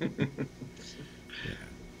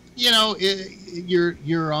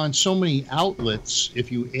 You're on so many outlets.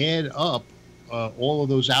 If you add up all of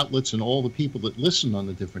those outlets and all the people that listen on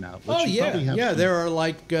the different outlets, there are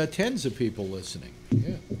like tens of people listening.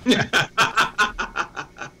 Yeah.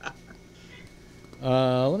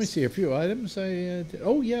 Let me see a few items.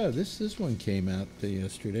 This one came out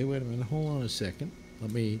yesterday. Wait a minute. Hold on a second.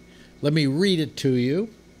 Let me read it to you.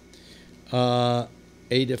 A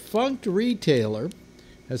defunct retailer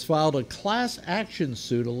has filed a class action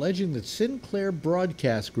suit alleging that Sinclair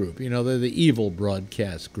Broadcast Group, they're the evil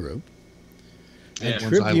broadcast group, and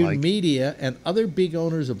Tribune Media and other big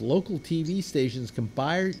owners of local TV stations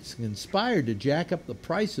conspired to jack up the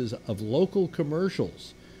prices of local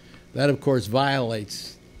commercials. That, of course,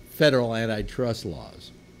 violates federal antitrust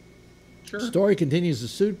laws. Sure. The story continues. The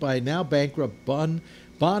suit by now bankrupt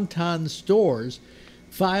Bon-Ton Stores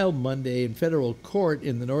filed Monday in federal court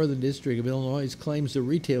in the Northern District of Illinois claims the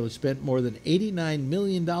retailer spent more than $89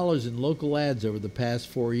 million in local ads over the past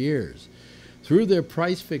 4 years. Through their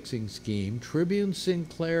price-fixing scheme, Tribune,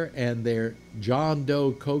 Sinclair, and their John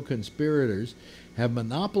Doe co-conspirators have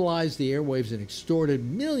monopolized the airwaves and extorted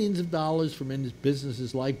millions of dollars from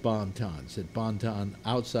businesses like Bon-Ton, said Bon-Ton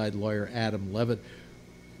outside lawyer Adam Levitt.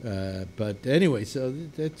 But anyway, so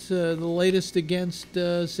that's the latest against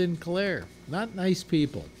Sinclair. Not nice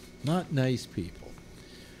people. Not nice people.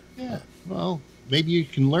 Yeah. Well, maybe you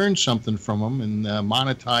can learn something from them and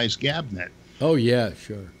monetize GabNet. Oh, yeah,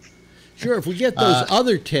 sure. Sure, if we get those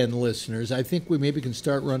other 10 listeners, I think we maybe can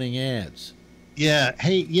start running ads. Yeah.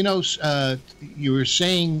 Hey, you were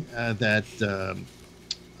saying that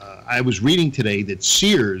I was reading today that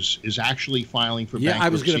Sears is actually filing for bankruptcy. Yeah, I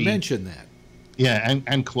was going to mention that. Yeah,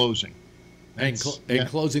 and closing. And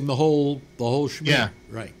closing the whole schmear. Yeah.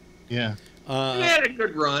 Right. Yeah. They had a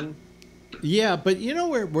good run. Yeah, but you know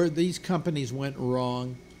where these companies went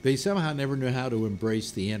wrong? They somehow never knew how to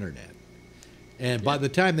embrace the internet. And by the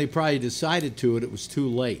time they probably decided to it was too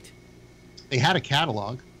late. They had a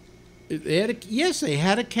catalog. Yes, they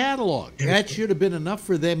had a catalog. That should have been enough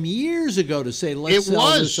for them years ago to say, let's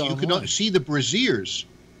sell this online. You could see the brassiers.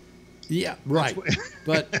 Yeah, right.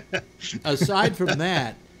 But aside from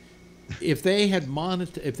that, if they had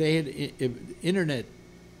internet,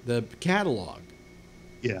 the catalog,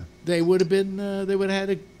 yeah, they would have been. They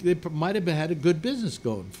might have had a good business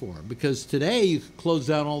going for them, because today you could close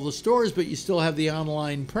down all the stores, but you still have the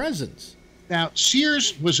online presence. Now,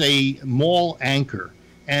 Sears was a mall anchor,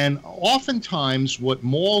 and oftentimes what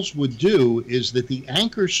malls would do is that the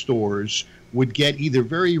anchor stores would get either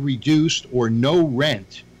very reduced or no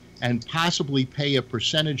rent, and possibly pay a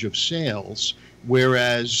percentage of sales,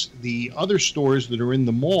 whereas the other stores that are in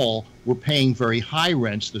the mall were paying very high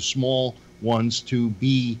rents, the small ones, to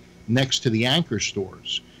be next to the anchor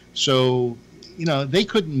stores. So, they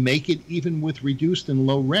couldn't make it even with reduced and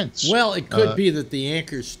low rents. Well, it could be that the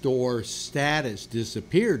anchor store status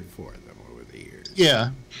disappeared for them over the years. Yeah.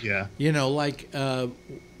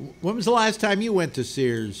 When was the last time you went to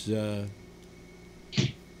Sears,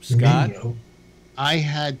 Scott? I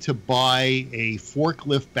had to buy a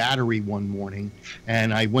forklift battery one morning,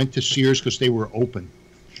 and I went to Sears because they were open.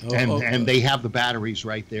 And they have the batteries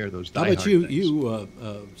right there, those Die Hard things. You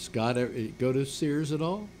Scott, go to Sears at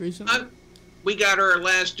all recently? We got our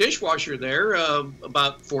last dishwasher there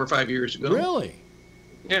about 4 or 5 years ago. Really?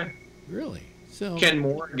 Yeah. Really? So Ken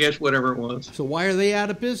Moore, I guess, whatever it was. So why are they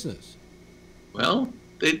out of business? Well,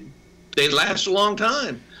 they last a long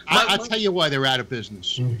time. I'll tell you why they're out of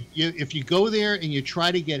business. If you go there and you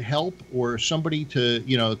try to get help or somebody to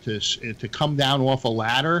come down off a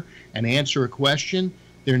ladder and answer a question,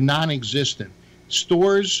 they're non-existent.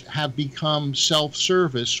 Stores have become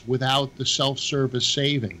self-service without the self-service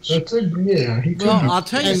savings. That's it. Yeah. Well, I'll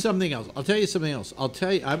tell you something else. I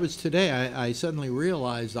suddenly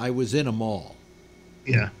realized I was in a mall.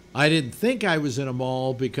 Yeah. I didn't think I was in a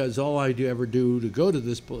mall because all I ever do to go to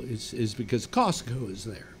this place is because Costco is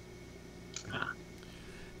there.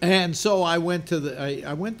 And so I went to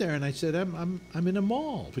I went there and I said I'm in a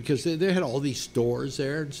mall because they had all these stores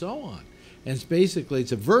there and so on. And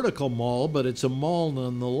it's a vertical mall, but it's a mall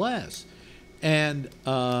nonetheless. And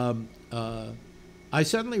I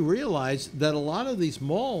suddenly realized that a lot of these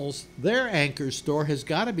malls, their anchor store has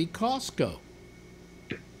got to be Costco.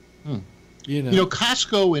 You know,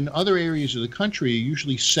 Costco in other areas of the country are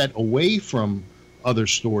usually set away from other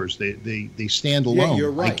stores. They stand alone. Yeah,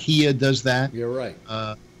 you're right. IKEA does that. You're right.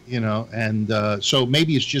 You know, and so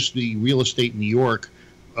maybe it's just the real estate in New York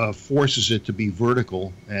forces it to be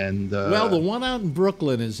vertical. And well, the one out in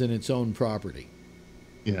Brooklyn is in its own property.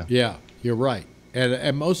 Yeah. Yeah, you're right.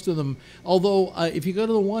 And most of them, although if you go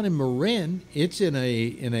to the one in Marin, it's in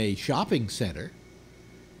a shopping center,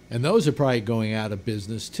 and those are probably going out of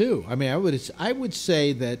business too. I mean, I would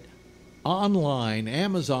say that online,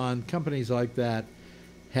 Amazon, companies like that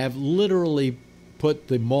have literally put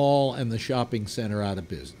the mall and the shopping center out of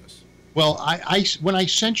business. Well, when I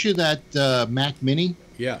sent you that Mac Mini,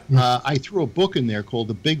 Yeah. I threw a book in there called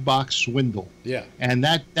The Big Box Swindle. Yeah. And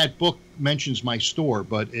that book mentions my store,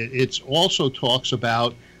 but it also talks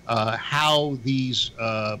about how these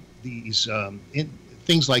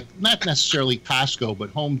things like not necessarily Costco,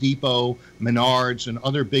 but Home Depot, Menards, and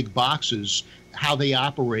other big boxes, how they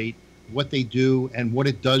operate, what they do, and what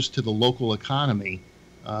it does to the local economy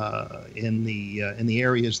in the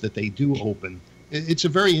areas that they do open. It's a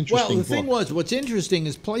very interesting Well, the book. thing was, what's interesting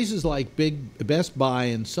is places like Big Best Buy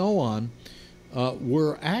and so on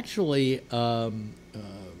were actually the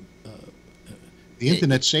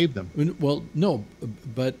internet saved them. well, no,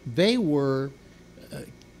 but they were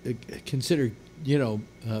considered,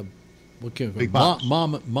 what can Big box.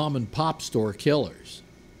 mom and pop store killers.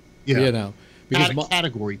 Yeah. You know, because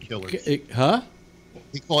Category killers. huh?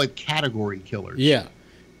 They call it category killers. Yeah.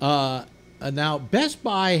 Now, Best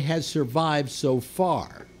Buy has survived so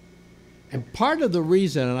far. And part of the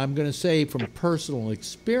reason, and I'm going to say from personal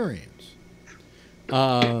experience,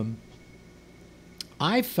 I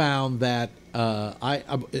found that,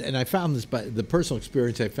 I found this by the personal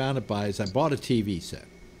experience I found it by is I bought a TV set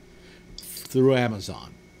through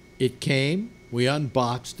Amazon. It came, we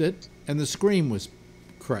unboxed it, and the screen was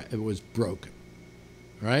broken,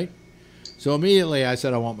 right? So immediately I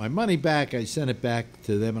said, I want my money back. I sent it back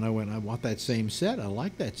to them, and I went, I want that same set. I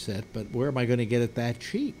like that set, but where am I going to get it that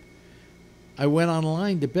cheap? I went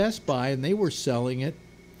online to Best Buy, and they were selling it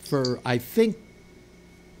for, I think,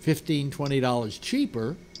 $15, $20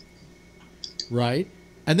 cheaper, right?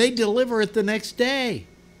 And they deliver it the next day.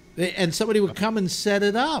 And somebody would come and set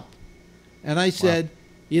it up. And I said,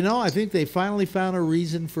 I think they finally found a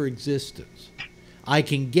reason for existence. I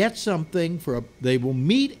can get something they will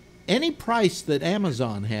meet any price that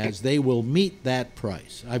Amazon has, they will meet that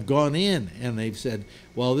price. I've gone in and they've said,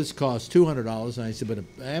 well, this costs $200. And I said, but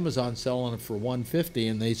Amazon's selling it for $150.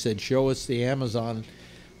 And they said, show us the Amazon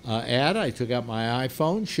ad. I took out my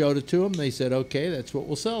iPhone, showed it to them. They said, okay, that's what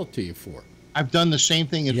we'll sell it to you for. I've done the same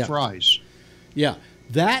thing at Fry's. Yeah.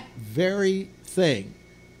 That very thing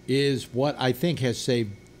is what I think has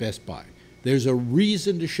saved Best Buy. There's a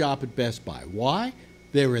reason to shop at Best Buy. Why?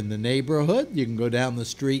 They're in the neighborhood. You can go down the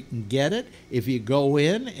street and get it. If you go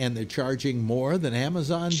in and they're charging more than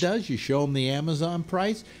Amazon does, you show them the Amazon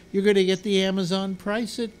price, you're going to get the Amazon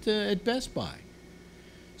price at Best Buy.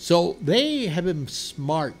 So they have been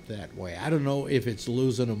smart that way. I don't know if it's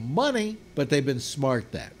losing them money, but they've been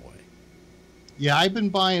smart that way. Yeah, I've been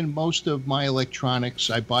buying most of my electronics.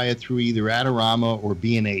 I buy it through either Adorama or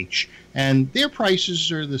B&H, and their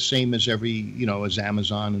prices are the same as as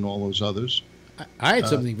Amazon and all those others. I had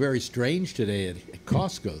something very strange today at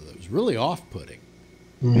Costco that was really off-putting.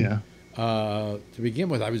 Yeah. To begin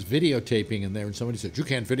with, I was videotaping in there, and somebody said, you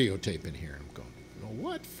can't videotape in here. I'm going,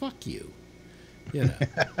 what? Fuck you. What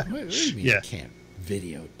do you mean you can't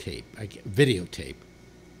videotape? I can't videotape.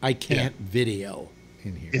 I can't video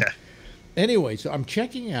in here. Yeah. Anyway, so I'm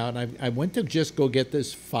checking out, and I went to just go get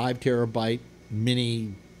this 5 terabyte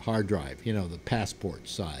mini hard drive, the passport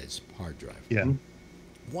size hard drive. Yeah.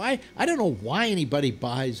 Why? I don't know why anybody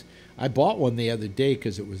buys. I bought one the other day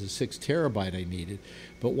because it was a 6 terabyte I needed.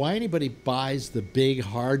 But why anybody buys the big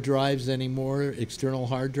hard drives anymore, external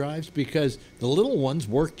hard drives? Because the little ones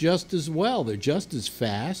work just as well. They're just as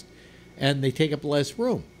fast, and they take up less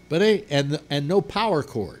room. But and no power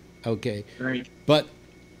cord. Okay. Right. But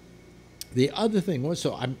the other thing was,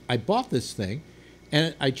 so I bought this thing,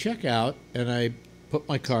 and I check out, and I put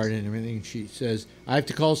my card in and everything, and she says, I have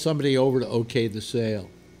to call somebody over to okay the sale.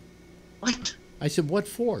 What? I said, what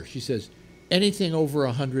for? She says, anything over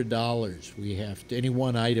 $100, we have to, any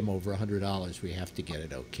one item over $100, we have to get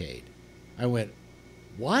it okayed. I went,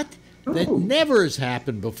 what? that never has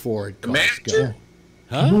happened before at Costco. Manager?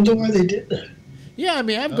 I Huh? wonder why they did that. Yeah, I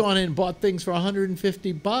mean, I've gone in and bought things for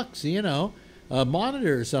 $150, you know, a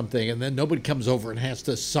monitor or something, and then nobody comes over and has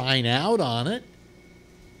to sign out on it.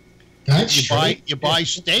 That's You buy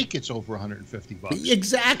steak, it's over $150.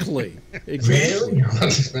 Exactly. Really?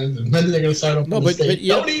 That's expensive. When are they going to sign up? No, on the but state?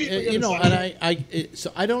 yeah, Don't eat, you know, and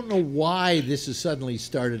so I don't know why this has suddenly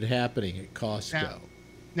started happening at Costco.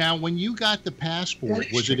 Now, when you got the passport, That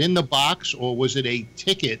is was it true. in the box or was it a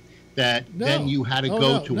ticket that then you had to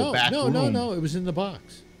go to a back room? No, it was in the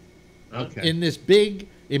box. Okay. In this big,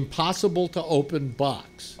 impossible to open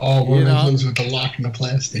box. Oh, one you of the know, ones with the lock and the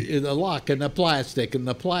plastic. the lock and the plastic and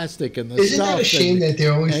the plastic and the Isn't stuff. that a shame and, that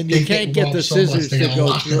they're always and they you can't get involved the so much, scissors they to gotta go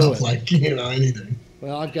lock it through up it. like anything.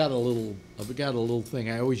 Well, I've got a little thing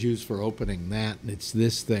I always use for opening that, and it's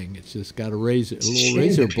this thing. It's just got a little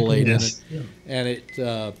razor blade in it,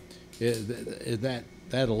 Yeah. and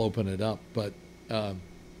that'll open it up. But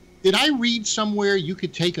Did I read somewhere you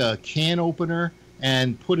could take a can opener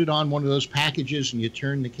and put it on one of those packages and you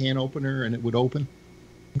turn the can opener and it would open?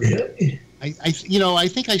 Really? I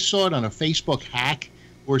think I saw it on a Facebook hack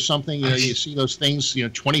or something. You know, you see those things,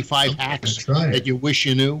 25 hacks That's right. that you wish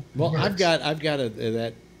you knew. well, Yes. I've got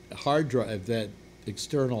that hard drive, that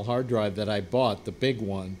external hard drive that I bought, the big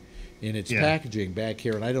one, in its Yeah. packaging back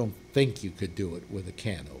here, and I don't think you could do it with a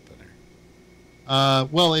can opener.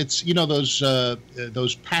 Well, it's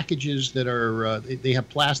those packages that are they have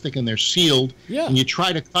plastic and they're sealed, Yeah. and you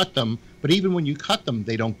try to cut them, but even when you cut them,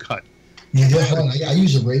 they don't cut. Yeah, they're hard. I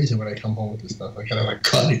use a razor when I come home with this stuff. I kind of like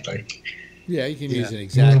cut it. Like, Yeah, you can Yeah. use an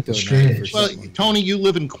X-Acto knife or Strange. Well, something. Tony, you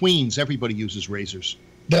live in Queens. Everybody uses razors,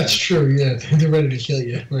 that's true. Yeah, they're ready to kill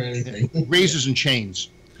you or anything. razors and chains.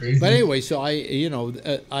 Crazy. But anyway, so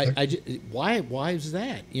why is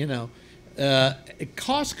that?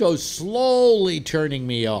 Costco's slowly turning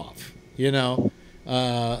me off.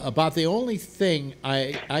 About the only thing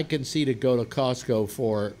I can see to go to Costco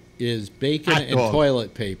for is bacon Hot and dog.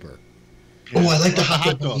 toilet paper. Oh, I like the Hot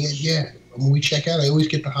hot dog. dogs. Yeah. When we check out, I always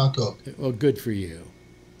get the hot dog. Well, good for you.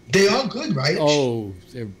 They are good, right? Oh,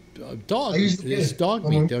 they're dog. I used to It's get it. dog Oh,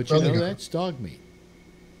 my meat. Don't you brother know got that? it. It's dog meat.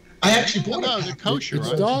 I actually bought No, a they're pack. kosher, It's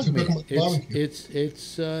right? dog To cook meat. 'em with barbecue.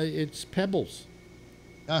 It's Pebbles.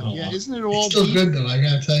 Yeah, isn't it all It's still beef? good though. I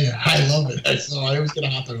gotta tell you, I love it. So I always get a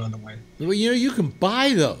hot dog on the way. Well, you can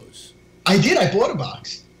buy those. I did. I bought a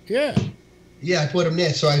box. Yeah. Yeah, I put them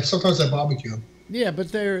there. So sometimes I barbecue them. Yeah,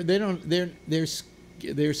 but they're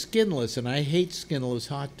skinless, and I hate skinless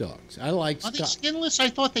hot dogs. I like Are they skinless? I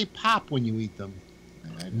thought they pop when you eat them.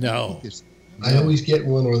 No. I always get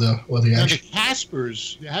one or the Now, the actual.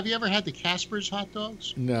 Casper's. Have you ever had the Casper's hot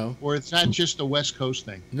dogs? No, Or it's not just a West Coast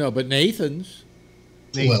thing? no, but Nathan's.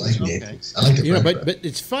 Well, I like Okay. Nathan's. I like the bread bread. But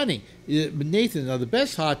it's funny. Nathan, now the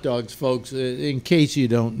best hot dogs, folks. In case you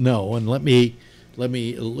don't know, and let me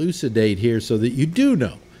elucidate here so that you do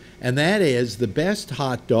know, and that is the best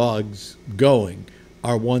hot dogs going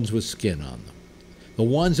are ones with skin on them. The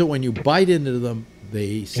ones that when you bite into them,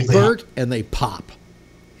 they spurt and they pop.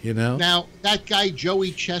 Now, that guy,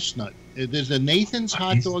 Joey Chestnut, does the Nathan's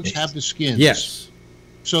hot dogs have the skins? Yes.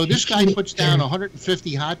 So this guy puts down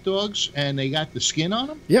 150 hot dogs and they got the skin on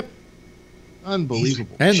them? Yep.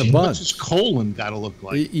 Unbelievable. And the buns. What's his colon got to look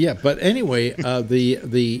like? Yeah, but anyway,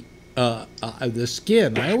 the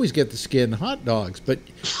skin. I always get the skin hot dogs, but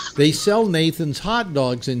they sell Nathan's hot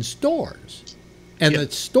dogs in stores, and the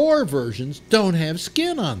store versions don't have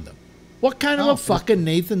skin on them. What kind of a fucking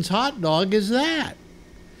Nathan's hot dog is that?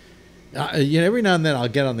 Every now and then I'll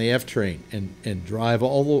get on the F train and drive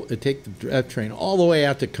take the F train all the way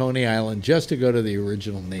out to Coney Island just to go to the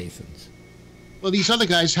original Nathan's. Well, these other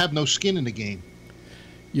guys have no skin in the game.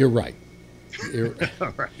 You're right.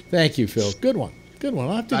 All right. Thank you, Phil. Good one. Good one.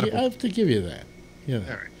 I'll have to give you that. All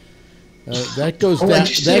right. That goes Oh, down. I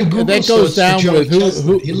just did a Google That goes search for down Joey with Chestnut.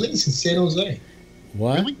 who? He lives in San Jose.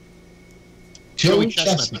 What? Really? Joey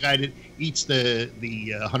Chestnut, the guy that eats the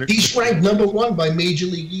 100. He's ranked #1 by Major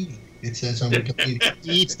League Eating. It says on Wikipedia.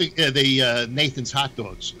 He eats the Nathan's hot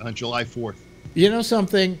dogs on July 4th. You know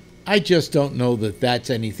something? I just don't know that that's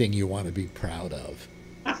anything you want to be proud of.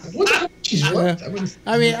 What the hell? She's worth.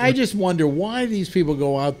 I mean, I just wonder why these people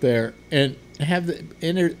go out there and have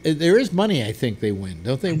there is money. I think they win.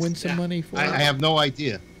 Don't they win some money for I it? have no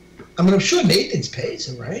idea. I mean, I'm sure Nathan's pays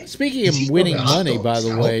him, right? Speaking Is he of winning going to hot money, by dogs?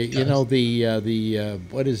 the I way, hope he does.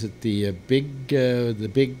 what is it? The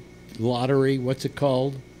big lottery. What's it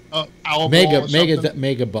called? Powerball or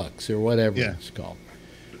Mega bucks or whatever Yeah. it's called.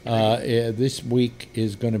 This week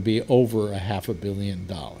is going to be over $500 million.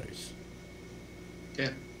 Yeah.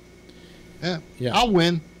 Yeah. Yeah. I'll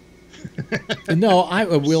win. No,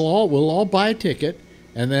 we'll all buy a ticket,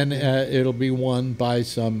 and then it'll be won by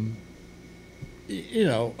some,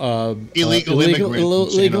 illegal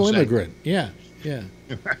immigrant. Yeah.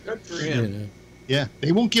 Good for him. Yeah,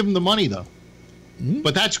 they won't give him the money though.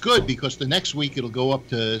 But that's good because the next week it'll go up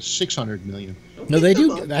to 600 million. No, they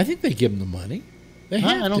do. I think they give them the money. They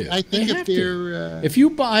have to. I think if they're if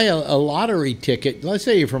you buy a lottery ticket, let's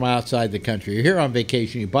say you're from outside the country, you're here on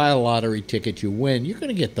vacation, you buy a lottery ticket, you win, you're going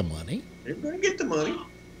to get the money. You're going to get the money.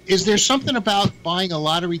 Is there something about buying a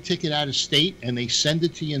lottery ticket out of state and they send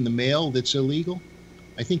it to you in the mail that's illegal?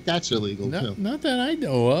 I think that's illegal too. Not that I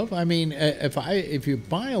know of. I mean, if you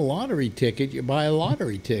buy a lottery ticket, you buy a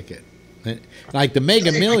lottery ticket. Like the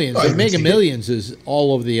Mega Millions. The Mega Millions is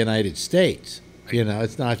all over the United States.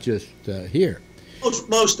 It's not just here.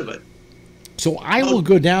 Most of it. So I will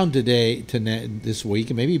go down this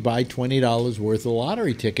week and maybe buy $20 worth of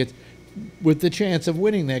lottery tickets with the chance of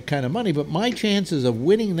winning that kind of money. But my chances of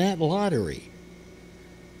winning that lottery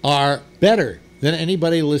are better than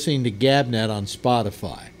anybody listening to GabNet on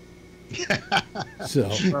Spotify. So,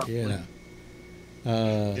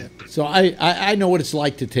 so I know what it's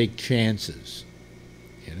like to take chances.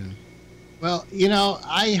 Well,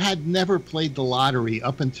 I had never played the lottery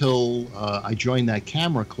up until I joined that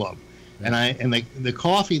camera club. And the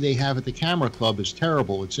coffee they have at the camera club is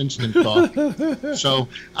terrible. It's instant coffee. So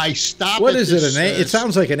I stopped. What is it? It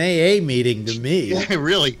sounds like an AA meeting to me. Yeah,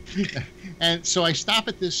 really. And so I stop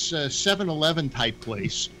at this 7-Eleven type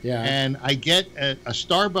place. Yeah. And I get a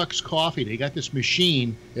Starbucks coffee. They got this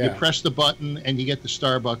machine. Yeah. You press the button and you get the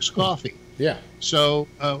Starbucks coffee. Yeah. So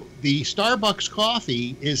the Starbucks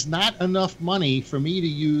coffee is not enough money for me to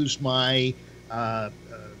use my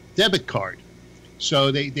debit card.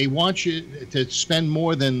 So they want you to spend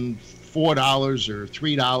more than $4 or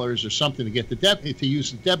 $3 or something to get to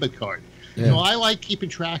use the debit card. Yeah. I like keeping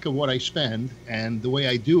track of what I spend, and the way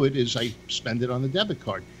I do it is I spend it on the debit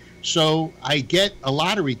card. So I get a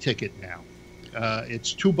lottery ticket now.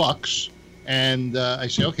 It's $2, and I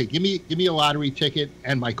say, okay, give me a lottery ticket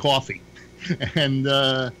and my coffee, and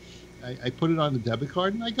I put it on the debit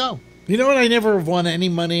card and I go. You know what I never have won any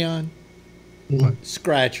money on? What?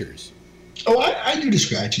 Scratchers. Oh, I do the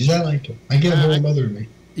scratches. I like them. I get them from my mother and me.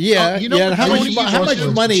 Yeah, How much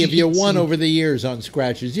money have you won over the years on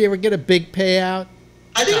scratches? Do you ever get a big payout?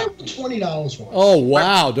 I think I won $20 once. Oh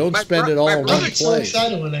wow! Don't spend it all in one place. So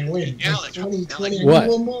excited when I win. Alex, 20, what?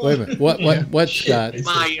 Wait a minute. What, Scott?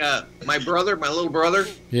 My little brother.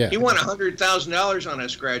 Yeah. He won $100,000 on a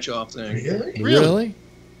scratch off thing. Really?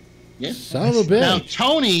 Yeah. Son of a bitch. Now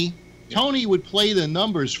Tony would play the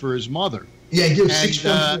numbers for his mother. Yeah, he did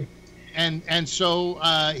 613. And so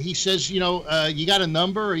he says, you got a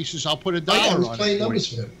number? He says, I'll put $1 on it. I was playing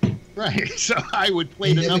numbers for him. Right. So I would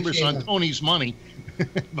play the numbers on Tony's money.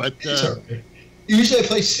 But usually I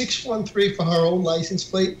play 613 for her own license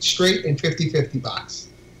plate, straight and 50-50 box.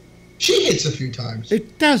 She hits a few times.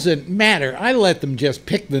 It doesn't matter. I let them just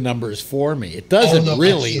pick the numbers for me. It doesn't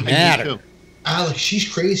really matter. Alex, she's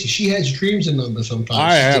crazy. She has dreams of numbers sometimes.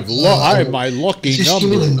 I have my lucky just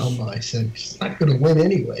numbers. Give me the number. I said, she's not going to win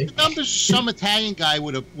anyway. The numbers, some Italian guy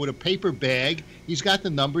with a paper bag. He's got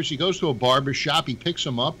the numbers. He goes to a barber shop. He picks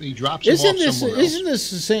them up. And he drops them off somewhere else. Isn't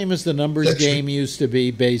this the same as the numbers game used to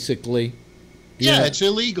be, basically? Yeah, it's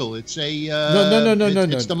illegal. It's a no.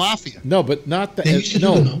 It's the mafia. No, but not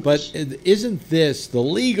the But isn't this the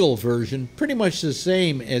legal version pretty much the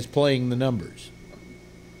same as playing the numbers?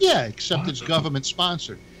 Yeah, except it's government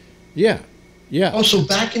sponsored. Yeah. Also,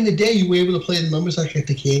 back in the day, you were able to play the numbers like at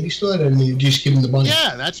the candy store, and you just give them the money.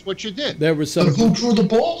 Yeah, that's what you did. There was some. But who drew the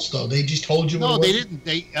balls, though? They just told you. No, they didn't.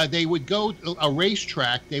 They would go to a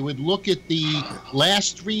racetrack. They would look at the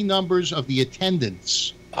last 3 numbers of the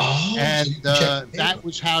attendance. Oh, and that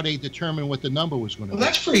was how they determined what the number was going to be. Well,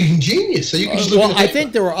 that's pretty ingenious. So you can just I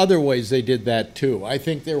think there were other ways they did that too. I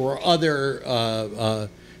think there were other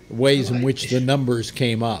ways in which the numbers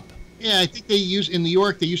came up. Yeah, I think in New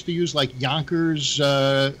York they used to use like Yonkers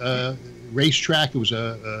racetrack. It was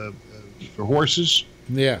for horses.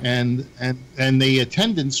 Yeah, and the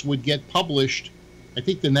attendance would get published, I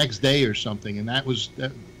think the next day or something, and that was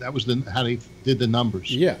how they did the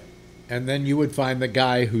numbers. Yeah, and then you would find the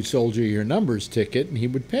guy who sold you your numbers ticket, and he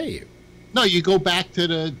would pay you. No, you go back to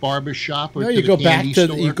the barber shop or you go back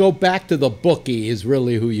to the bookie is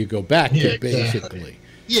really who you go back to, basically.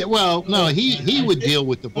 Yeah, well, no, he would deal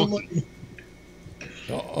with the bookie.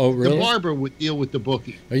 Oh, really? The barber would deal with the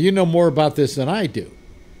bookie. You know more about this than I do.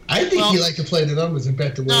 I think you like to play the numbers and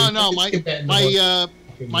bet the way. No,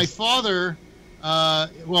 my father,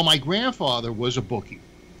 my grandfather was a bookie,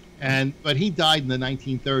 but he died in the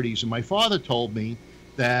 1930s, and my father told me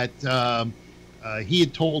that he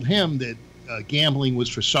had told him that gambling was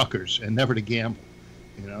for suckers and never to gamble.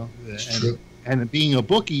 You know, and being a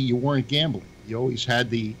bookie, you weren't gambling. You always had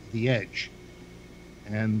the edge.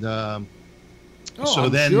 And so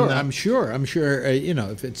I'm sure. You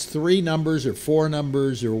know, if it's 3 numbers or 4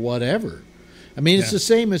 numbers or whatever, I mean, it's the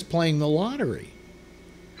same as playing the lottery.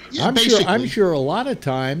 Yeah, I'm sure a lot of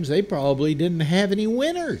times they probably didn't have any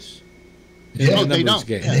winners. Yeah, they don't.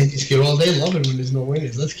 Game. Yeah, they just get all day loving when there's no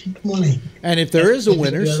winners. Let's keep the money. And if there is a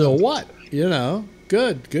winner, so what? You know,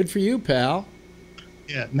 good for you, pal.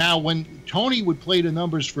 Yeah. Now, when Tony would play the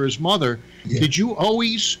numbers for his mother, did you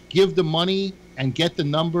always give the money and get the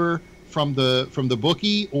number from the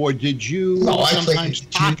bookie, or did you sometimes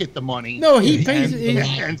pocket the money? No, he pays.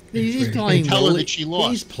 He's playing. Tell her that she lost.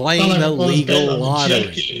 He's playing the legal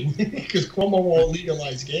lottery. Because Cuomo won't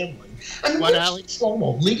legalize gambling. I mean, what, Alex?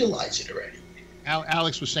 Cuomo legalize it already.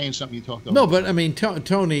 Alex was saying something you talked about. No, but I mean,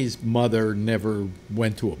 Tony's mother never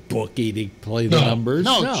went to a bookie to play the numbers.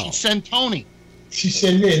 No, she'd send Tony. She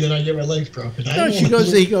sent me, and then I get my legs broken. No, he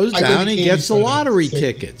goes down, he gets the lottery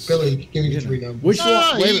tickets. Billy, give me the 3 numbers.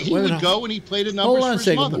 He would go and he'd play the numbers for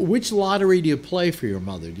his mother. Which lottery do you play for your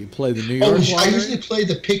mother? Do you play the New York lottery? I usually play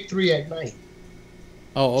the Pick 3 at night.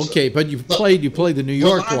 Oh, okay, but you play the New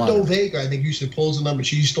York lottery. Rolando Vega, I think, used to pull the number.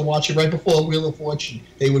 She used to watch it right before Wheel of Fortune.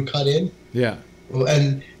 They would cut in. Yeah.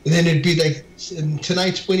 And then it'd be like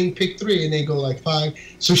tonight's winning Pick 3, and they go like 5.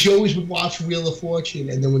 So she always would watch Wheel of Fortune,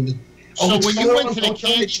 and then when the when you went to the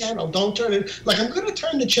candy channel, don't turn it. Like, I'm going to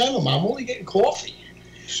turn the channel, Mom. I'm only getting coffee.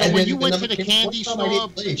 So when you went to the candy store,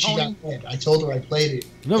 she got mad. I told her I played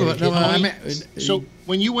it. So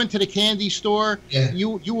when you went to the candy store,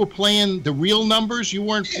 you were playing the real numbers. You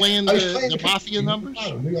weren't playing the mafia numbers.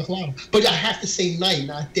 But I have to say night,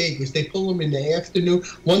 not day, because they pull them in the afternoon.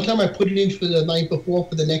 One time I put it in for the night before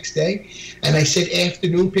for the next day, and I said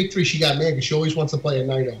afternoon Pick 3. She got mad because she always wants to play at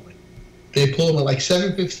night only. They pull them at like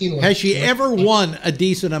 7:15. Has she ever won a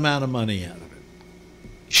decent amount of money out of it?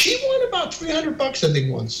 She won about $300, I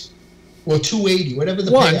think, once, or $280, whatever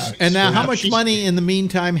the payout is. And now, how much money in the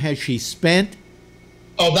meantime has she spent?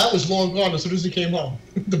 Oh, that was long gone as soon as he came home.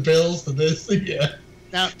 The bills, yeah.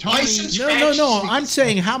 Now, Tony, no. I'm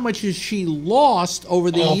saying, how much has she lost over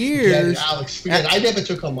the years? Forget it, Alex, forget it. I never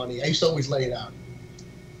took her money. I used to always lay it out.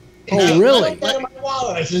 Really? I got in my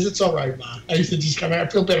wallet. I said, it's all right, Ma. I used to just come out. I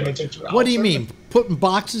feel better if I take $2. What do you mean? Putting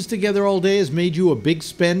boxes together all day has made you a big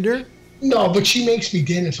spender? No, but she makes me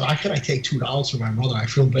dinner, so how can I take $2 from my mother? I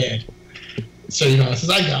feel bad. So, I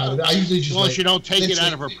said, I got it. I usually just. As long as you don't take it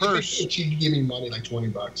out of her purse. She'd give me money, like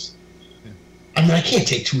 $20. Yeah. I mean, I can't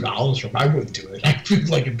take $2 from her. I wouldn't do it. I feel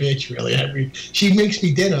like a bitch, really. I mean, she makes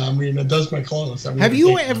me dinner. I mean, does my clothes. Have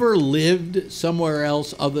you ever lived somewhere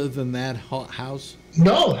else other than that house?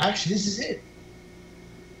 No, actually, this is it.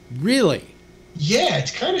 Really? Yeah,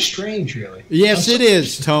 it's kind of strange, really. Yes, it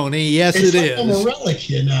is, Tony. Yes, it is. I'm a relic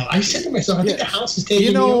here now. I said to myself, I think the house is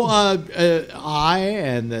taking me over. I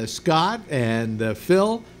and Scott and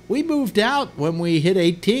Phil, we moved out when we hit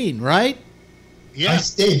 18, right? Yeah. I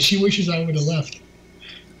stayed. She wishes I would have left.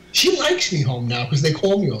 She likes me home now because they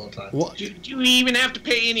call me all the time. Well, do you even have to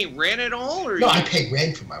pay any rent at all? Or no, I pay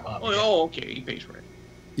rent for my mom. Oh, okay. He pays rent.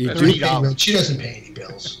 $30. She doesn't pay any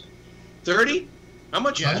bills. 30? How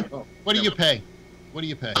much? Yeah. What do you pay? What do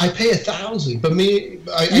you pay? I pay $1,000, but me.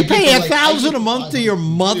 You pay $1,000 a month to your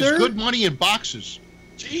mother? There's good money in boxes.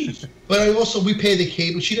 Jeez. But we pay the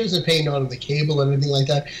cable. She doesn't pay none of the cable or anything like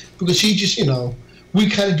that because she just, we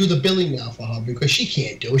kind of do the billing now for her because she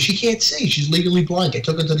can't do it. She can't see. She's legally blind. I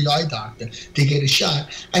took her to the eye doctor to get a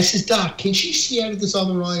shot. I said, Doc, can she see out of this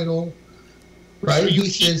other eye at all? Right? So you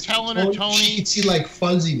keep telling her, Tony. She can see like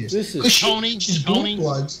fuzziness. This is Tony. She's blue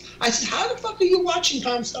bloods. I said, how the fuck are you watching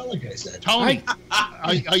Tom Selleck? I said, Tony,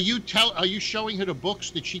 are you showing her the books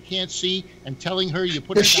that she can't see and telling her you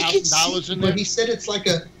put $1,000 in there? But he said it's like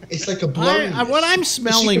a blurry. What I'm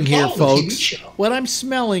smelling here, folks. What I'm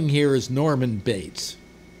smelling here is Norman Bates.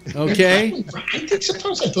 Okay. I think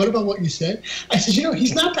sometimes I thought about what you said. I said,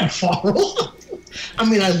 he's not that far off. I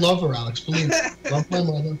mean, I love her, Alex. Believe me, love my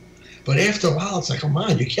mother. But after a while, it's like, come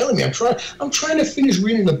on, you're killing me. I'm trying to finish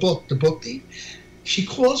reading the book thief. She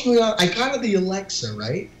calls me out. I got her the Alexa,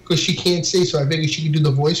 right? Because she can't see, so I figured she could do the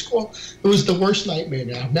voice call. It was the worst nightmare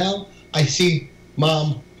now. Now I see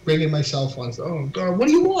Mom ringing my cell phone. So, oh, God, what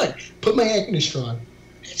do you want? Put my air conditioner on.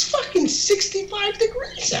 It's fucking 65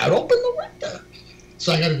 degrees out. Open the window.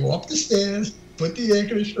 So I got to go up the stairs, put the air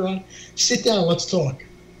conditioner on, sit down, let's talk.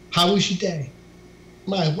 How was your day?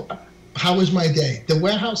 How was my day? The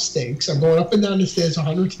warehouse stinks. I'm going up and down the stairs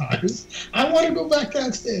 100 times. I want to go back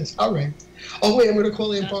downstairs. All right. Oh, wait, I'm going to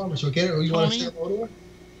call Aunt Barbara. So get it. Or you want to say hello to her?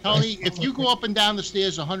 Tony, if you go up and down the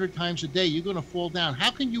stairs 100 times a day, you're going to fall down.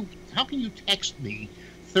 How can you text me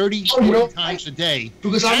 30, 40 times a day?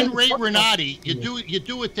 Because and Ray Renati, you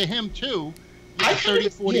do it to him too. 30,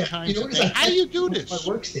 40 times a day. How do you do this? My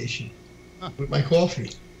workstation with my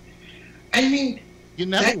coffee. I mean, you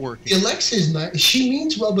never work. Alexa's not. She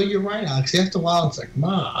means well, but you're right, Alex. After a while, it's like,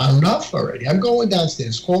 Ma, enough already. I'm going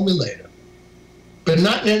downstairs. Call me later, but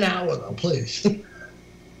not in an hour, though, please.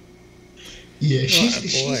 Yeah,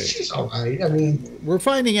 she's all right. I mean, we're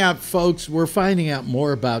finding out, folks. We're finding out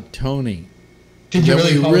more about Tony than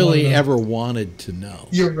we really ever wanted to know.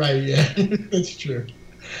 You're right. Yeah, that's true.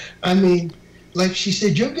 I mean, like she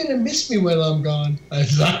said, you're gonna miss me when I'm gone. I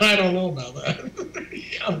said, I don't know about that.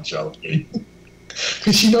 I'm joking,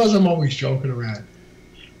 because she knows I'm always joking around.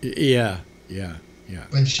 Yeah.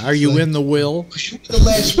 Are you in the will? She was the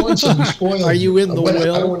last one, so we spoiled. Are you in the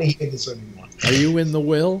will? I don't want to hear this anymore. Are you in the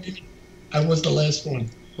will? I was the last one.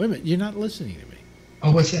 Wait a minute, you're not listening to me.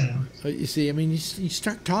 Oh, what's that? You see, I mean, you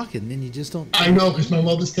start talking, then you just don't. I know, because my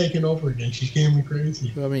mother's taking over again. She's getting me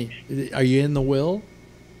crazy. I mean, are you in the will?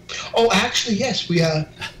 Oh, actually, yes. Me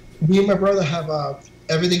and my brother have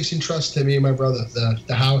everything's in trust to me and my brother.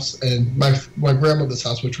 The house and my grandmother's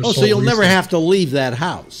house, which was. Oh, so you'll never have to leave that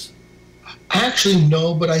house. Actually,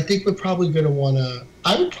 no, but I think we're probably going to want to.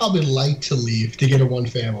 I would probably like to leave to get a one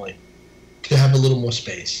family, to have a little more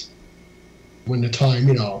space. When the time,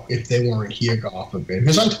 if they weren't here, go off a bit.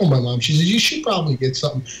 Because I told my mom, she says, you should probably get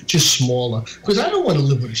something just smaller. Because I don't want to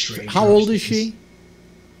live with a stranger. How old is she?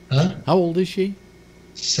 Huh? How old is she?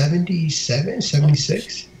 77,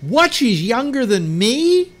 76. What? She's younger than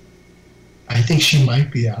me? I think she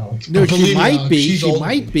might be, Alex. No, she might be. She older.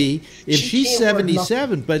 might be. If she's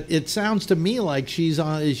 77, but it sounds to me like she's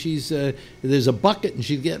there's a bucket and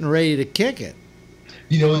she's getting ready to kick it.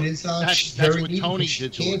 You know what it is? She's very needy.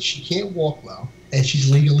 She can't walk well, and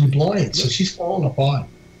she's legally blind, so she's falling apart.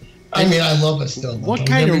 I mean, I love her still. What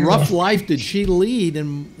kind of rough life did she lead,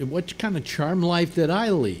 and what kind of charm life did I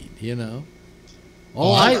lead?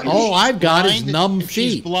 All I've got is numb feet. If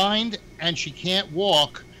she's blind and she can't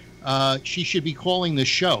walk, she should be calling the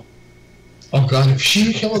show. Oh God! If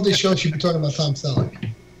she called the show, she'd be talking about Tom Selleck.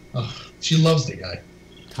 Oh, she loves the guy.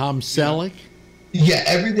 Tom Selleck. Yeah,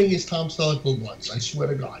 everything is Tom Selleck with once. I swear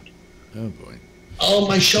to God. Oh boy. Oh,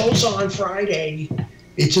 my show's on Friday.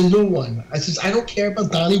 It's a new one. I says I don't care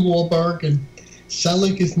about Donnie Wahlberg and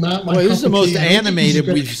Selleck is not my. Well, this is the most animated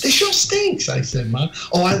we've. The show stinks. I said, Mom.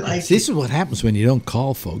 Oh, I like. This is what happens when you don't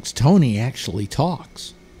call, folks. Tony actually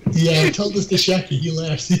talks. Yeah, I told this to Shecky. He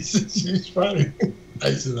laughs. He says she's funny.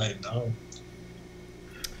 I said, I know.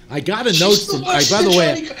 I got a note from. By the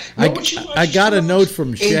way, I got a note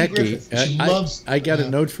from Shecky. I got a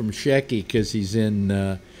note from Shecky because he's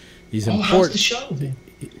in. He's in how's the show?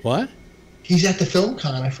 What? He's at the film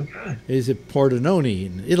con. I forgot. He's at Pordenone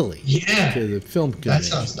in Italy. Yeah, to the film convention.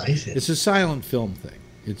 That sounds nice. It's a silent film thing.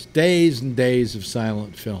 It's days and days of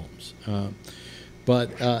silent films. But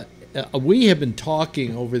we have been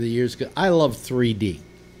talking over the years. Cause I love 3D.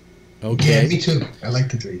 Okay. Yeah, me too. I like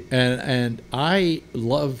the 3D. And I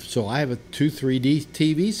love, so I have 2 3D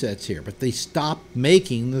TV sets here, but they stopped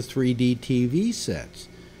making the 3D TV sets.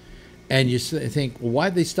 And you think, well,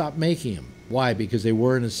 why'd they stop making them? Why? Because they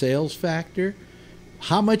weren't a sales factor?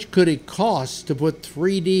 How much could it cost to put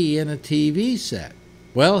 3D in a TV set?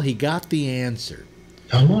 Well, he got the answer.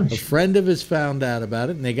 How much? A friend of his found out about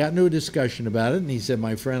it, and they got into a discussion about it, and he said,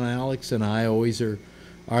 my friend Alex and I always are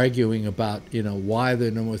arguing about, why there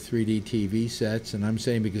are no more 3D TV sets, and I'm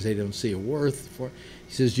saying because they don't see a worth for it.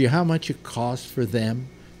 He says, do you know how much it costs for them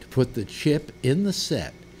to put the chip in the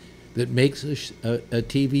set that makes a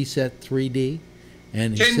TV set 3D?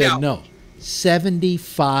 And he said, no,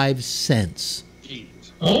 75 cents.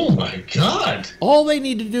 Jeez. Oh, my God. All they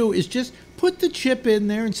need to do is just put the chip in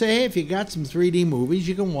there and say, hey, if you got some 3D movies,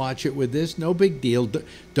 you can watch it with this. No big deal.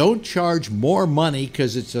 Don't charge more money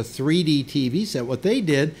because it's a 3D TV set. What they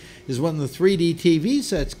did is when the 3D TV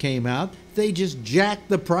sets came out, they just jacked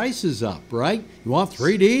the prices up, right? You want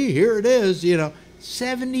 3D? Here it is,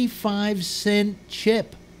 75-cent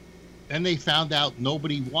chip. Then they found out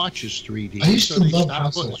nobody watches 3D. I used to love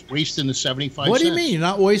Housewives. Wasting the 75 What do you cents. mean? You're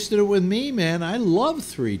not wasting it with me, man. I love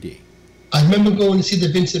 3D. I remember going to see the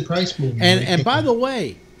Vincent Price movie. And by the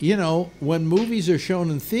way, when movies are shown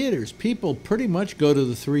in theaters, people pretty much go to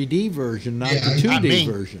the 3D version, not the 2D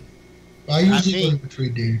version. I usually go to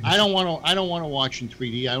 3D. I don't want to watch in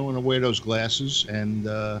 3D. I don't want to wear those glasses, and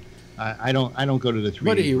I don't go to the 3D.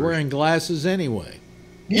 But are you version. wearing glasses anyway?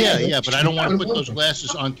 Yeah, but I don't want to put those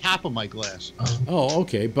glasses on top of my glasses. Oh,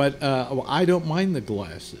 okay. But I don't mind the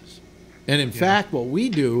glasses. And in fact, what we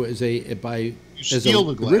do is steal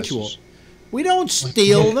the glasses. ritual. We don't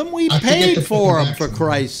steal them. We paid for them, for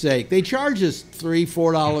Christ's sake. They charge us $3,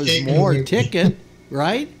 $4 more a ticket,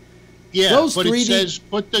 right? Yeah, Those but 3D it says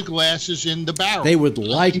put the glasses in the barrel. They would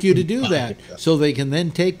like you to do that so they can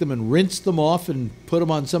then take them and rinse them off and put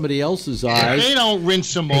them on somebody else's eyes. They don't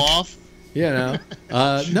rinse them off. You know,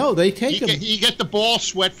 no, they take them. You get the ball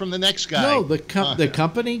sweat from the next guy. No, the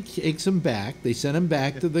company takes them back. They send them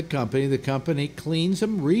back to the company. The company cleans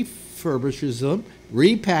them, refurbishes them,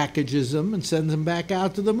 repackages them, and sends them back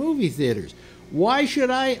out to the movie theaters. Why should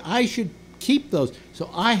I should keep those. So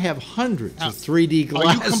I have hundreds of 3D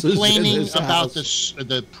glasses. Are you complaining in this about house.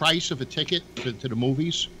 the price of a ticket to the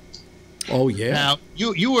movies? Oh, yeah. Now,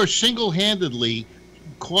 you are single-handedly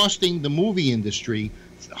costing the movie industry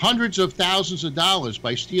hundreds of thousands of dollars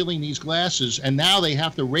by stealing these glasses, and now they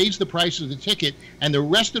have to raise the price of the ticket, and the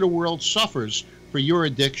rest of the world suffers for your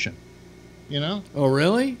addiction. You know? Oh,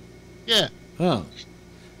 really? Yeah. Oh.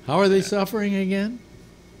 How are they suffering again?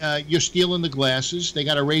 You're stealing the glasses. They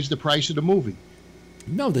got to raise the price of the movie.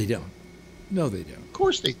 No, they don't. No, they don't. Of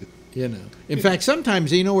course they do. You know. In fact,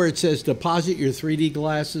 sometimes, you know where it says deposit your 3D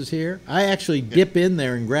glasses here? I actually dip in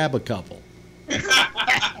there and grab a couple.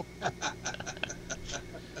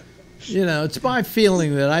 You know, it's my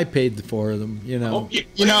feeling that I paid for them, you know.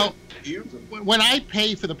 You know, when I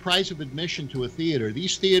pay for the price of admission to a theater,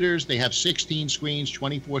 these theaters, they have 16 screens,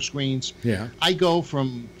 24 screens. Yeah. I go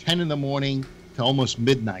from 10 in the morning to almost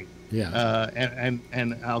midnight. Yeah.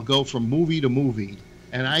 And I'll go from movie to movie.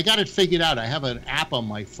 And I got it figured out. I have an app on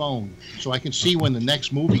my phone so I can see when the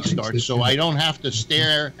next movie starts. So I don't have to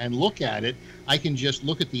stare and look at it. I can just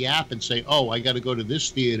look at the app and say, oh, I got to go to this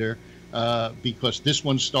theater because this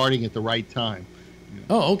one's starting at the right time.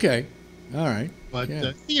 Oh, okay. All right. But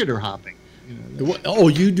theater hopping. You know, oh,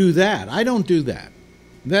 you do that. I don't do that.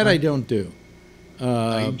 That I don't do.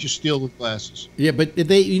 you just steal the glasses. Yeah, but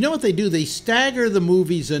you know what they do? They stagger the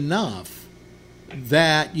movies enough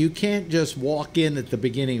that you can't just walk in at the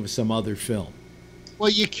beginning of some other film. Well,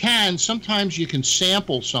 you can. Sometimes you can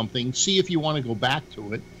sample something, see if you want to go back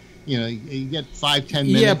to it. You know, you get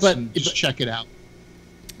 5-10 minutes and just check it out.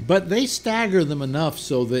 But they stagger them enough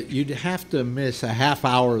so that you'd have to miss a half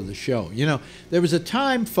hour of the show. You know, there was a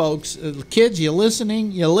time, folks, kids, you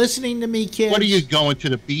listening? You listening to me, kids? What are you going to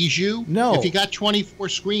the Bijou? No. If you got 24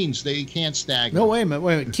 screens, they can't stagger. No, wait a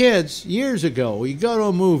minute. Kids, years ago, you go to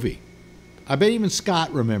a movie. I bet even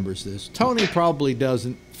Scott remembers this. Tony probably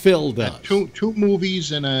doesn't. Phil does. Two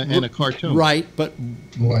movies and a cartoon. Right, but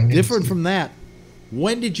different from that.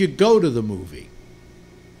 When did you go to the movie?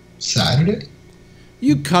 Saturday?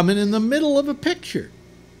 You come in the middle of a picture.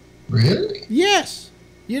 Really? Yes.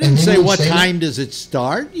 You didn't say what time does it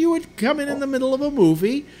start. You would come in the middle of a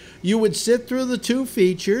movie. You would sit through the two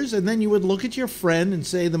features, and then you would look at your friend and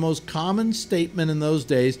say the most common statement in those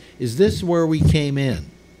days, is this where we came in?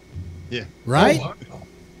 Yeah. Right? Oh, wow.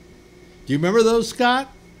 Do you remember those, Scott?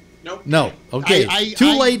 Nope. No. Okay.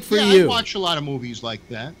 Too late for you. I watch a lot of movies like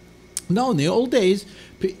that. No, in the old days,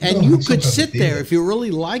 and you could sit there, if you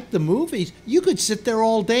really liked the movies, you could sit there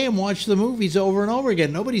all day and watch the movies over and over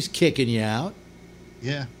again. Nobody's kicking you out.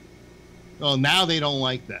 Yeah. Well, now they don't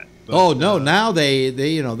like that. But, oh no! Now they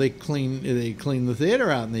clean the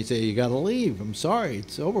theater out and they say you got to leave. I'm sorry,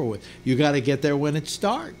 it's over with. You got to get there when it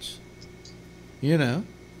starts. You know.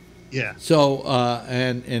 Yeah. So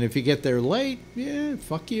and if you get there late, yeah,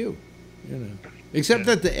 fuck you. You know. Except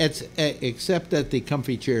that the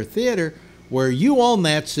comfy chair theater where you own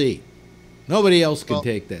that seat. Nobody else can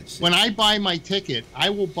take that seat. When I buy my ticket, I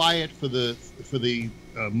will buy it for the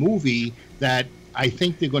movie that I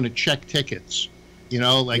think they're going to check tickets. You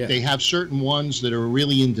know, like they have certain ones that are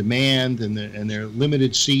really in demand and they're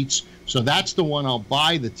limited seats. So that's the one I'll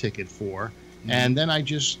buy the ticket for. Mm-hmm. And then I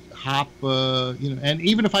just hop, and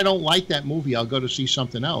even if I don't like that movie, I'll go to see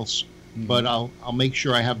something else. Mm-hmm. But I'll make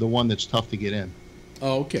sure I have the one that's tough to get in.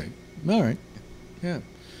 Oh, okay. All right. Yeah.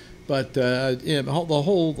 But the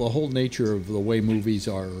whole nature of the way movies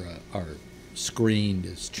are screened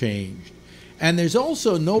has changed. And there's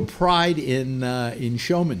also no pride in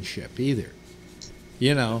showmanship either.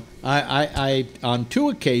 You know, I on two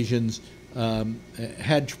occasions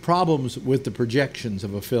had problems with the projections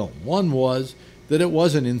of a film. One was that it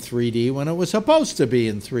wasn't in 3D when it was supposed to be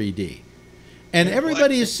in 3D. And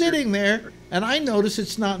everybody is sitting there, and I notice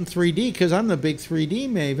it's not in 3D because I'm the big 3D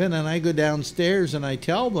maven, and I go downstairs and I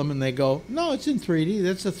tell them, and they go, no, it's in 3D.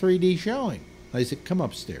 That's a 3D showing. I said, come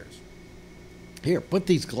upstairs. Here, put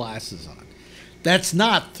these glasses on. That's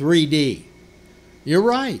not 3D. You're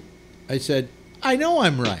right. I said, I know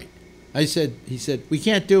I'm right. He said, we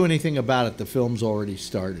can't do anything about it. The film's already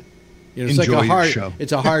started. You know, it's Enjoy like your show.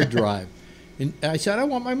 It's a hard drive. And I said, I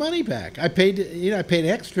want my money back. I paid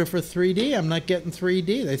extra for 3D. I'm not getting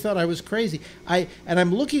 3D. They thought I was crazy. And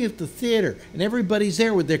I'm looking at the theater, and everybody's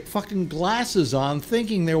there with their fucking glasses on,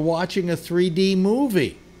 thinking they're watching a 3D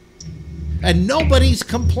movie. And nobody's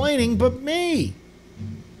complaining but me.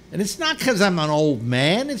 And it's not because I'm an old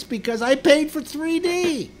man. It's because I paid for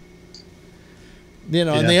 3D.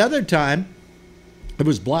 And the other time, it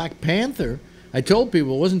was Black Panther. I told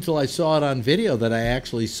people it wasn't until I saw it on video that I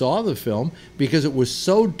actually saw the film because it was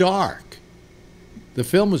so dark. The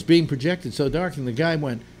film was being projected so dark, and the guy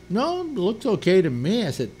went, "No, it looks okay to me."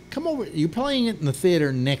 I said, "Come over. You're playing it in the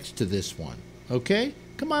theater next to this one, okay?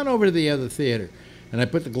 Come on over to the other theater." And I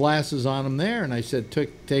put the glasses on him there, and I said,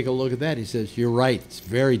 "Take a look at that." He says, "You're right. It's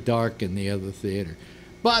very dark in the other theater.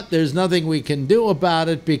 But there's nothing we can do about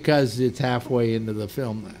it because it's halfway into the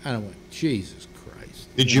film." I went, Jesus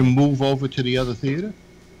Christ. Did you move over to the other theater?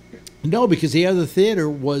 No, because the other theater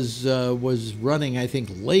was running, I think,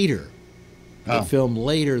 later. The film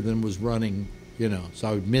later than was running, so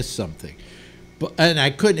I would miss something. And I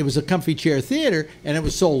couldn't. It was a comfy chair theater, and it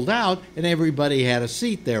was sold out, and everybody had a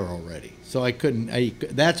seat there already. So I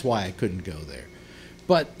couldn't. That's why I couldn't go there.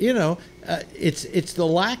 But it's the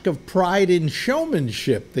lack of pride in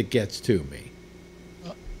showmanship that gets to me.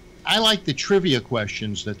 I like the trivia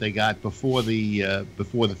questions that they got before the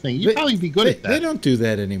thing. You'd probably be good at that. They don't do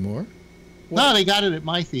that anymore. No, they got it at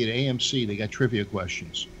my theater, AMC. They got trivia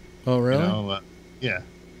questions. Oh, really? Yeah.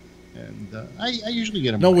 And I usually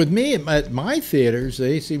get them. No, right. with me at my theaters,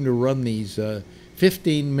 they seem to run these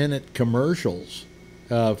 15-minute commercials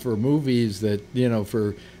for movies that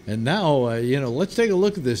and now let's take a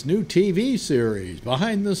look at this new TV series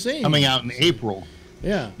behind the scenes coming out in April.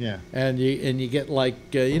 Yeah. And you get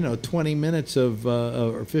like 20 minutes of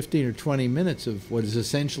or 15 or 20 minutes of what is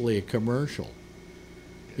essentially a commercial.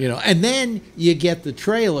 And then you get the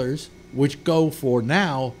trailers, which go for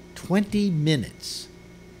now 20 minutes.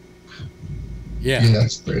 Yeah,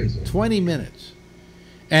 that's crazy. 20 minutes.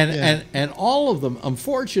 And all of them,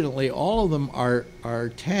 unfortunately, all of them are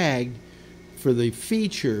tagged for the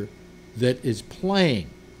feature that is playing.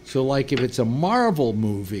 So like if it's a Marvel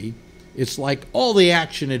movie, it's like all the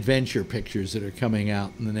action adventure pictures that are coming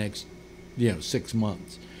out in the next 6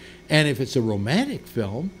 months. And if it's a romantic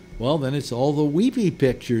film, well, then it's all the weepy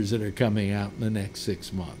pictures that are coming out in the next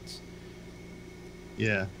 6 months.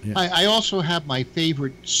 Yeah. I also have my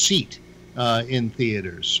favorite seat in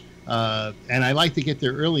theaters. And I like to get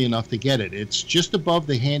there early enough to get it. It's just above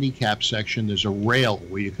the handicap section. There's a rail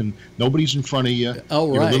where nobody's in front of you. Oh,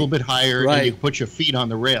 right. You're a little bit higher, right. and you put your feet on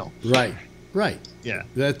the rail. Right. Yeah.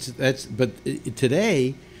 But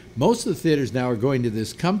today, most of the theaters now are going to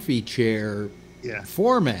this comfy chair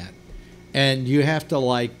format, and you have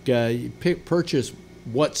to purchase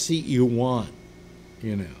what seat you want.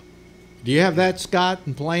 Do you have that, Scott,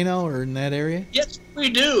 in Plano or in that area? Yes, we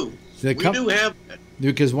do. We do have that.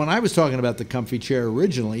 Because when I was talking about the comfy chair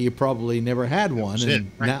originally, you probably never had one,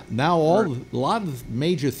 and now a lot of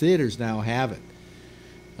major theaters now have it.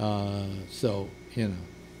 So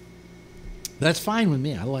that's fine with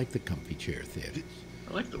me. I like the comfy chair theaters.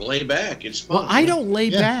 I like to lay back. It's fun. Well, I don't lay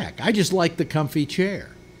back. I just like the comfy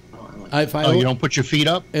chair. You don't put your feet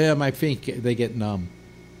up? Yeah, my feet they get numb.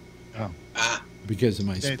 Oh. Because of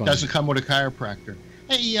my spine. It doesn't come with a chiropractor.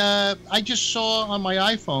 Hey, I just saw on my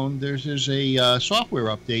iPhone there's a software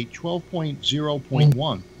update,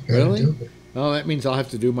 12.0.1. Really? Oh, that means I'll have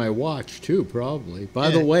to do my watch too, probably. By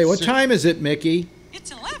the way, what time is it, Mickey?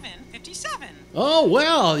 It's 11:57. Oh,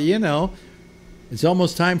 well, it's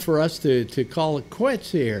almost time for us to call it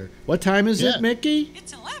quits here. What time is it, Mickey?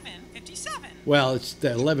 It's 11:57. Well, it's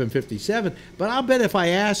 11:57, but I'll bet if I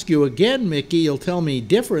ask you again, Mickey, you'll tell me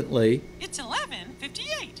differently. It's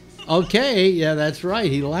 11:58. Okay, yeah, that's right.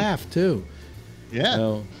 He laughed too. Yeah.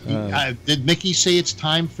 So, did Mickey say it's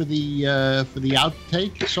time for the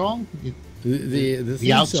outtake song? The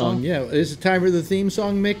theme song. Yeah, is it time for the theme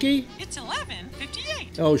song, Mickey? It's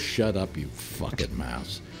 11:58. Oh, shut up, you fucking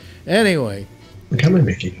mouse. Anyway. Come on,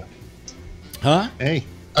 Mickey. Huh? Hey.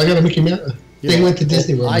 I got a Mickey Mouse. They went to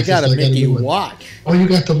Disney World. I got a Mickey watch. Oh, you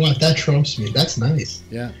got the watch. That trumps me. That's nice.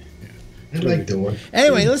 Yeah. I like the one.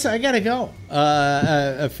 Anyway, listen, I got to go.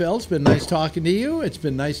 Phil, it's been nice talking to you. It's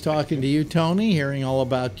been nice talking to you, Tony, hearing all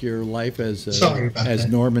about your life as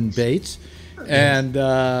Norman Bates. And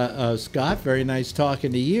Scott, very nice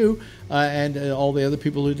talking to you. And all the other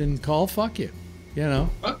people who didn't call, fuck you.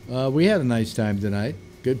 We had a nice time tonight.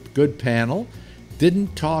 Good panel.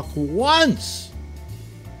 Didn't talk once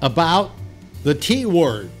about the T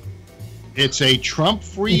word. It's a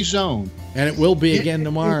Trump-free zone. And it will be again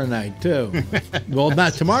tomorrow night, too. Well,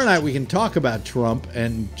 not tomorrow night. We can talk about Trump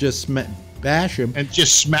and just bash him. And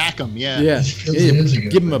just smack them, yeah. Yeah,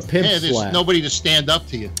 give him a pimp Yeah, there's slap. nobody to stand up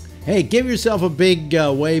to you. Hey, give yourself a big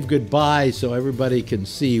wave goodbye so everybody can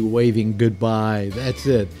see you waving goodbye. That's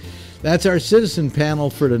it. That's our citizen panel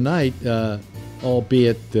for tonight,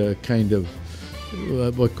 albeit kind of,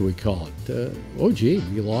 what can we call it? Oh, gee,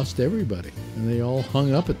 we lost everybody. And they all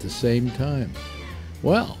hung up at the same time.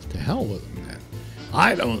 Well, to hell with them,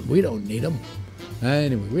 man. We don't need them.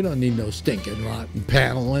 Anyway, we don't need no stinking rotten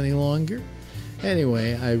panel any longer.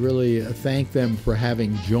 Anyway, I really thank them for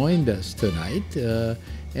having joined us tonight.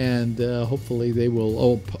 And hopefully they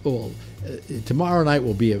will. Tomorrow night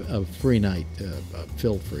will be a free night, a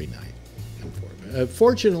film-free night.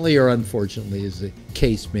 Fortunately or unfortunately, as the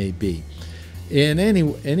case may be. In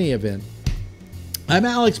any event, I'm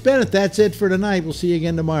Alex Bennett. That's it for tonight. We'll see you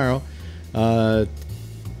again tomorrow.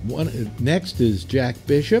 Next is Jack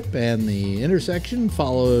Bishop and the Intersection,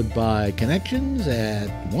 followed by Connections at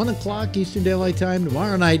 1 o'clock Eastern Daylight Time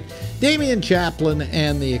tomorrow night. Damian Chaplin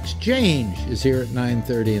and the Exchange is here at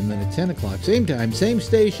 9:30, and then at 10 o'clock, same time, same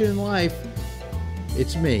station in life.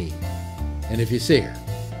 It's me. And if you see her,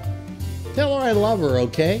 tell her I love her,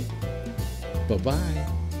 okay? Bye-bye.